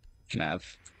 Nav.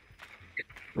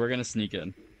 We're gonna sneak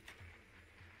in.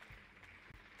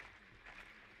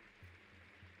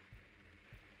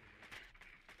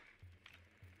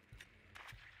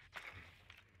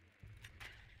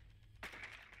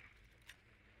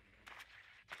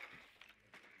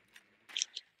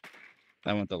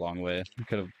 I went the long way. I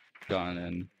could have gone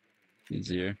in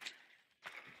easier.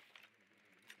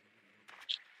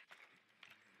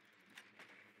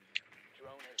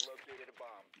 Drone has located a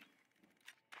bomb.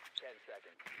 10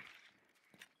 seconds.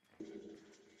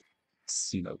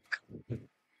 Smoke.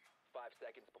 5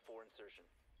 seconds before insertion.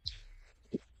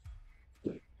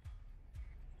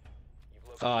 You've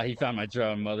located Ah, a he found bomb. my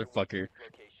drone, Go to motherfucker. its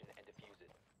location and defuse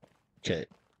it. Okay,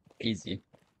 easy.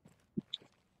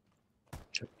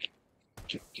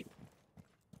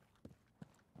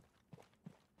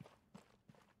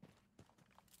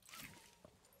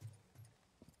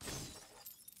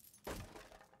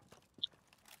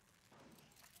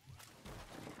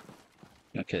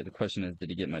 Okay, the question is, did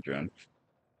he get my drone?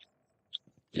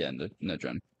 Yeah, no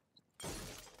drone.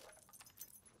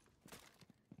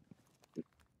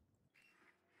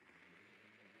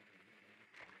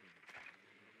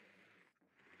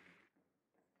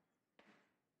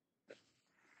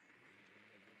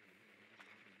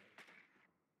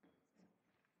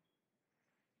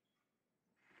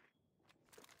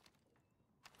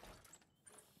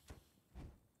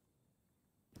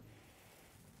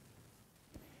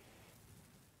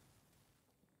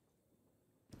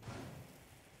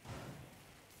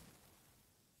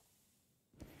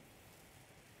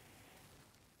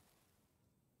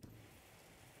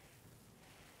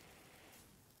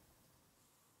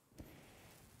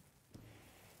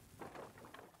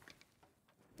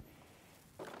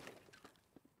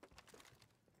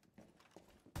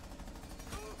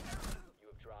 You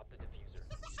have dropped the diffuser.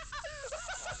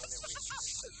 Time limit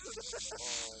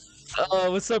reached.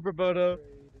 Oh, what's up, Roboto?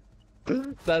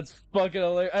 That's fucking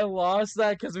hilarious. I lost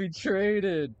that because we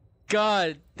traded.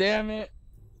 God damn it.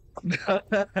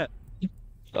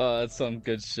 Oh, that's some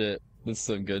good shit. That's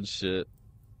some good shit.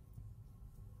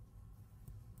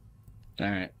 All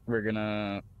right, we're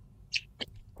gonna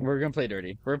play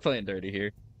dirty. We're playing dirty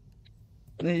here.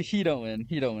 He don't win.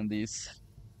 He don't win these.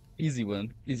 Easy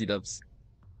win. Easy dubs.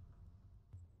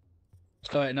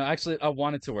 All right, no, actually, I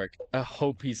want it to work. I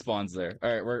hope he spawns there. All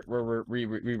right, we're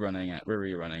rerunning it. We're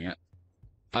rerunning it.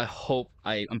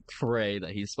 I'm pray that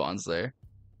he spawns there.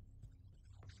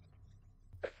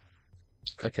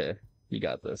 Okay, you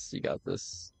got this. You got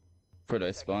this. Where do I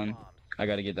Protect the spawn? bombs. I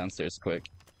gotta get downstairs quick.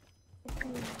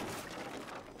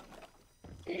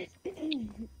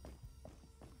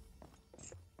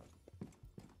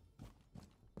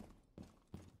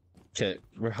 Okay,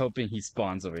 we're hoping he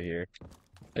spawns over here.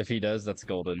 If he does, that's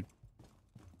golden.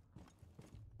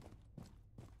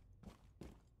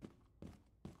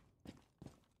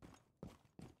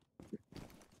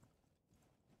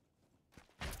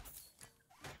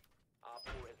 Op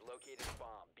 4 has located a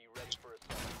bomb. Be ready for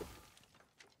assault.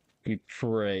 We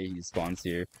pray he spawns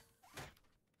here.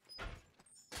 10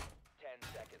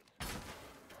 seconds.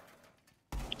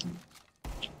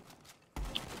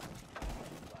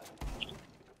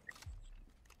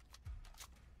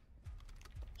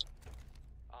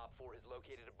 Op 4 has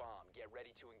located a bomb. Get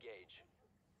ready to engage.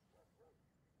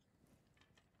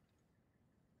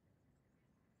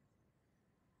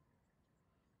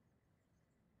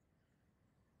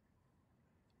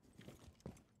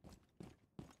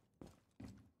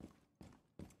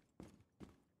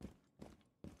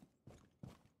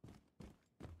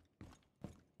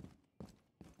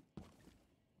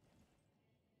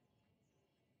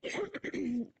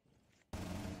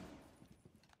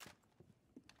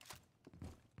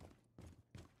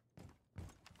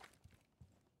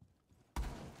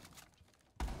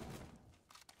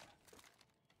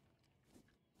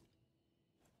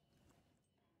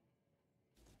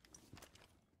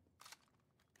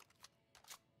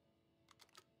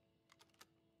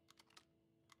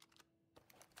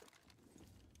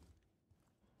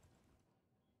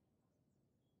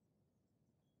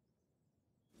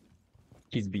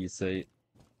 He's B site.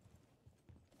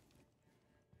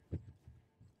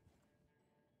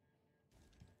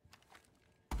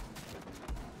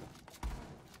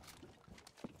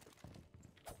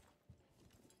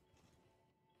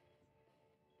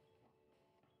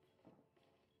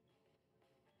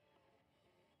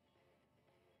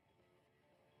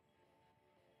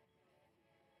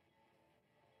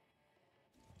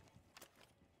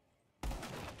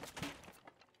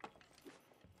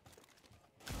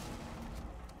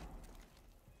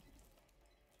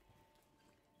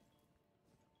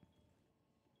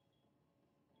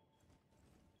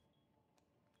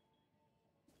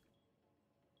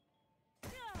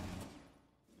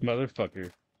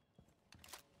 Motherfucker.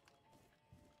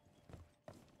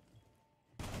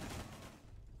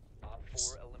 Op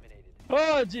 4 eliminated.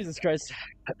 Oh, Jesus Christ.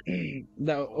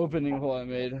 That opening hole I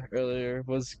made earlier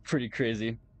was pretty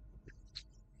crazy.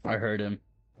 I heard him.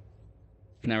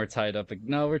 Now we're tied up.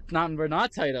 No, we're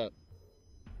not tied up.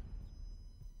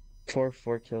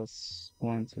 Four kills.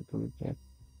 1, 2, 3, 4.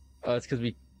 Oh, it's because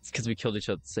we killed each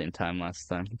other at the same time last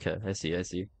time. Okay, I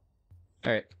see.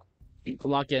 All right.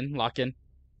 Lock in.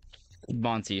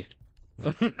 Monty.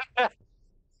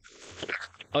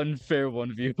 Unfair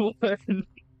 1v1.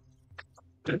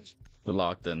 We're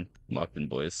locked in. Locked in,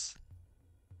 boys.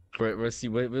 We'll see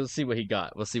what he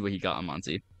got. We'll see what he got on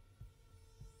Monty.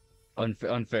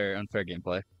 Unfair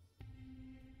gameplay.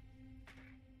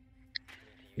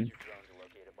 Need to use your drone to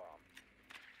locate a bomb.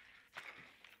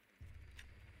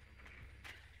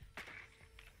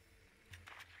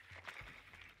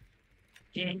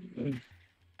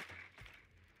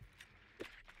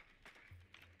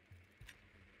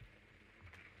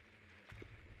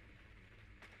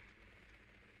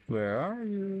 Where are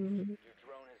you? Your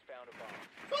drone has found a bomb.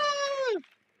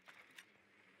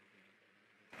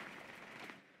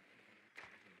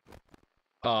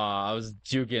 I was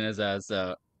juking his ass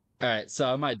out. Alright,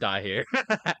 so I might die here.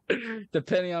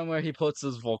 Depending on where he puts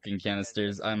those Vulcan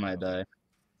canisters, I might die.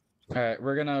 Alright,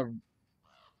 we're gonna...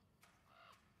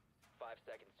 5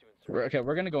 seconds to insert. Okay,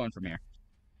 we're gonna go in from here.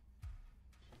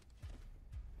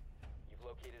 You've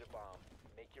located a bomb.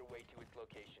 Make your way to its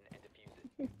location and defuse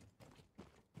it.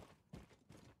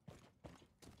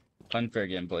 Unfair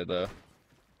gameplay, though.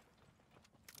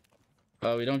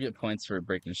 Oh, we don't get points for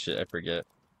breaking shit, I forget.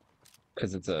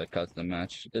 Because it's a custom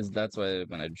match. That's why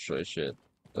when I destroy shit,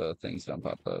 the things don't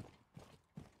pop up.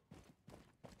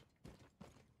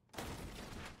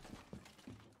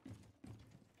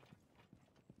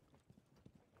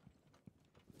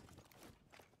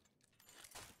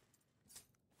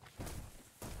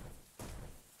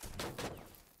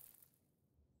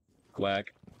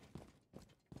 Whack.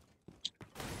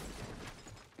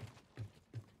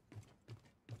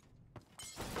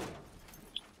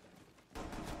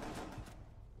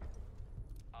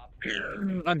 Op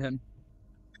I'm him.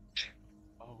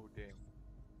 Oh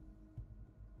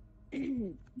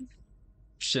damn.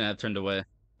 Shouldn't have turned away.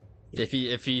 If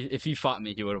he fought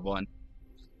me, he would have won.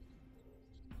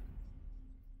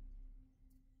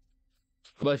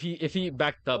 But if he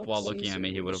backed up while looking at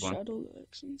me, he would have won. Shadow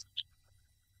actions.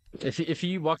 If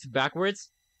he walked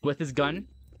backwards with his gun,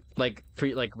 like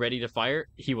ready to fire,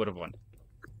 he would have won.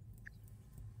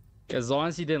 As long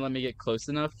as he didn't let me get close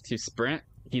enough to sprint,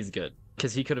 he's good.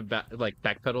 Because he could have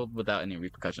backpedaled without any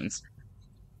repercussions.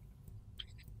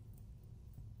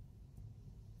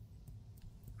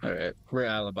 All right, we're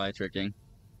alibi tricking.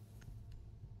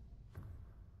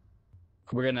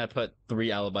 We're gonna put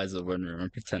 3 alibis in one room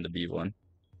and pretend to be one.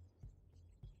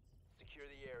 Secure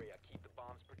the area. Keep the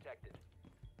bombs protected.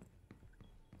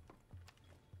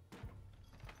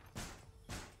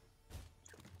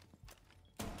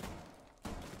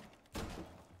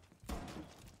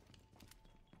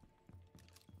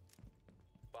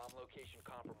 Bomb location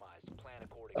compromised. Plan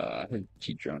accordingly.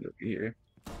 He droned over here.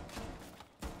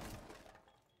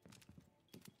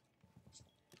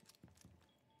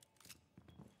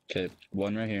 Okay,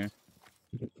 one right here.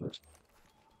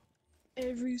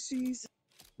 Every season.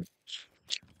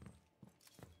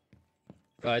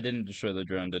 I didn't destroy the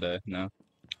drone, did I? No.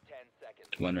 10 seconds.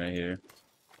 One right here.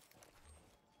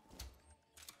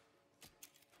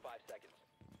 5 seconds.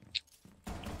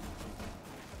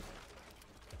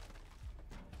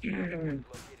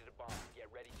 Located a bomb.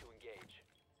 Get ready to engage.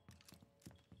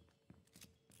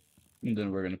 And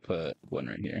then we're gonna put one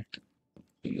right here.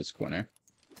 In this corner.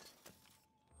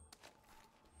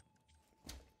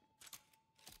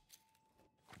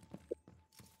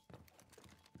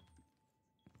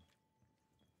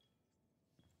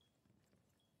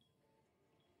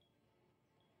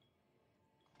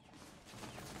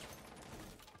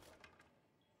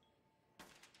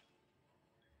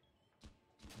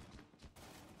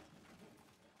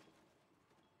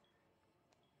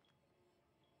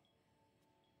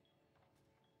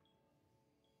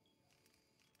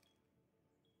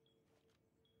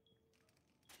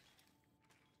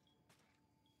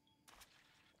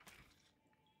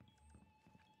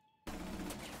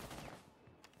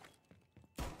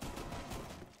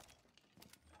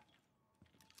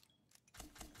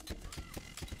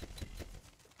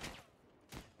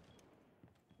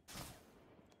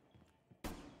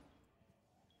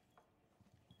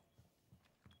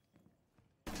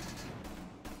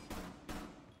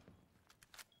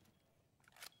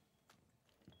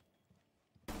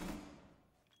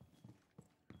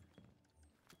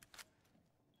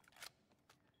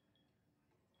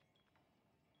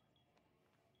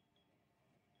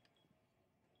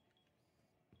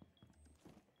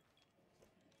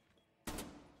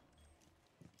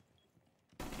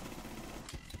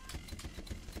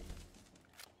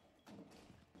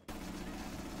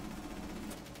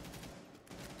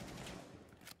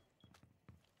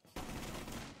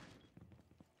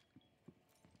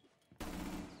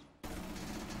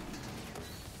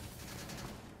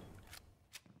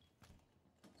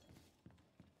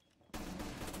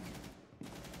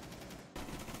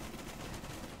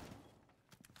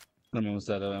 I'm almost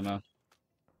out of ammo.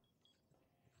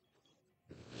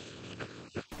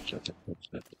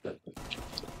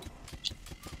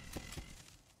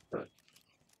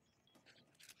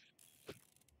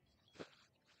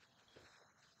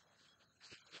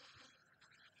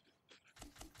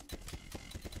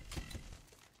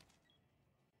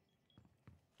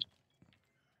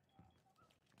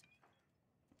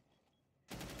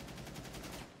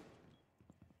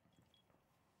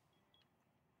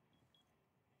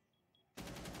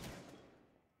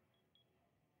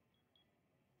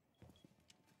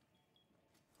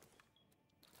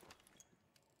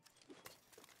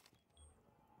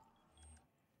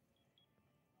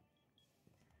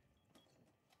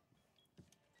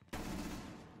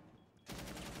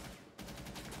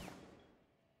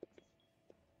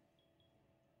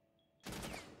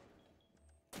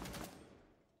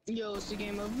 Yo, it's the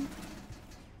game over.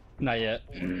 Not yet.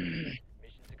 Mission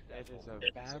It is successful.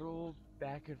 a battle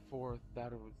back and forth.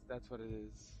 That's what it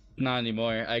is. Not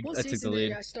anymore. I What took the season did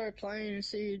lead. I start playing in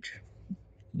Siege?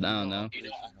 I don't know.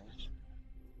 Recently.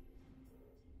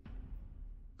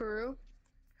 For real?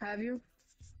 Have you?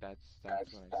 That's when I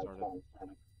started.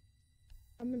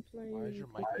 I've been playing. Why is your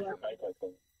mic like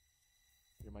that?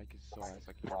 Your mic is so ass.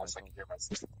 I can hear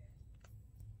myself.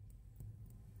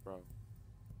 Bro.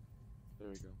 There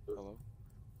we go. Hello?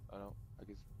 I don't. I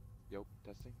guess. Yo,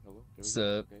 testing. Hello. There we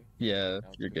So, go. Okay. yeah, Now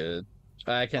it's you're good.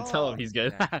 good. I can't tell if he's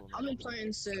good. Natural, I've been natural.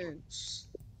 playing since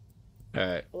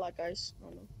Alright. Black Ice. I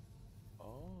don't know.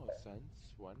 Oh, sense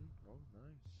one. Oh,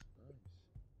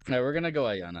 nice. Now we're gonna go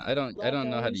Ayana. I don't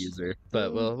know how to use her,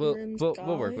 but we'll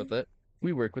work with it.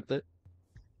 We work with it.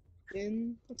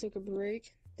 Then I took a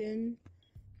break. Then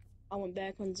I went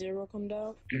back when Zero comes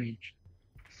out.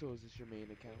 So is this your main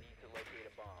account? Need to locate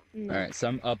a bomb. No. Alright, so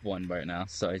I'm up one right now,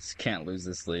 so I just can't lose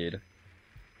this lead.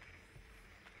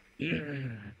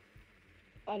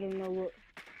 I don't know what.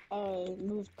 I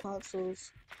moved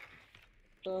consoles,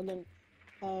 so I didn't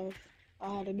have.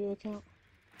 I had a new account.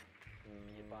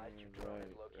 Be advised your drone Right.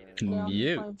 has located Yeah, I'm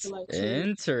Mute. playing for like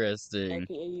Interesting. like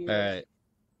a year. Alright.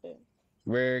 Yeah.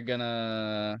 We're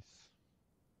gonna...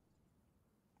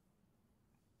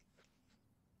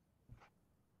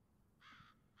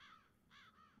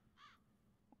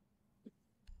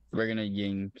 We're gonna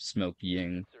ying, smoke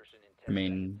ying, insertion in 10 seconds.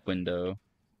 main window.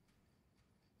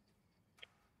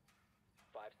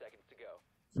 5 seconds to go.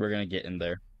 We're gonna get in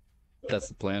there. That's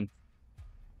the plan.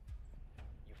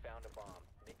 You found a bomb.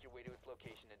 Make your way to its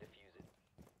location and defuse it.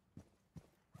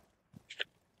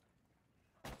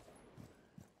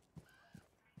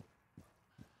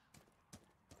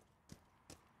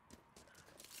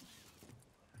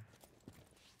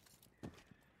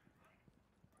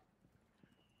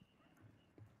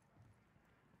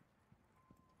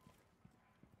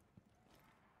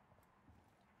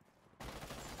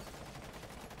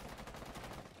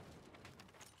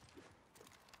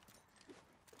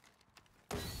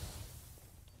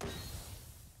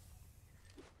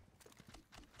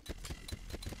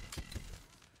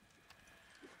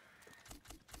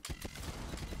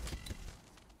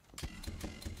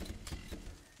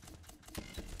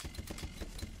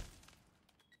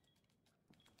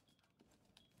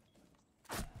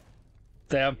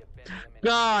 Damn. You have been eliminated.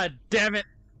 God damn it!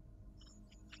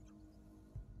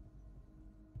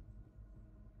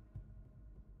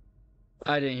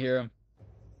 I didn't hear him.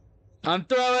 I'm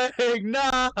throwing!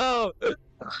 No!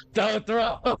 Don't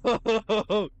throw!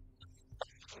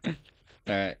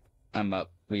 Alright, I'm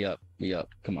up. We up.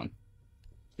 Come on.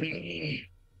 We're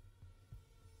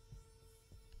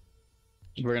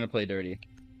gonna play dirty.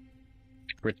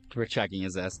 We're tracking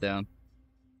his ass down.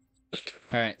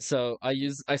 Alright, so I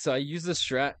use this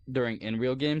strat during in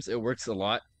real games. It works a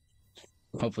lot.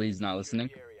 Hopefully he's not listening.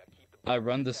 Secure the area. Keep the I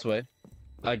run this way.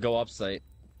 I go off site.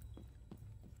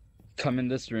 Come in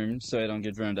this room so I don't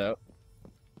get drowned out.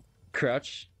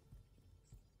 Crouch.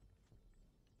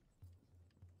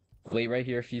 Wait right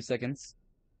here a few seconds.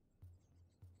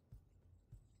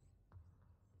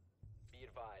 Be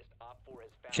advised. Op 4 has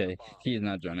found Okay, a bomb. he's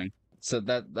not drowning. So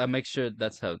that makes sure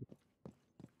that's how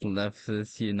left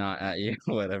is he not at you,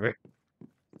 whatever.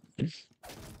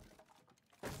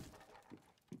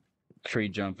 Free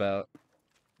jump out.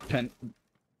 Pen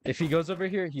if he goes over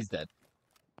here, he's dead.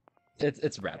 It's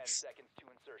 10 reps. seconds to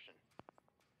insertion.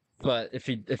 But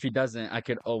if he doesn't, I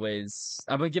could always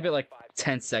I'm gonna give it like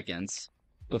 10 seconds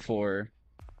before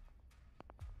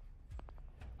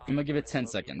I'm gonna give it 10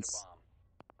 seconds.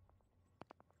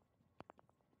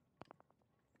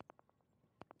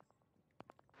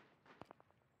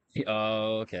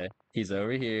 Oh, okay. He's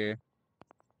over here.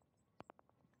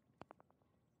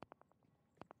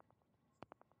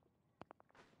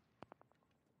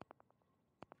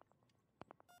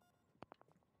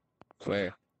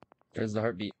 Where? Where's the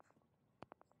heartbeat?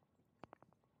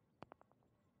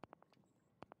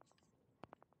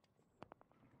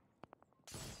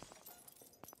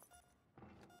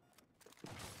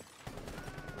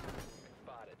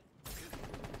 Spotted.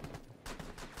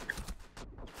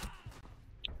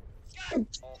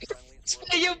 All friendlies were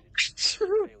You-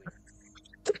 eliminated.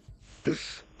 Failure.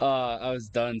 I was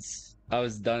duns. I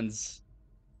was duns.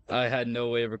 I had no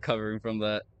way of recovering from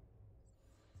that.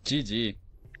 GG.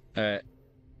 Alright.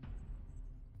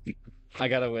 I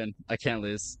gotta win. I can't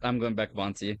lose. I'm going back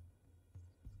Monty.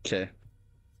 Okay.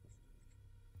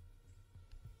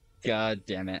 God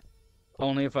damn it.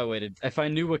 Only if I waited. If I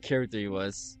knew what character he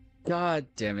was. God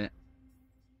damn it.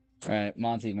 Alright,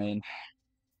 Monty main.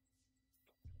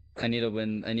 I need to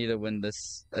win. I need to win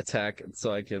this attack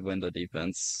so I could win the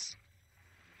defense.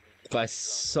 But I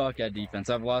suck at defense.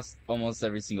 I've lost almost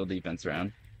every single defense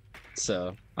round.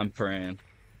 So I'm praying.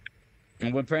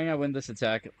 And when praying I win this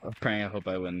attack, I'm praying I hope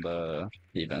I win the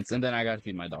defense. And then I gotta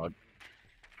feed my dog.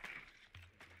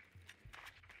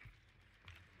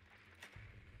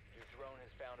 Your drone has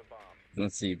found a bomb.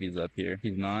 Let's see if he's up here.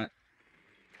 He's not.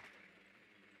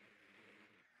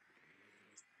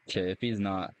 Okay, if he's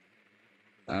not,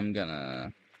 I'm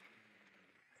gonna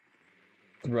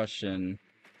rush in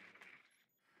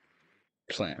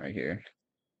plant right here.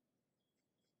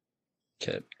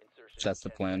 Okay, Insertion that's the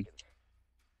in 10 plan. seconds.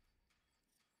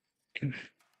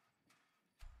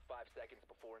 5 seconds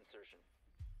before insertion.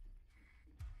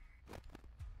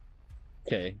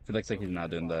 Okay, it looks like he's not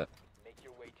doing that. Make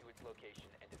your way to its location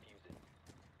and defuse it.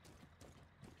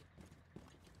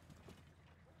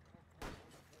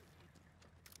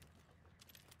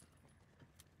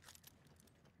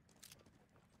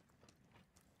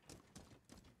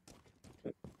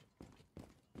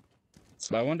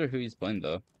 So I wonder who he's playing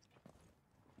though.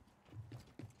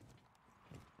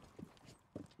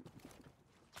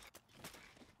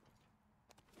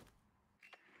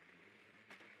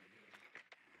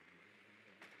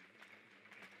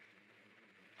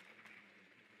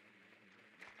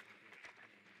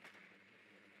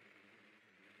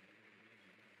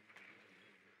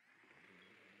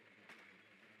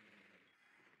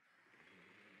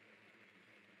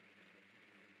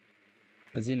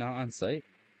 Is he not on site?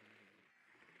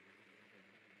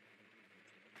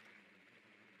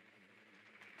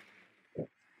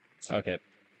 Okay.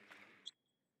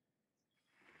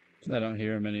 I don't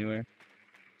hear him anywhere.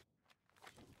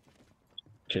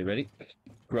 Okay, ready?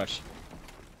 Rush.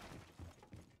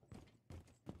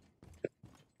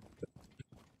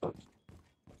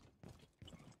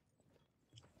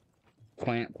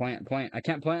 Plant, plant, plant. I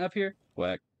can't plant up here?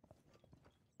 Whack.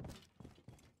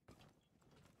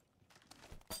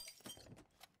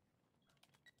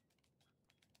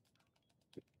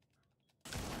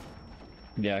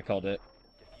 Yeah, I called it.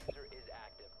 Diffuser is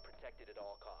active. Protected at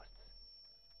all costs.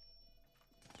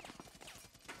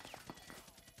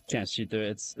 Can't shoot through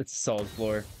it. It's solid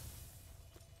floor.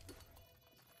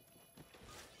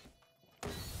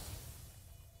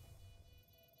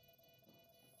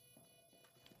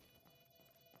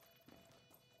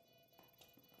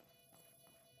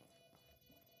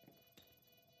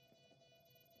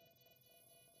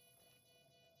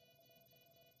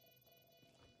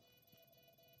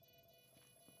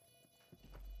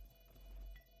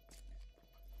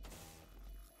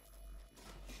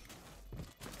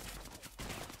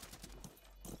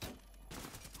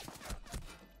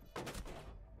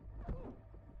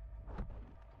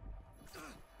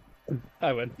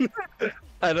 I win.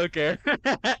 I don't care.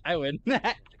 I win.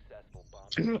 Successful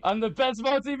bomb. I'm the best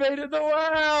multi-mate in the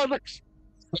world!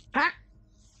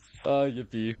 Oh,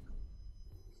 yippee.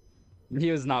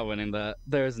 He was not winning that.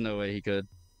 There's no way he could.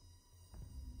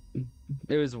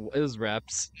 It was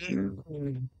reps.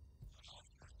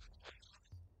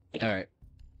 Alright.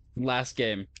 Last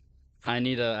game. I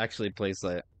need to actually place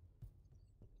it.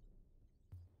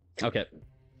 Okay.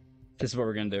 This is what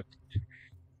we're gonna do.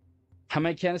 How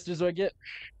many canisters do I get?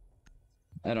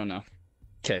 I don't know.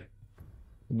 Okay.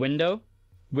 Window,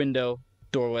 window,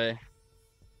 doorway.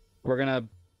 We're gonna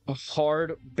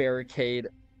hard barricade.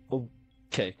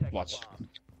 Okay, watch.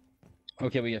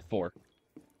 Okay, we get 4.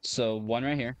 So 1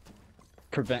 right here.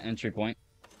 Prevent entry point.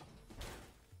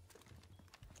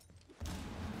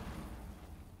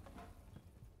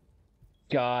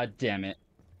 God damn it.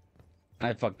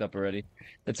 I fucked up already.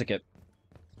 It's okay.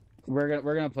 We're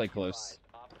gonna play close.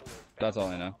 That's all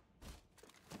I know.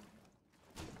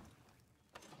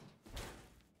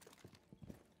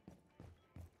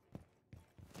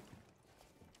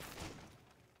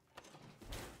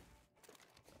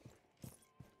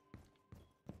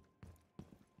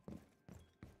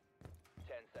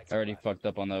 I already fucked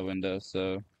up on that window,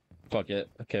 so fuck it.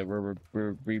 Okay, we're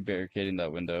re-barricading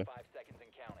that window. 5 seconds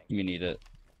and counting. We need it.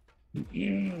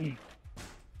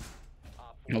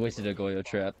 Op I 4 wasted a located Goyo bomb.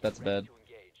 trap. That's Ready bad. to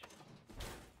engage.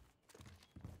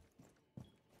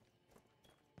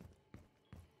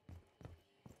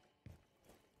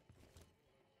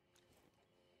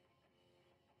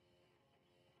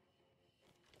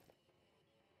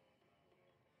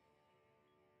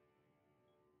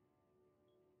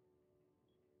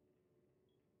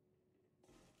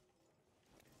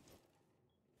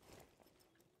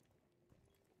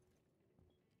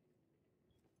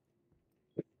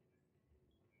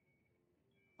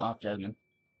 Off, Jasmine.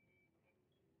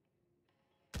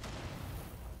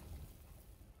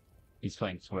 He's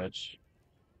playing Switch.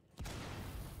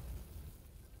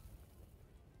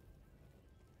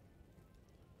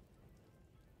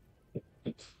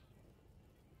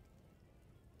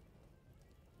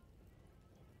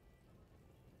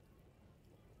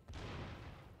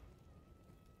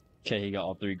 Okay, he got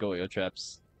all 3 Goyo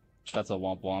traps. That's a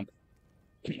womp womp.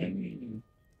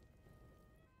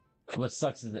 What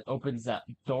sucks is it opens that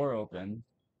door open.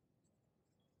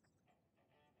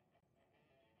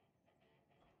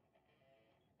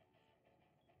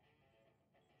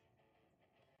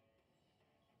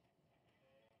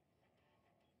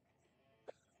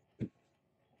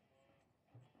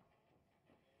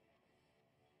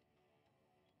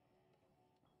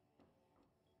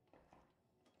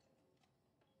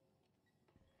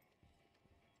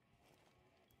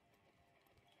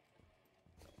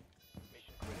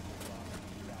 Mission critical bomb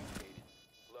diffuser activated.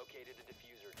 Located the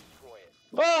diffuser. Destroy it.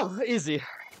 Oh, easy.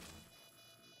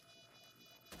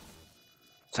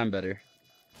 I'm better.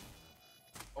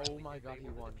 Oh my god, he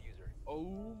Disable won. the diffuser.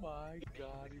 Oh my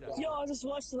god, he won. Yo, I just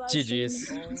watched the live GG's.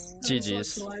 stream. Oh I just watched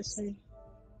GG's. the live stream.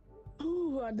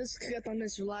 Ooh, I just got on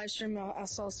this live stream. I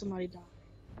saw somebody die.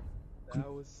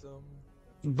 That was some.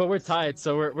 But we're tied,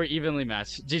 so we're evenly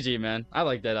matched. GG, man. I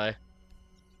like that eye.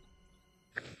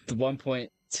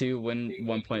 1.2 win,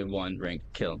 1.1 rank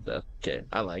kill death. Okay,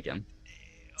 I like him.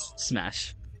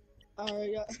 Smash.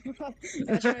 Alright, yeah.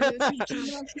 Yeah, trying to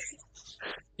do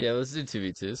Yeah, let's do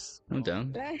 2v2s. I'm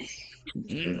down.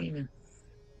 You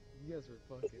guys were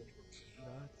fucking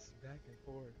nuts back and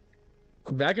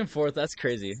forth. Back and forth, that's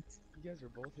crazy. You guys were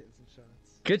both hitting some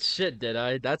shots. Good shit,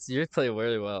 Deadeye. That's you play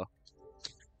really well.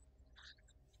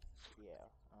 Yeah.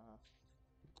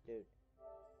 Dude,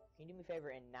 can you do me a favor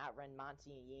and not run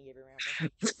Monty and Ying every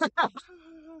round,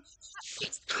 bro?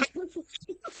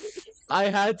 I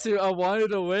had to. I wanted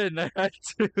to win. I had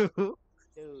to. Dude,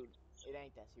 it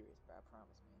ain't that serious, bro. I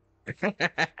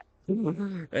promise,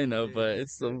 man. I know, Hey, but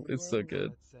it's so you so are the one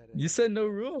good. that said it. You said no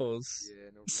rules. Yeah,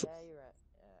 no S- Yeah, you're right.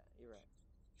 Yeah,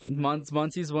 you're right.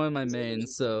 Monty's one of my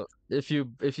mains, so if you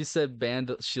said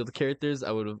banned shield characters,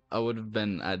 I would have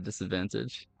been at a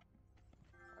disadvantage.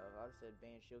 If I would've said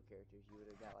ban shield characters, you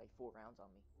would've got like 4 rounds on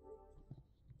me.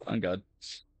 On God.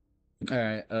 All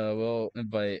right. We'll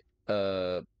invite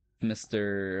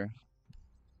Mr.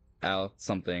 Al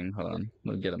something. Hold on.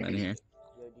 We'll get him in here.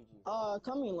 Yo, GG.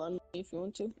 call me Lunley if you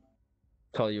want to.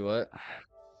 Call you what?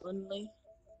 Lunley.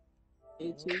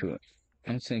 Me too. Cool.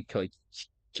 I'm just gonna call you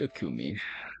Chokumi.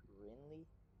 Rinley?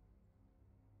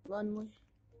 Lunley.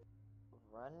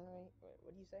 Runway? Wait,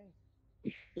 what do you say?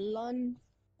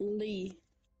 Lunley.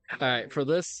 All right. For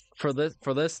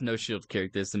this, no shield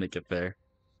characters to make it fair.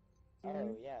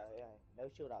 Oh, yeah. No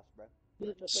shield offs, bro.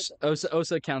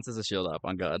 Osa counts as a shield up.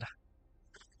 On God.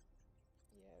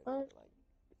 Yeah, Uh, like,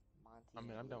 Monty. I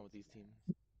mean, I'm done with these teams.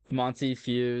 Monty,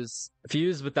 Fuse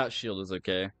without shield is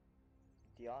okay.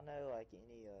 Do y'all know, like,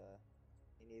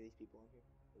 any of these people in here?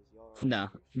 'Cause y'all are-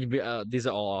 No, these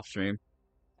are all off stream.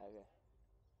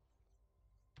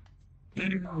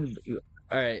 Okay.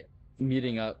 All right,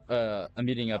 meeting up. I'm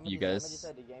meeting up I'ma you I'ma guys. just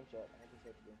head to game chat. I'ma just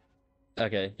head to game.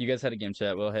 Okay, you guys had a game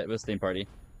chat. We'll stay in party.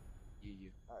 Yeah.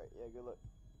 Alright, yeah, good luck.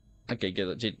 Okay, good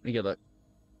luck. Good luck.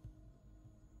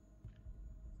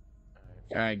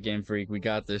 Alright, All right, Game Freak, we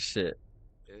got this shit.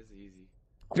 it's easy.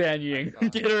 Ban Ying,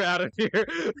 get her out of here.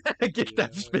 Get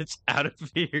that Yeah. bitch out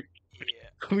of here.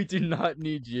 Yeah. We do not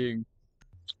need Ying.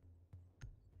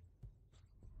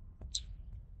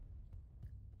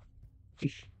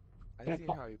 I see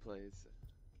how he plays.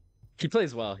 He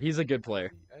plays well. He's a good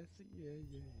player. I see. Yeah.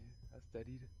 I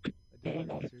studied. I did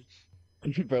my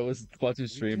research. Bro was watching We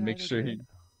stream. Make gotta sure get- he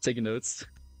taking notes.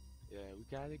 Yeah, we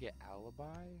gotta get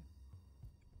Alibi,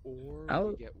 or Al-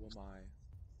 we get Wamai.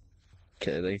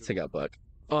 Okay, they take out Buck.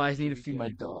 Oh, I need to feed my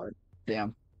Yeah. dog.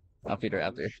 Damn. I'll feed her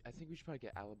after. I think we should probably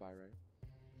get Alibi, right?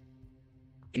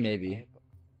 Maybe.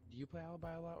 Do you play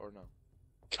Alibi a lot or no?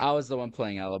 I was the one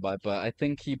playing Alibi, but I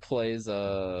think he plays I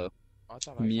thought I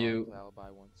saw him mute. play Alibi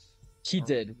once. He Or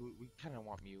did. We kind of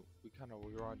want mute. We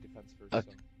were on defense first,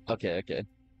 Okay. so. Okay.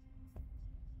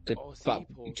 They Oh, pop-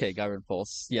 see, Pulse. okay, got rid of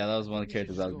Pulse. Yeah, that was one of the We should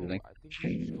characters just I was go. using. I think we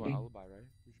should just go Alibi, right?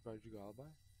 We should probably just go Alibi.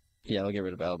 Yeah, I'll get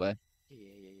rid of Alibi. Yeah.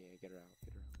 Get her out.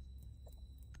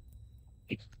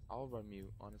 I'll run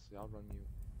mute. Honestly, I'll run mute.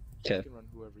 Okay. You can run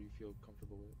whoever you feel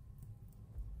comfortable with.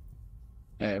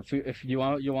 Alright, if you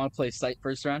want to play site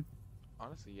first round.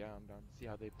 Honestly, yeah, I'm down. See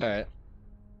how they play. Alright.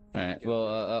 Alright.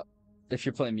 Well, if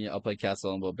you're playing me, I'll play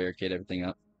Castle and we'll barricade everything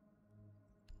up.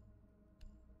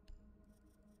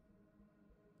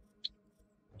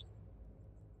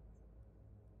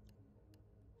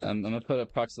 I'm gonna put a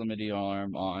proximity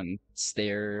alarm on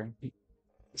stair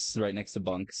right next to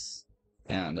bunks,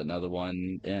 and another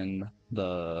one in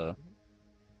the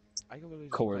I can literally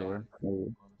just corridor. play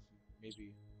it,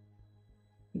 honestly.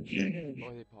 Maybe.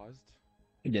 Oh, they paused.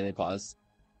 Yeah, they paused.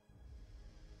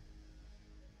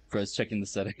 Bro's checking the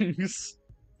settings.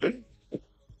 I'm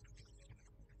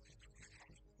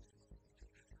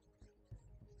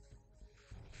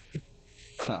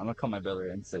gonna call my brother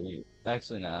and say,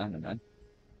 actually, nah, never mind.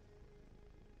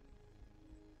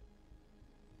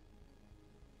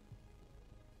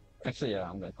 Actually, yeah,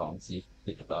 I'm gonna call him and see if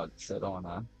he can dog, so I don't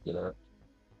wanna get up.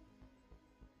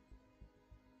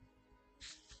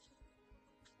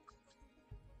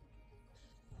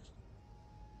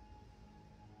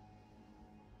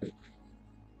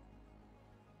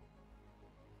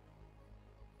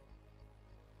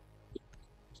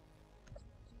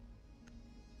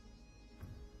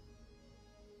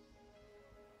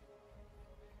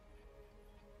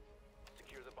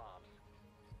 Secure the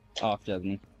bombs. Off,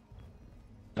 Jasmine.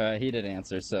 Alright, he didn't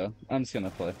answer, so I'm just gonna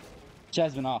play.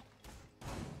 Jasmine, off.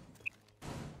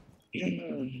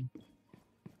 Be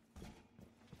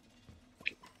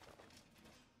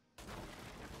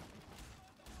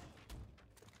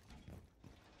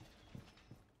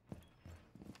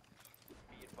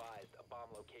advised, a bomb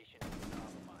location is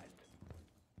compromised.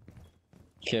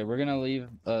 Okay, we're gonna leave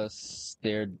a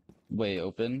stairway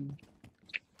open.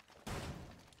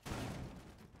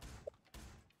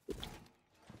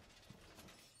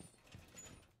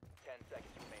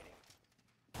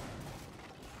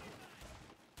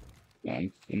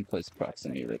 In place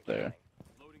proximity right there.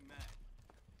 Loading mag.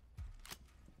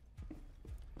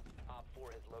 Op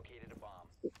 4 has located a bomb.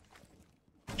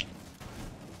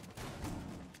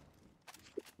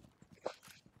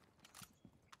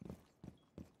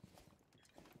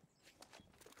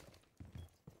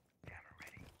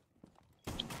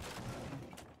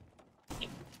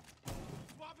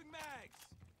 Swapping mags.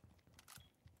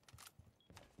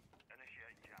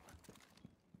 Initiate jammer.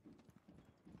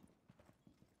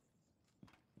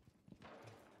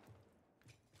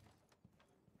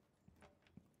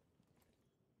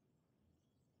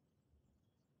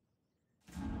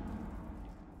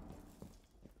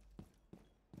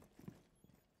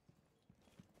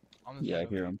 On this Yeah, I window.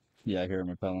 hear him. Yeah, I hear him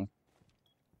repelling.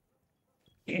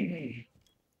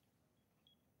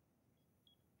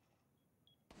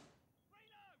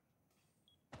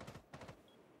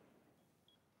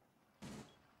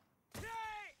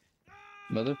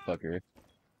 Motherfucker.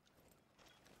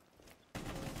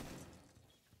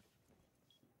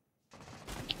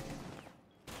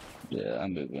 Yeah,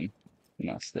 I'm moving. I'm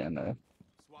not staying there.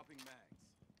 Swapping mags.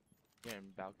 Yeah, in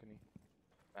balcony.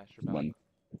 Master One. balcony.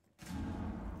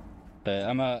 Okay,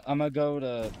 I'm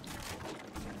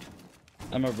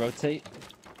gonna rotate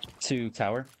to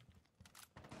tower.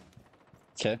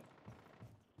 Okay.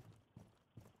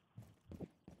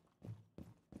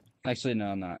 Actually,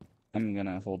 no, I'm not. I'm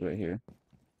gonna hold right here.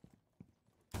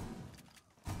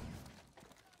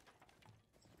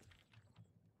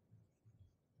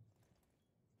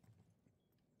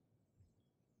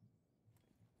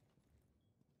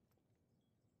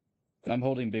 I'm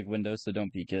holding big window, so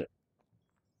don't peek it.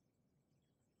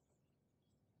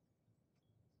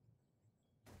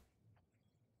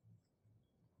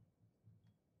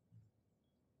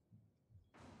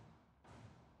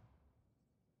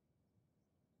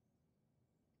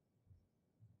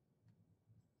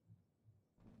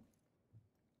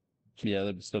 Yeah,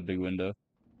 there's still big window.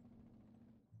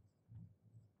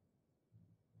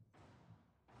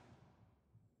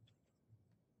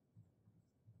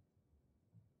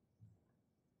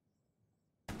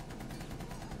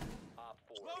 Op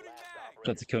 4, Loading last mag. operator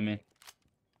That's to kill me.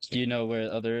 Do you know where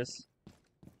the other is?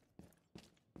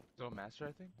 Still master,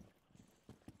 I think.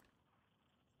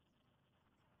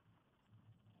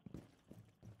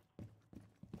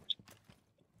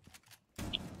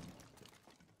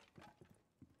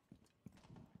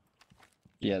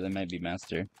 Yeah, that might be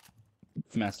master.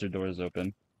 Master door is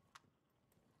open.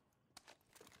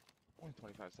 Only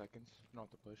 25 seconds. Not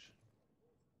to push.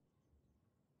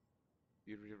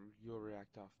 You'll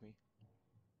react off me.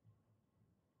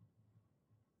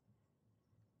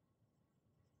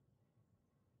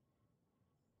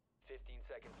 Fifteen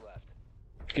seconds left.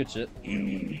 Good shit.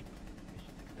 Mission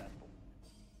successful.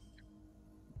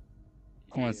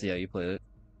 I want to see how you played it.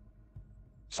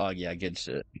 Oh yeah, good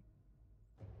shit.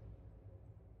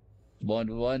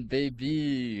 1-1,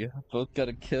 baby. Both got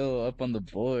a kill up on the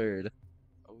board.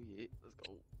 Oh yeah,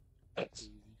 let's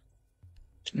go.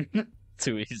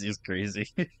 Too easy. Too easy is crazy.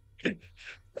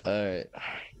 Alright, We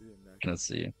didn't actually- let's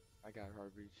see. I got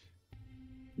hard reach.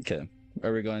 Okay,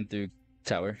 are we going through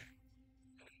tower?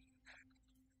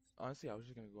 Honestly, I was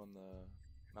just gonna go on the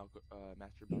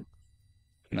master block.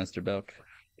 Master Belk.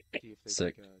 See if they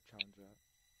Sick. take a challenge out.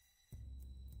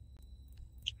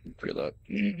 Good luck.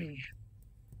 We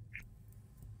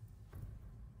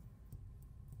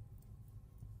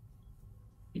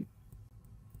need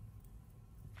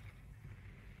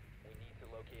to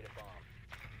locate a bomb.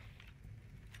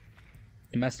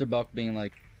 Master Belk being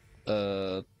like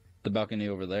the balcony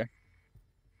over there.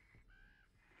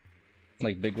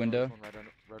 Like big window. This one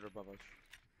right above us.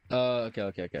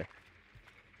 Okay.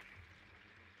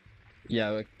 Yeah,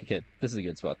 okay. This is a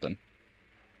good spot then.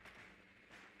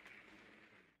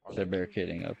 They're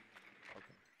barricading up.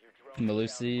 Your drone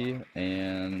Malusi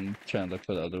and trying to look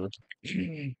for the other one.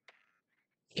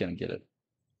 Can't get it.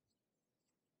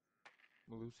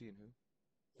 Malusi and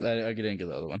who? I didn't get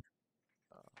the other one.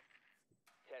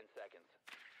 10 seconds.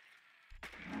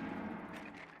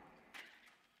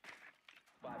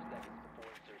 5 seconds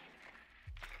before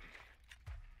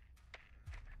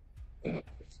insertion.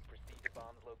 Proceed to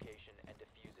bomb's location and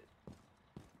defuse it.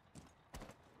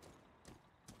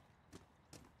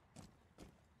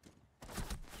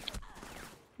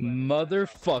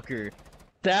 Motherfucker.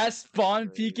 That spawn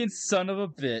peeking son of a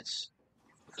bitch.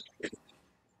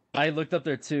 I looked up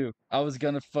there too. I was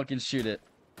gonna fucking shoot it.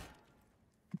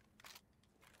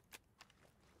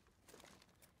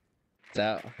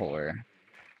 That whore.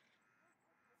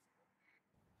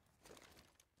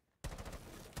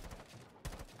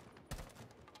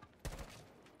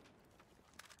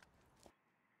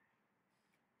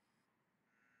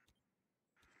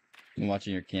 I'm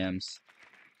watching your cams.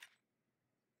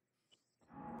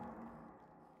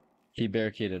 He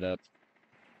barricaded up.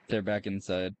 They're back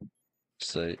inside.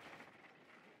 Site.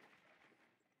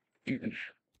 You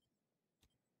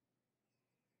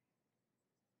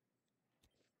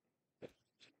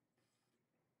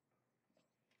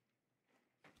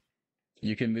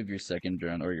can move your second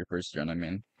drone or your first drone, I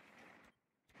mean.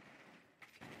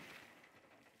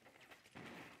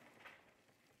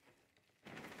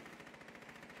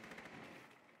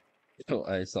 Oh,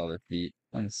 I saw their feet.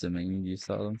 I'm assuming you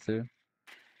saw them too.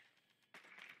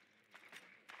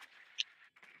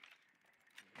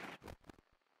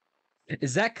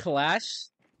 Is that Clash?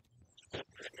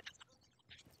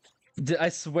 I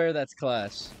swear that's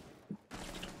Clash.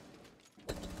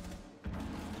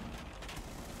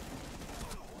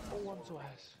 Oh, I'm so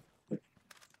ass.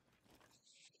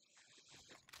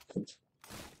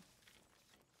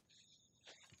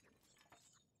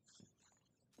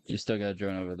 You still got a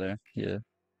drone over there. Yeah.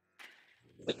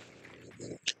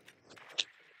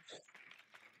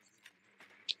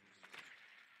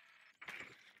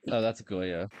 Oh, that's a cool,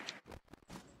 yeah.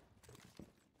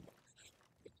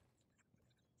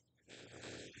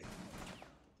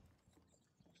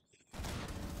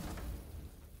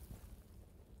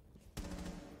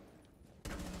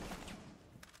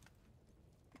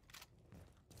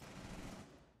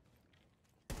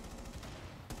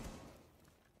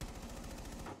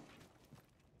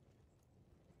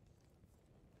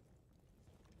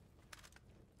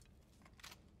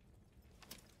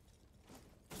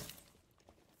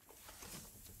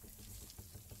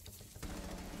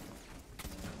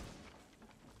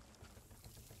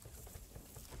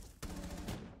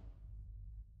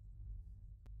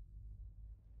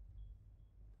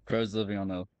 Bro's living on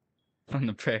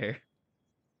the prayer.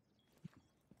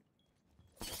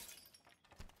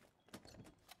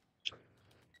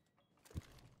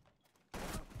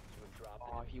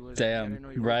 Oh, he was. Damn, I didn't know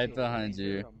he right rotated. behind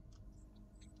you.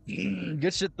 Damn.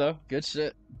 Good shit though. Good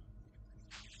shit.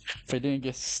 If I didn't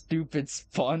get stupid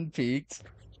spawn peeked.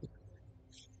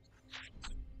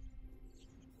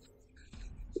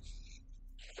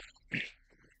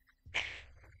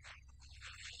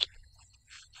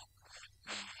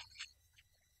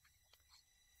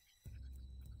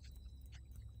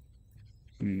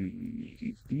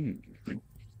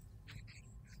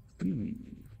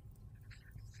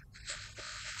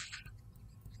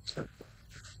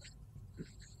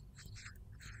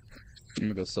 I'm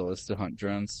gonna go Solus to hunt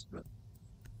drones.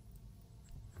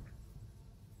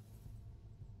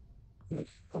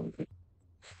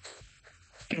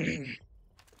 Secure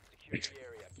the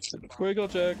area. Keep the bomb Wiggle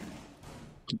check.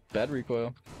 Bad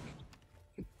recoil.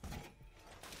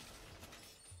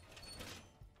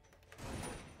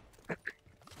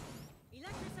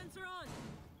 Electric sensor on.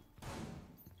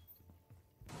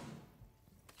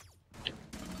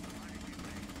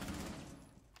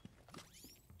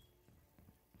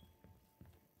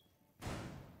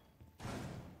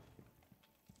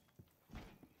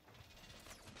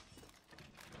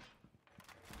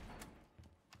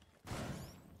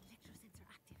 Electro sensor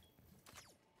active.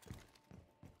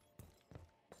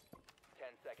 10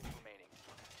 seconds remaining.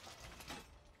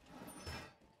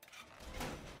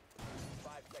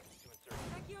 5 seconds to insert.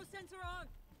 Brachio sensor on.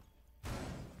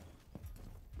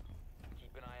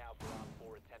 Keep an eye out for Op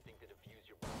 4 attempting to defuse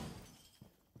your bomb.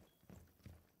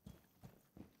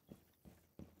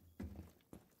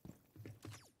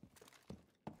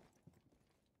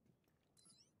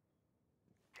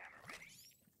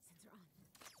 Sensor on.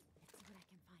 Let's see what I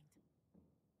can find.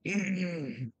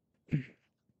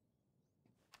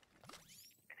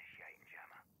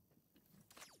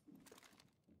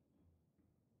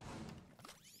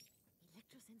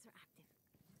 Electro sensor active.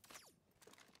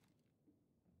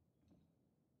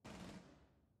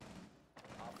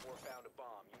 Op 4 found a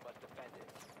bomb. You must defend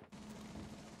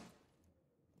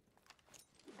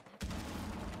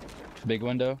it. Big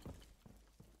window.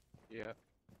 Yeah.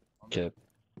 Okay.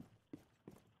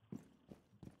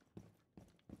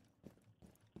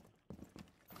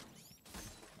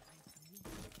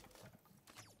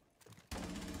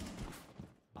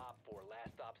 Op 4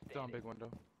 last stop It's on standing. big window.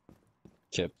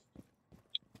 Chip.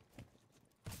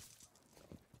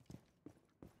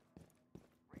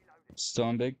 Still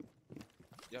on big.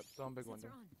 Yep, it's on big Sensor window.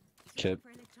 on. Chip. For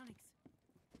electronics.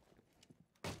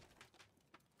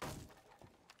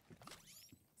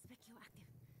 Specchio active.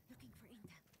 Looking for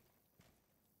intel.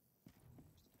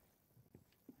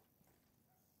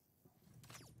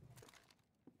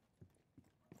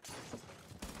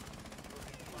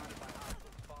 Spotted by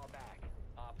hostiles. Fall back.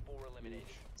 Op 4 eliminated.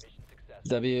 Mission successful.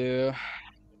 W.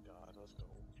 Thank God, let's go.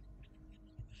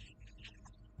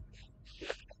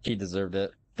 He deserved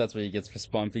it. That's what he gets for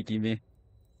spawn peeking me.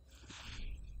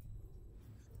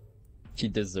 He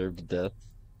deserved death.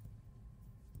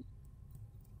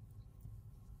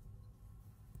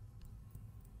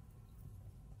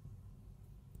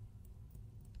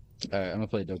 Alright, I'm gonna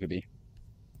play Dokkaebi.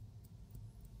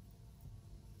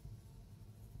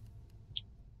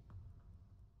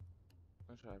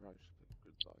 I'm sure I probably should play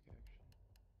good block actually.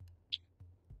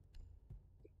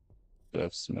 I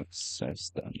have smokes, I have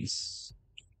stuns.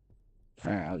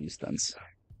 Alright, I'll use stuns.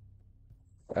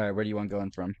 Alright, where do you want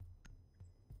going from?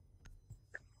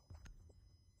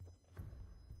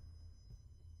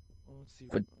 Well, let's see.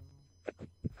 What-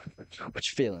 What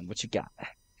you feeling? What you got? Need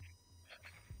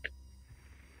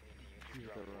to use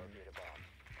your drone to Run. locate a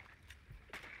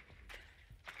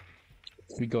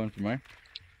bomb. We going from where?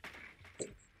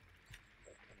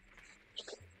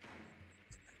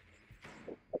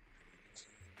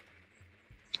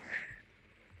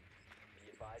 Be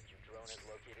advised your drone has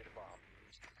located a bomb.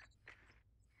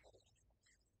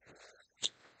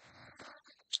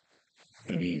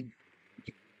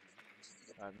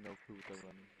 I have no clue what they're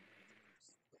running.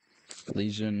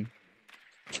 Legion.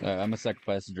 I'm gonna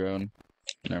sacrifice the drone.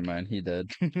 Never mind, he dead.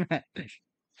 Sorry, I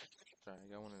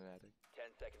got one in the attic. 10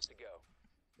 seconds to go.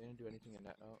 They didn't do anything in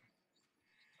that out.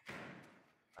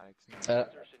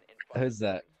 Insertion in 5 Who's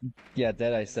that? seconds. Yeah,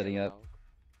 Deadeye setting up.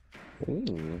 Valve.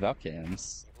 Ooh,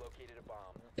 Valcams. You've located a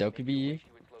bomb. Dokkaebi, Make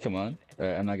your way to its come on. location and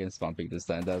Alright, I'm not gonna spawn peek this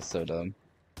time. That was so dumb.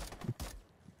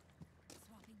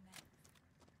 Swapping mag.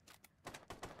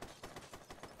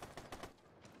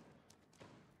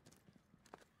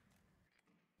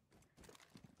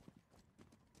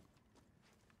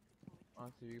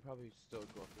 Honestly, you could probably still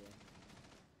go up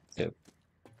there. Yep.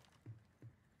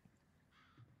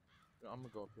 I'm gonna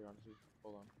go up here, honestly.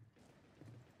 Hold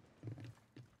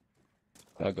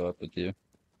on. I'll go up with you.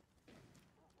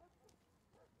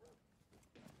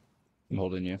 I'm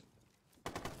holding you.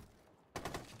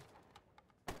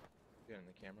 Get in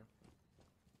the camera.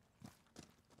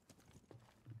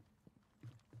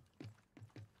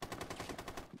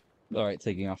 Alright,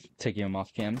 taking him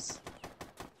off cams.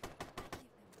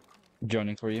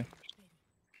 Joining for you.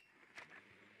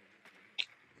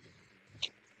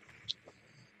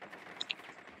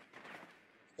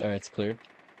 Alright, it's clear.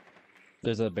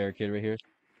 There's a barricade right here.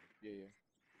 Yeah,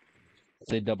 yeah.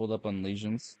 They doubled up on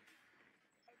legions.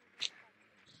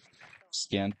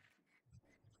 Scan.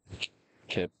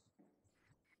 Kip.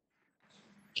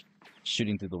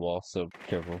 shooting through the wall, so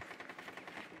careful.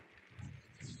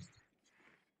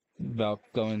 Valk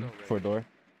going Still for a ready. door.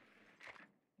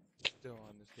 Still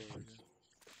on this door right here.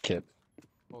 Kip.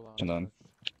 Hold on. Hold on.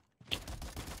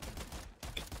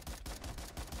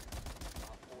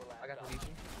 Op 4 last I got the op.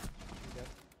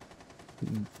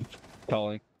 legion.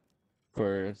 Calling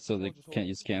for so they Just hold. can't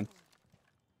use cam.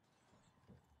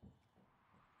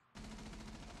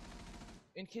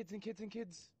 In kids, in kids, in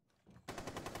kids.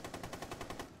 Tracks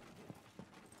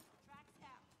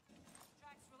out.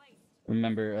 Tracks released.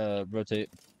 Remember, rotate.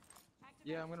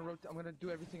 Yeah, I'm gonna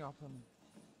do everything off him.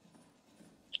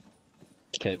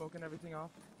 Kip. Smoking everything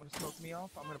off. I'm gonna smoke me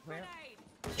off. I'm gonna plant.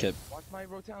 Grenade. Kip. Watch my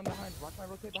rotate on behind. Watch my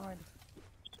rotate behind.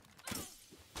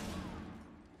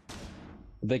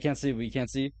 They can't see. We can't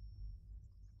see.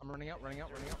 I'm running out, running out,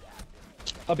 running out.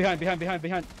 Oh, behind. Down to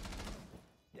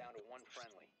 1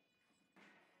 friendly.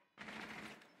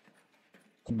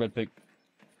 Red pick.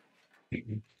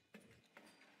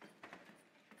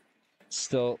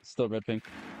 Still red pink.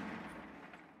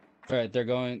 All right, they're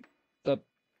going up.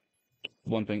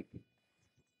 1 pink.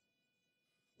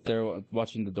 They're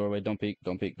watching the doorway. Don't peek.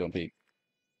 Don't peek. Don't peek.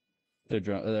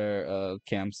 They're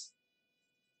cams.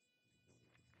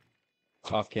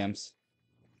 Off cams.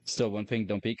 Still 1 pink.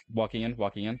 Don't peek. Walking in.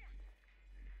 Walking in.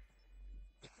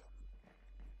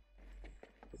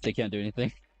 They can't do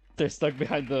anything. They're stuck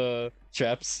behind the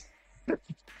traps.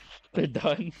 They're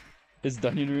done. It's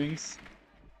Dunyan rings.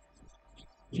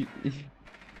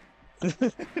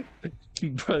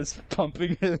 Bro's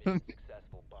pumping him.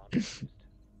 Successful bomb defused.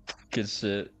 Good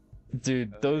shit.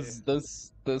 Dude,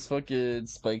 those fucking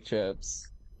spike traps.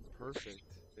 Perfect.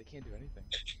 They can't do anything.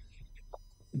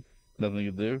 Nothing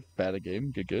to do. Bad a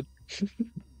game. Good.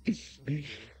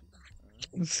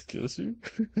 Excuse you.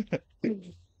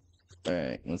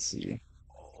 Alright, let's see.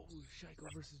 Oh,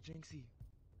 Shaiko versus Jinxie.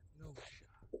 No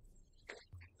shot.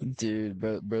 Dude,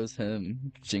 bro's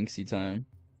him. Jinxie time.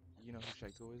 You know who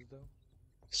Shaiko is though?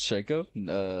 Shaiko?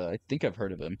 I think I've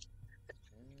heard of him.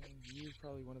 He is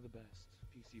probably one of the best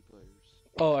PC players.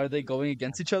 Oh, are they going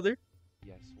against each other?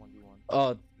 Yes, 1v1.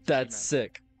 Oh, that's Rematch.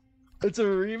 sick. It's a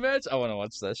rematch? I want to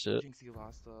watch that shit. Jinxie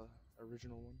lost the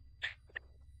original one.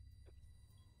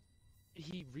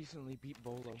 He recently beat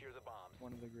Bolo. Secure the bombs.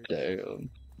 One of the greatest. Damn.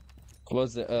 What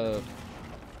was it?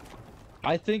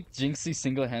 I think Jinxie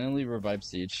single-handedly revived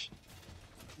Siege.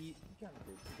 He kinda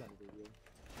did.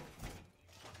 Yeah.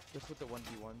 Just with the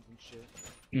 1v1s and shit.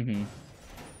 Mm-hmm.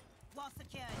 Lost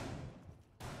secured.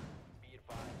 Be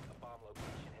advised, a bomb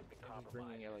location has been He's compromised.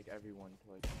 bringing like everyone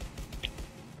to like.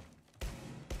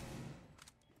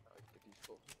 Get these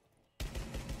full.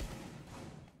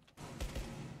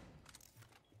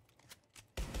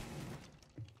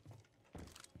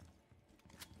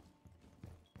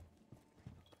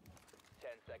 10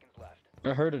 seconds left.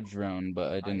 I heard a drone,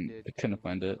 but I couldn't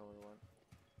find it.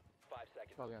 5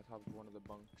 seconds. Probably on top of one of the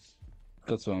bunks.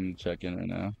 That's what I'm checking right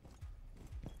now.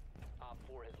 Op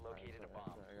 4 has Alright, located a sorry,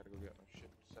 bomb. I gotta go get my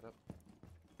shit set up.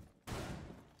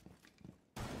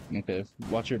 Okay,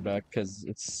 watch your back, because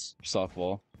it's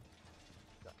softball.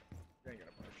 They ain't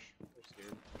gonna push. They're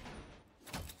scared.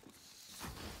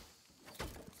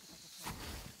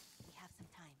 We have some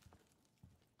time.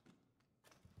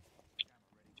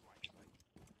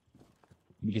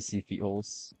 You can see feet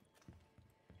holes.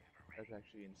 That's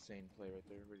actually insane play right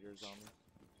there with your zombie.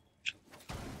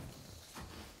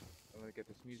 I'm gonna get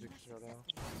this music shut off.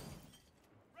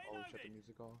 Always shut the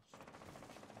music off.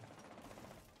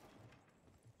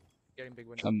 Getting big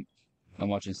window. I'm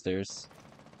watching stairs.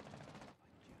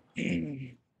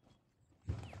 I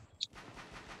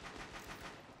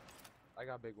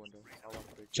got big window. I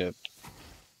want big. Chip.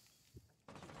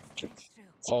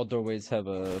 All doorways have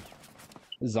a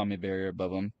zombie barrier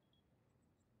above them.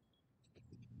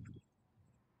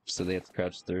 So they have to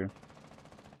crouch through.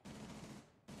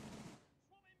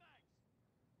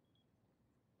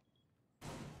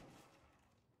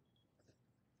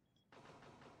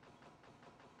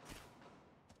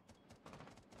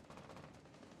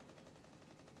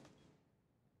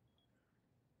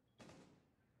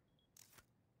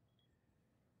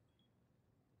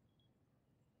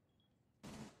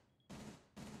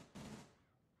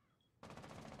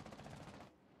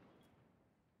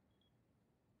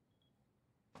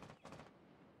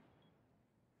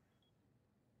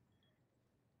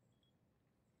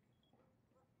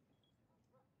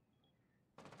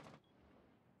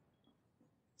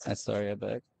 Sorry, I'm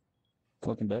back.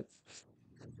 Welcome back.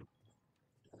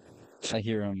 I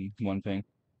hear him 1 ping.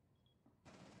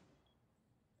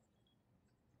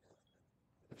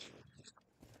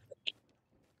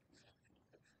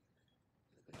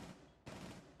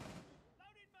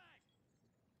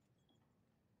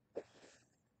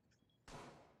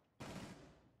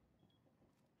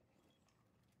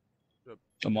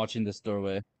 I'm watching this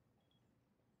doorway.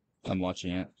 I'm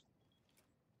watching it.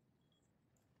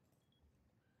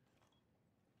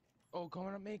 Oh,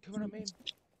 coming up main, coming up main.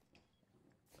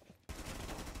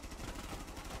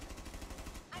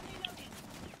 I'm reloading.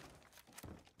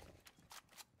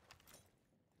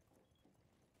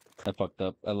 I fucked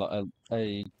up.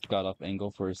 I got off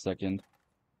angle for a second.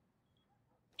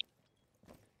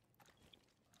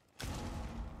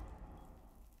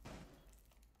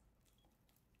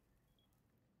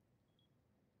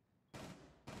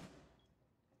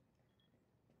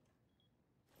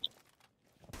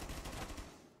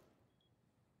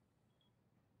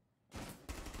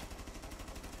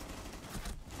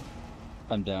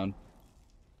 I'm down.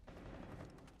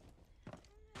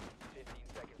 15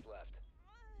 seconds left.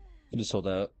 Just hold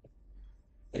out.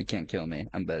 They can't kill me.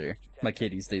 I'm better. My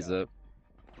KD stays up.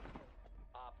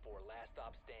 Op 4, last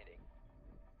stop standing.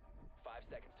 5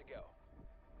 seconds to go.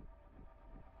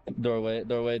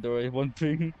 Doorway. One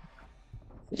ping.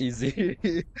 Easy.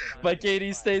 My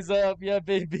KD stays up. Yeah,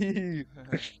 baby.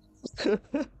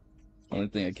 Only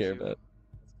thing I care about.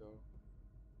 Let's go.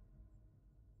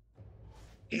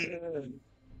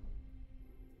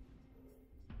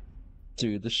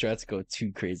 Dude, the strats go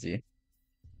too crazy.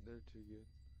 They're too good.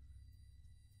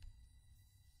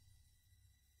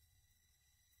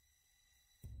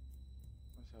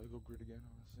 Let's have to go grid again,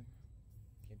 honestly.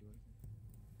 Can't do anything.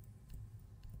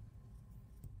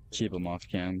 Keep them off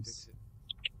Fix cams. it.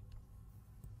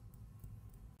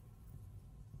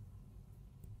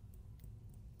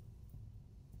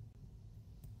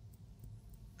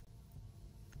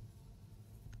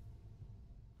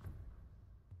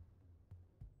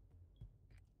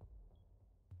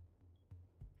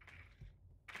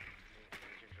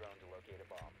 Use your drone to locate a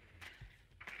bomb.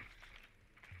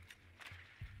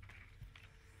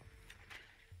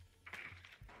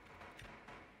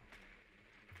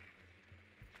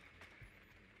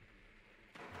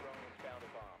 Drone has found a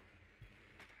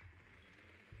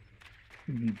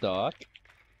bomb. Doc.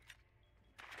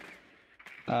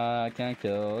 I can't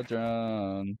kill a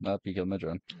drone. Oh, you killed my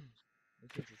drone.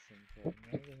 It's interesting, so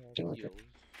now they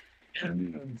have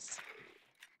heals.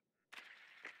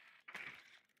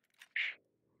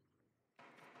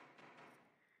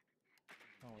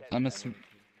 Oh, it's I'm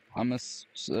a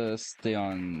fine. stay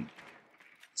on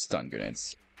stun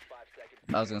grenades. 5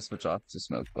 seconds. I was gonna switch off to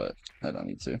smoke, but I don't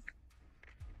need to.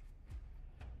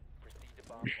 Proceed to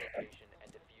bomb location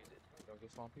and defuse it. Don't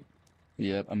get swampy.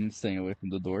 Yep, I'm staying away from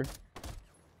the door.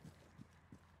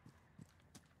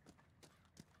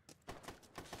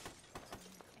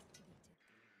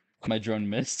 My drone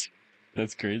missed.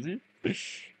 That's crazy.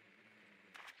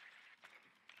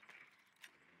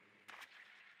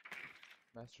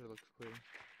 Master looks clear.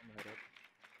 I'm gonna head up.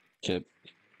 Chip.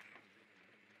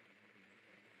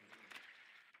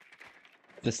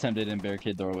 This time they didn't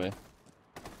barricade doorway.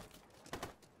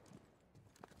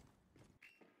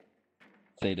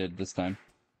 They did this time.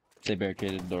 They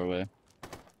barricaded doorway.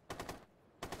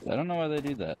 I don't know why they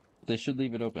do that. They should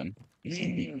leave it open.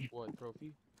 What,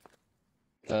 trophy?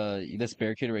 This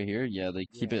barricade right here, yeah, they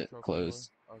keep Yeah, it trophy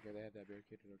closed. door. Okay, they had that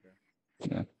barricaded,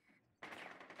 okay. Yeah.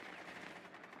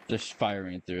 Just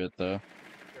firing through it though. Careful,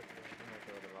 they might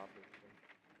throw other rockets,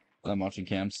 so- I'm watching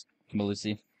cams.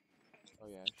 Malusi Oh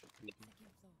yeah, she's peeking.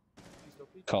 She's still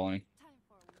peeking. calling. Time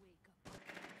for a wake up.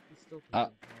 She's still peeking. Ah.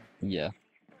 Yeah.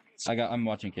 I'm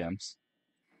watching cams.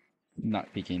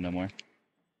 Not peeking no more.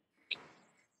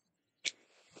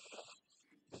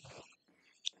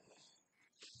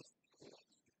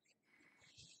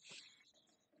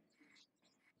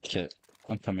 Okay,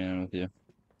 I'm coming in with you.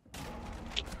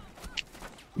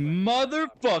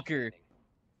 Motherfucker!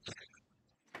 Op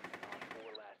 4,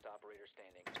 last operator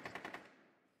standing.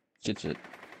 Get shit.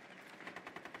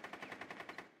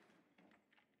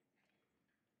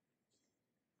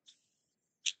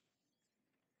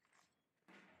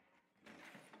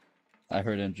 I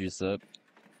heard him juice up.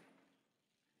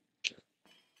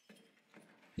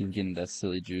 He's getting that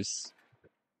silly juice.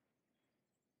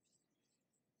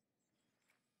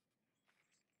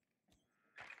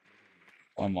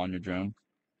 I'm on your drone.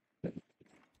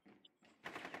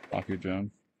 Off your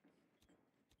drone.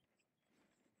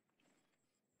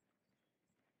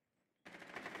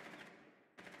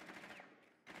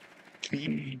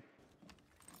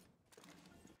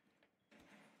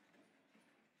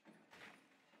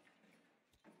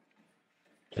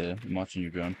 Okay, I'm watching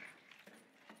your drone.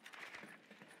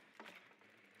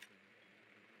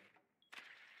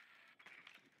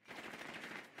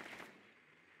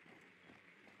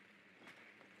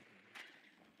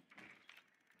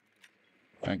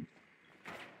 Alright.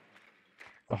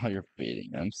 Oh, you're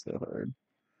baiting. I'm so hard.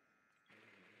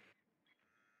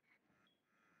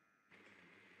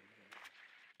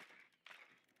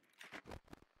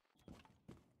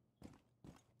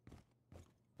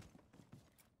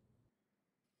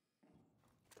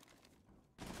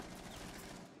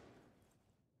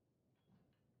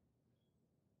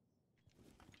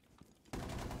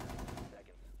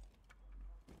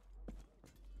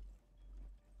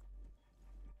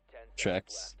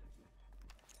 Tracks.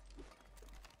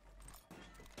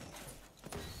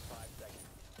 5 seconds.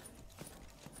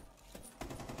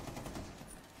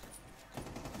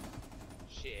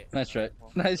 Shit. Nice try.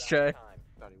 Well, Nice try. Time.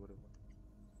 thought he would have won.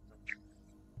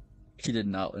 He did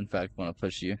not, in fact, want to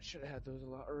push you. Should have had those a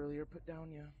lot earlier put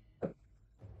down, yeah.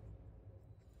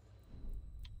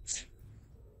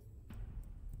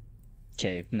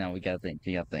 Okay, now we gotta think.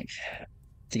 We gotta think.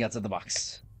 Think outside the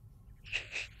box.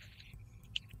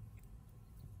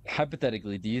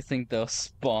 Hypothetically, do you think they'll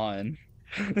spawn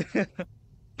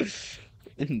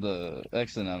in the?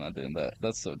 Actually, no, I'm not doing that.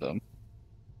 That's so dumb.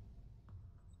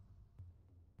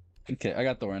 Okay, I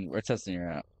got Thorin. We're testing her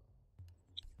out.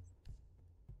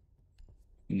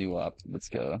 New op. Let's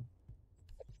go.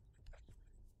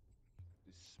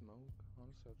 Is smoke?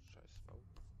 Honestly, I'll just try smoke.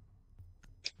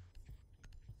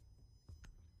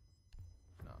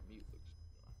 Nah, mute looks.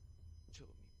 Chill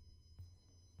with me.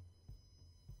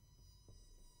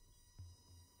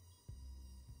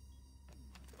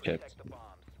 Okay. Protect the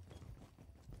bombs.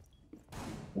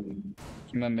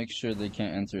 I'm gonna make sure they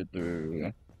can't enter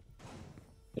through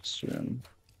this room.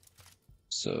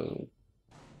 So.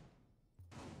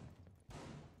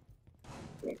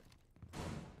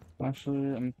 Actually,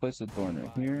 I'm gonna place a Thorn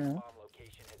right here. Bomb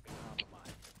location has been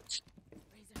compromised.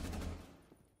 Razor.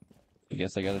 I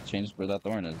guess I gotta change where that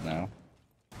Thorn is now.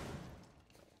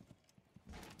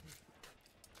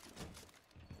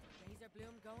 Razor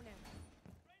bloom going in.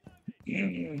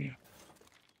 Mm.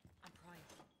 I'm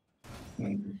primed.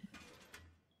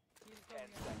 Fuse 10 going in.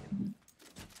 seconds.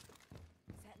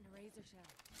 Setting a razor shell.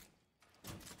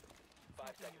 5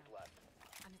 Setting seconds now. left.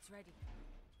 And it's ready.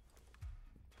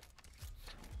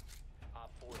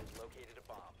 Op 4 has located a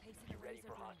bomb. Placing Be a ready razor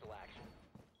for blade. hostile action.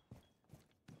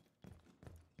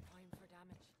 Primed for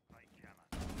damage.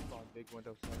 Spawn big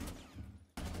window side.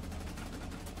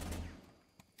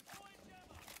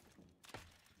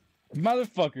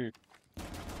 Motherfucker!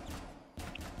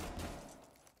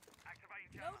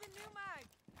 Loading new mag.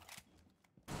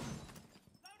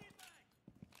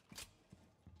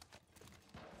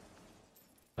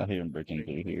 I hear him breaking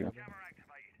through here.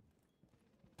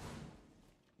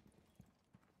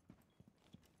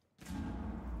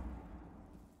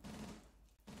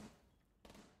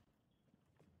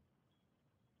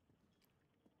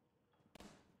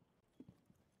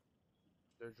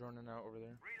 They're droning out over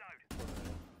there.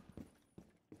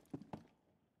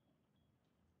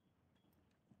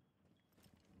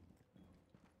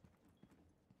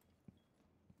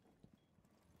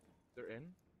 They're in?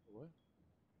 What?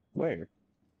 Where?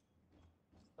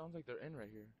 Sounds like they're in right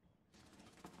here.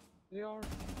 They are.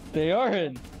 They are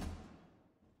in!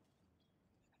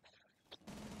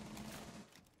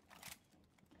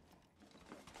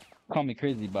 Call me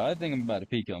crazy, but I think I'm about to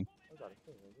peek him. I gotta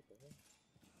say, what the hell?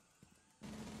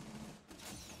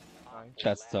 Nice.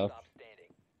 That's Last tough. stop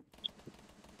standing.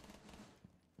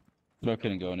 Bro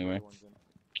couldn't go anywhere. Everyone's in.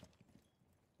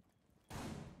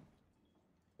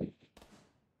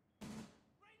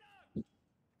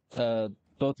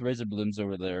 Both razor blooms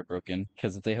over there are broken,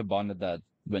 because if they have bonded that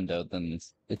window, then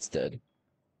it's dead.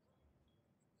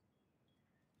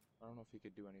 I don't know if he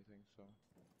could do anything, so.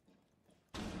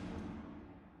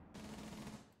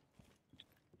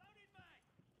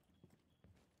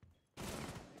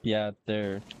 Yeah,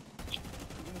 they're... In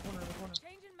the corner, in the corner.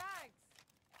 Changing mags.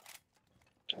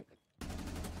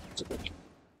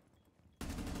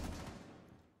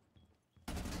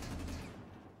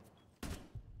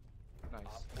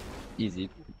 Nice. easy.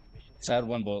 I had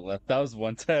one bullet left. That was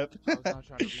one tap. I was not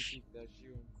trying to repeat that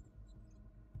shoe.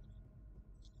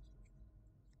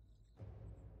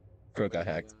 Bro got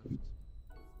hacked.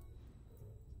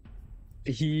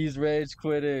 He's rage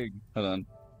quitting. Hold on.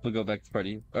 We'll go back to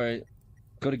party. Alright.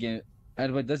 Go to game.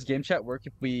 And wait, does game chat work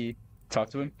if we talk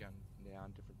to him? Yeah,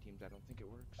 on different teams, I don't think it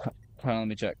works. Hold on, let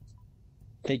me check.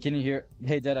 Hey, can you hear?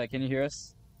 Hey, Deadeye, can you hear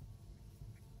us?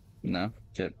 No?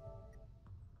 Good.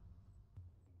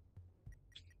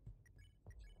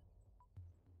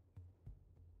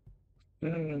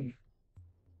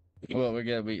 Well, we're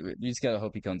good. We just gotta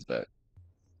hope he comes back.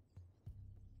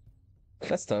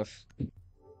 That's tough.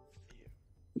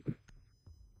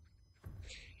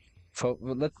 Well,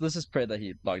 let's just pray that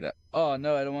he logged out. Oh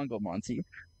no, I don't want to go Monty.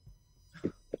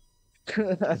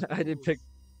 I didn't pick.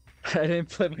 I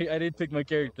didn't pick my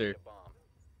character.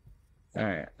 All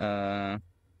right.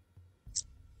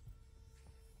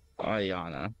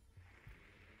 Ayana.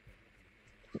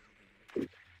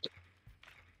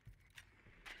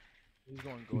 He's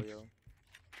going Goyo.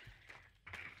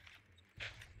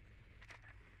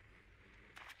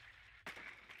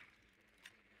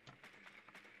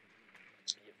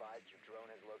 Be advised your drone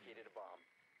has located a bomb.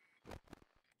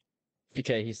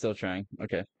 Okay, he's still trying.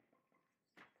 Okay. Of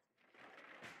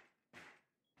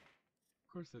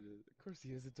course it is. Of course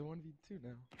he is. It's a 1v2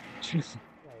 now.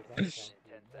 In 10 seconds.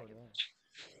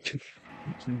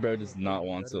 Bro does not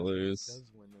want to lose.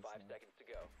 Does win this 5 now. seconds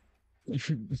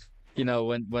to go. You know,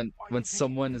 when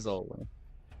someone is all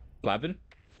clapping,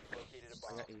 Located a I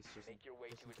bomb. got ace just Make your way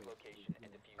just to in its case. location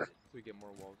and defuse it. So we get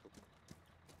more walls open.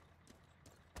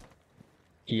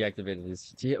 he activated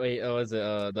his. Wait, oh, is it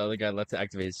the other guy left to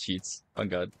activate his cheats? On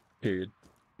God. Period.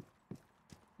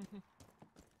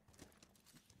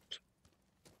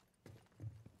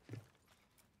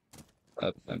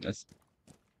 I missed.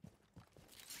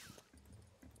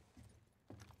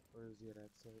 Where is he at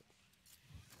site?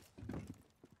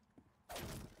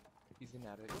 He's in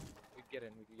attic. We could get in.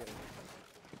 We could get in.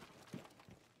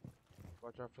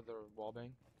 Watch out for the wall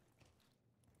bang.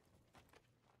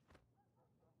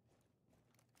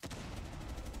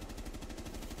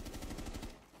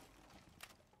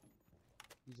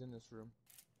 He's in this room.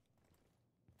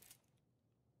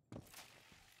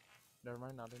 Never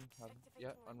mind, not in. Not in.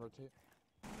 Yeah, unrotate.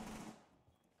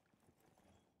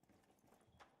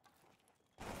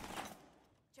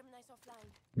 Gemini's offline.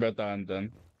 Bro, I'm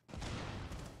done.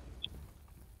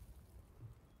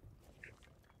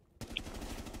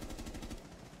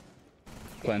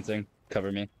 Planting.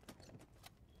 Cover me.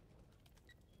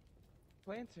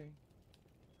 Planting.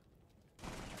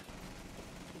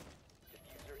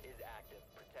 Diffuser is active.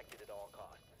 Protected at all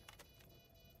costs.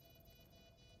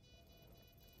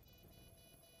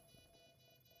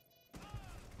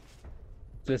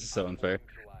 This is so unfair.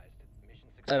 Neutralized. Mission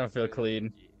I don't feel successful.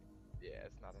 clean. Yeah,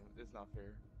 it's not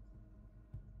fair.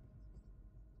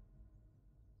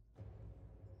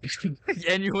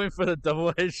 And you went for the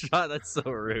double headshot? That's so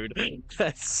rude.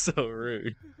 That's so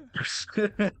rude. Double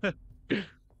tap.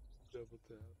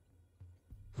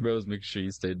 Bros, make sure you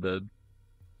stay dead.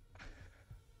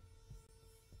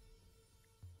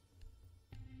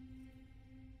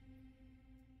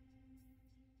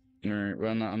 Alright,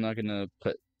 well, I'm not gonna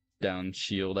put down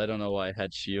shield. I don't know why I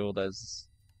had shield as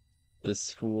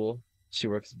this fool. She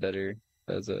works better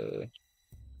as a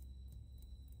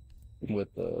with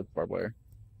barbed wire.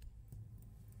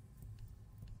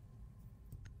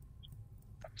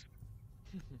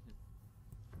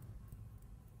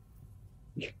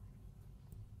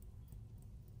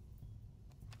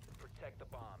 Protect the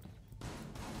bombs.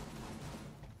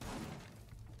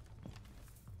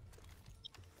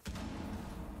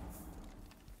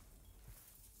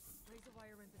 Razor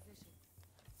wire in position.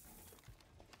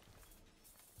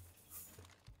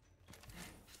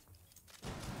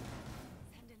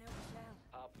 Sending out a shell.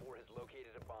 Op 4 has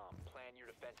located a bomb. Plan your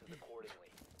defenses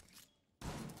accordingly.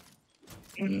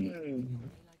 They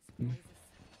like surprises.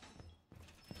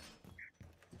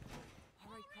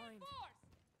 Alright, primed.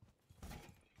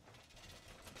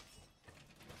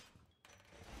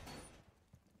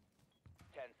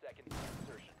 10 seconds to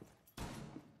insertion.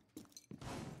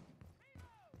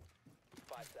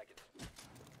 5 seconds.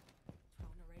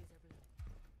 Throwing a razor blade.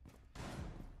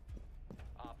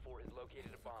 Op 4 has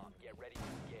located a bomb. Get ready to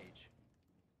engage.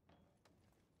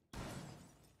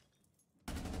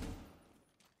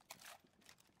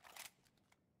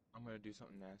 I'm gonna do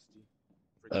something nasty.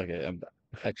 Okay,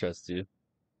 I trust you.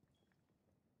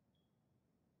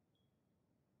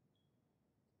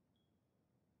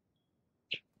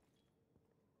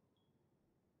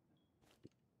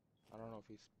 I don't know if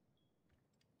he's.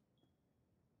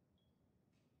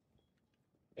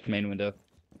 Main window.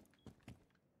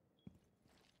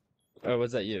 Or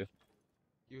was that you?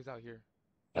 He was out here.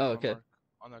 Oh, on our okay. mark,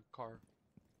 on the car.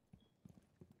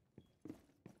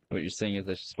 What you're saying is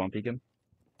I should spawn peek him?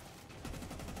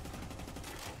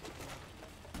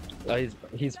 Oh,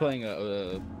 he's playing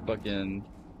a fucking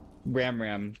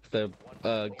Ram. The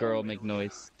girl make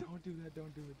noise. Don't do that.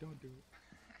 Don't do it. Don't do it.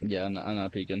 Yeah, I'm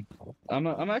not peeking. I'm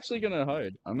actually gonna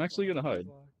hide. I'm actually gonna hide.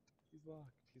 He's locked.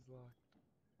 He's locked.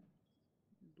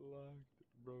 He's locked.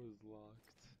 Bro is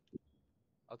locked.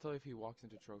 I'll tell you if he walks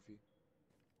into trophy.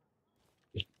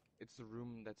 It's the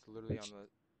room that's literally on the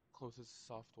closest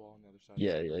soft wall on the other side.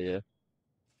 Yeah.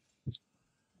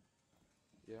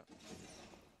 Yeah.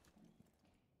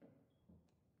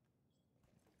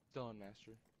 Still on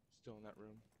master. Still in that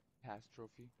room. Past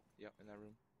trophy. Yep, in that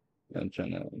room. I'm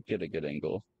trying to get a good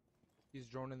angle. He's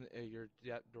drone in the your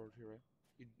that door to your right.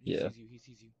 He Yeah. sees you. He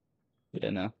sees you. Yeah,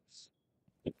 no.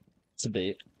 It's a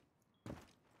bait.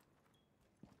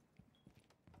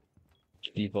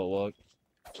 Default walk.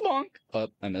 Flonk! Oh,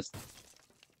 I missed.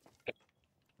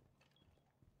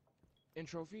 In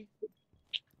trophy.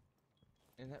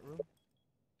 In that room.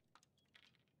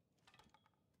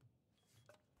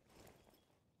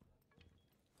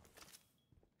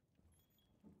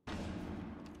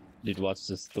 Dude, watch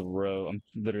this throw. I'm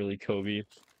literally Kobe.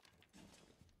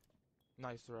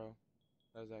 Nice throw.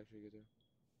 That was actually a good throw.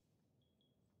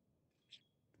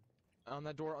 On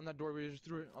that door, we just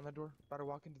threw it. On that door. About to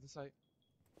walk into the site.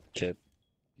 Kid.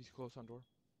 He's close on door.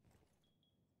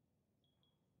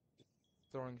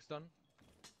 Throwing stun.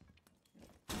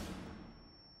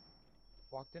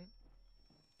 Walked in.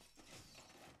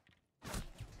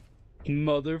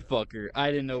 Motherfucker. I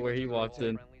didn't know where he Landed walked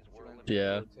in. Friendlies were Landed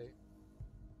Yeah. rotate.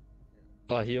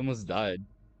 Oh, he almost died.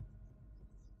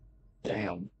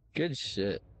 Damn. Good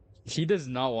shit. He does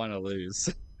not want to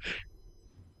lose.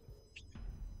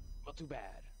 Not too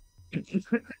bad.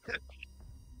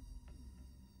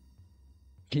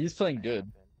 He's playing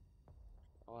good.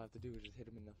 All I have to do is just hit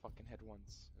him in the fucking head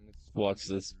once, and it's Watch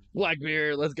fucking this. easy.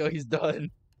 Blackbeard, let's go. He's done.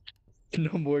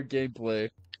 No more gameplay.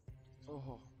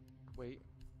 Oh, wait.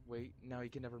 Now he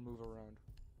can never move around.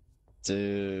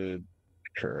 Dude.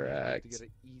 To Correct. get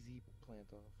an easy plant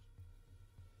off.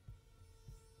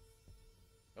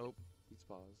 Oh, he's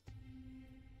paused.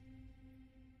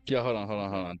 Yeah, hold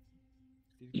on.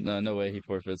 Did he No way he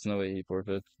forfeits. No way he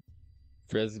forfeits.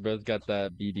 Bro's got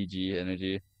that BDG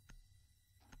energy.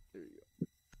 There you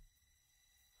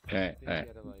go. Alright, I think alright. he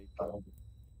had to like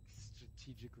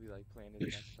strategically like plan his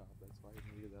next shot. That's why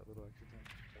he needed that little extra time.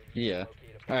 Yeah.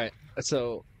 locate a Alright,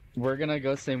 so we're gonna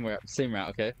go same route,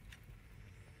 okay?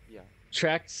 Yeah.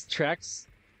 Tracks.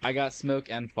 I got smoke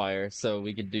and fire, so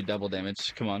we could do double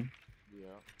damage. Come on. Yeah.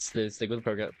 Stick with the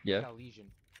program. Yeah, Got Legion.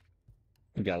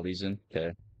 we got Legion.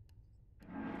 Okay.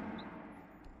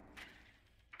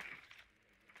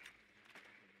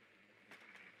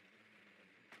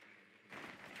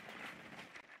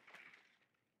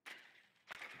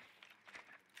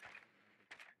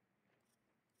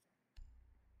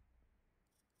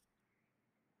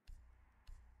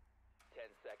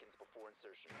 seconds before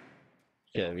insertion.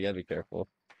 Yeah, we gotta be careful.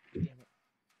 Damn it.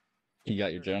 You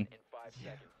got your drone? In 5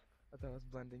 Yeah. seconds. I thought I was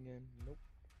blending in. Nope.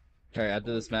 Alright,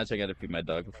 after this match, I gotta feed my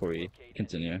dog before we Locate and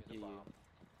continue. defuse the Yeah. bomb.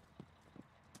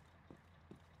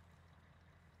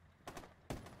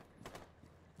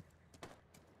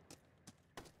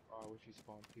 Oh, I wish he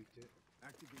spawn peeked it.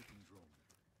 Activating drone.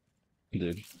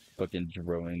 Dude, fucking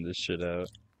droning this shit out.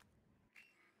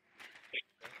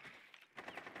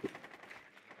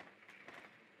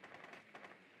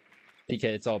 DK,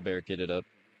 it's all barricaded up.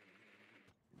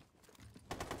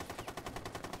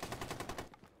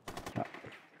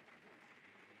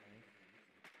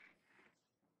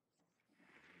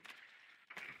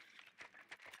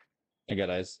 I got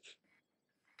eyes.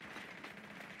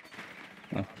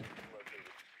 Oh, Located.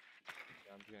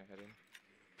 Yeah, I'm just gonna head in.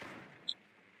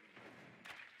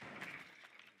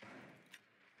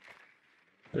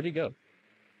 where'd he go?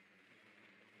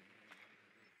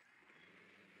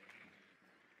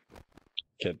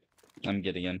 Okay, I'm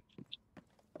getting in.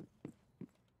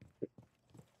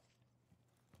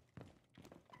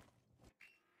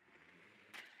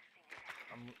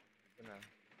 I'm gonna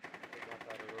take off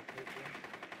out of rotation.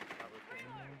 Not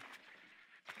rotating anymore.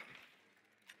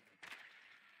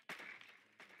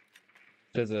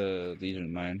 There's a Legion of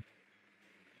mine.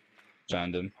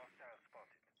 Found him.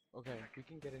 Okay, we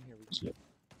can get in here. We can.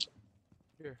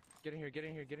 Here, get in here. Get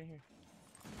in here. Get in here.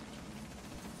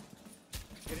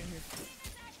 Get in here.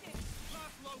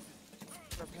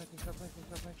 Stop planting. Stop planting.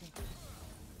 Stop planting.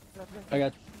 Stop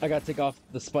planting. I gotta take off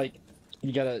the spike.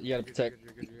 You gotta You're good, protect.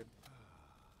 You're good. You're good.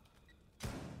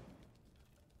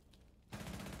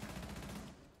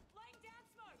 Laying down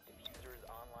smoke. Diffuser is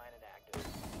online and active.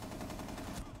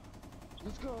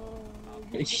 Let's go.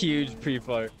 A huge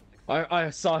pre-fire. I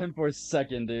saw him for a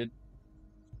second, dude.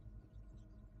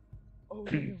 Oh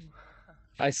damn.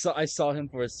 I saw him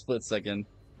for a split second.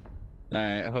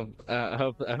 Alright, I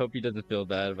hope he doesn't feel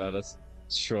bad about us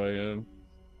destroying him.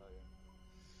 Oh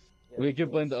yeah. Yeah, We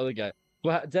could blame the because- other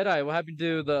guy. Deadeye, what happened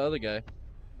to the other guy?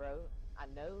 Bro, I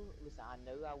know. Listen, I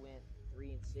know I went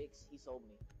 3 and 6. He sold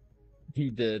me. He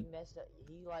did. He messed up.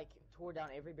 He like tore down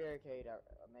every barricade I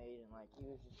made, and like he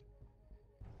was just.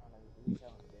 I don't know. He was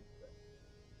telling me,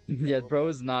 dude, but Yeah, bro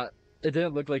is not. It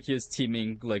didn't look like he was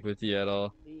teaming like with you at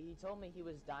all. he told me he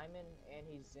was Diamond and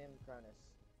he's Zim Cronus.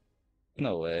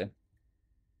 No way.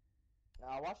 No,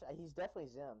 I watched. He's definitely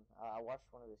Zim. I watched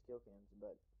one of his kill cams,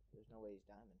 but there's no way he's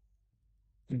Diamond.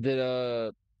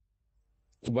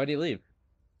 Why'd he leave?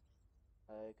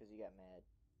 Because he got mad.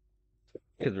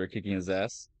 Because we're kicking his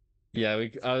ass. Yeah,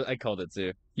 I called it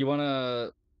too. You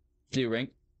wanna do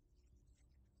rank?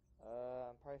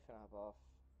 I'm probably finna hop off.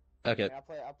 Okay, I mean,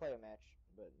 I'll play a match,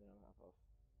 but then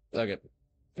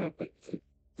I'll hop off. okay.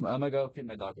 I'm gonna go feed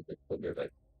my dog a bit. I'll be right back.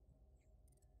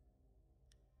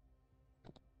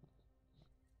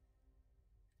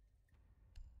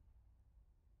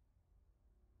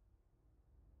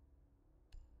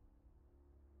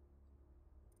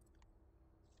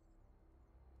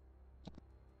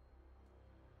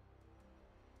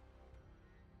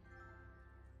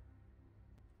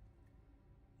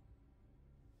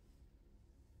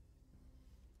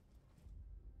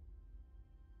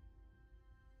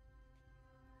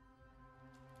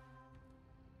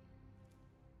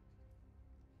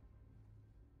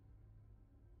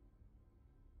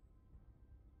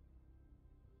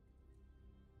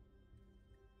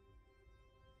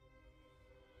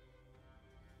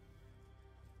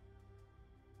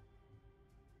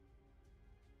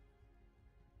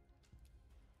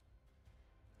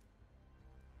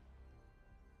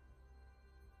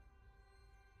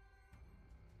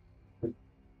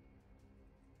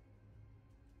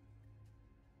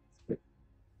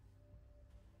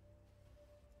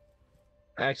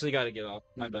 I actually gotta get off.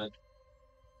 My bad.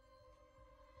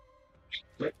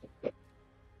 Alright.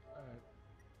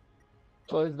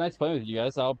 Well, it's nice playing with you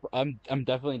guys. I'm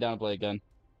definitely down to play again.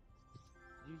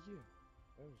 Yeah, yeah.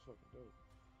 That was fucking dope.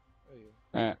 Oh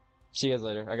yeah. All right. See you guys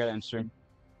later. I gotta end stream.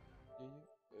 Yeah,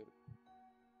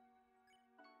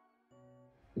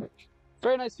 yeah. Later.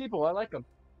 Very nice people. I like them.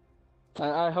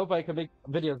 I hope I can make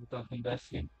videos with them.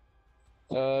 Best.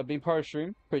 Being part of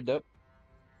stream, pretty dope.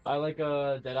 I like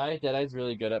Deadeye. Deadeye's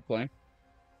really good at playing.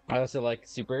 I also like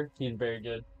Super. He's very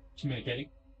good communicating.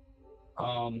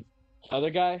 Um, Other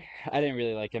guy, I didn't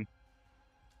really like him.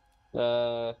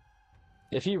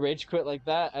 If he rage quit like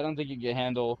that, I don't think he can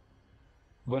handle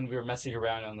when we were messing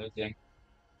around on losing.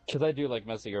 Because I do like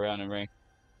messing around in rank.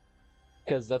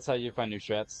 Because that's how you find new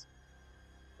strats.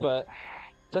 But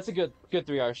that's a good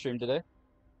 3-hour stream today.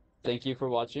 Thank you for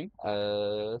watching.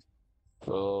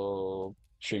 We'll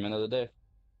stream another day.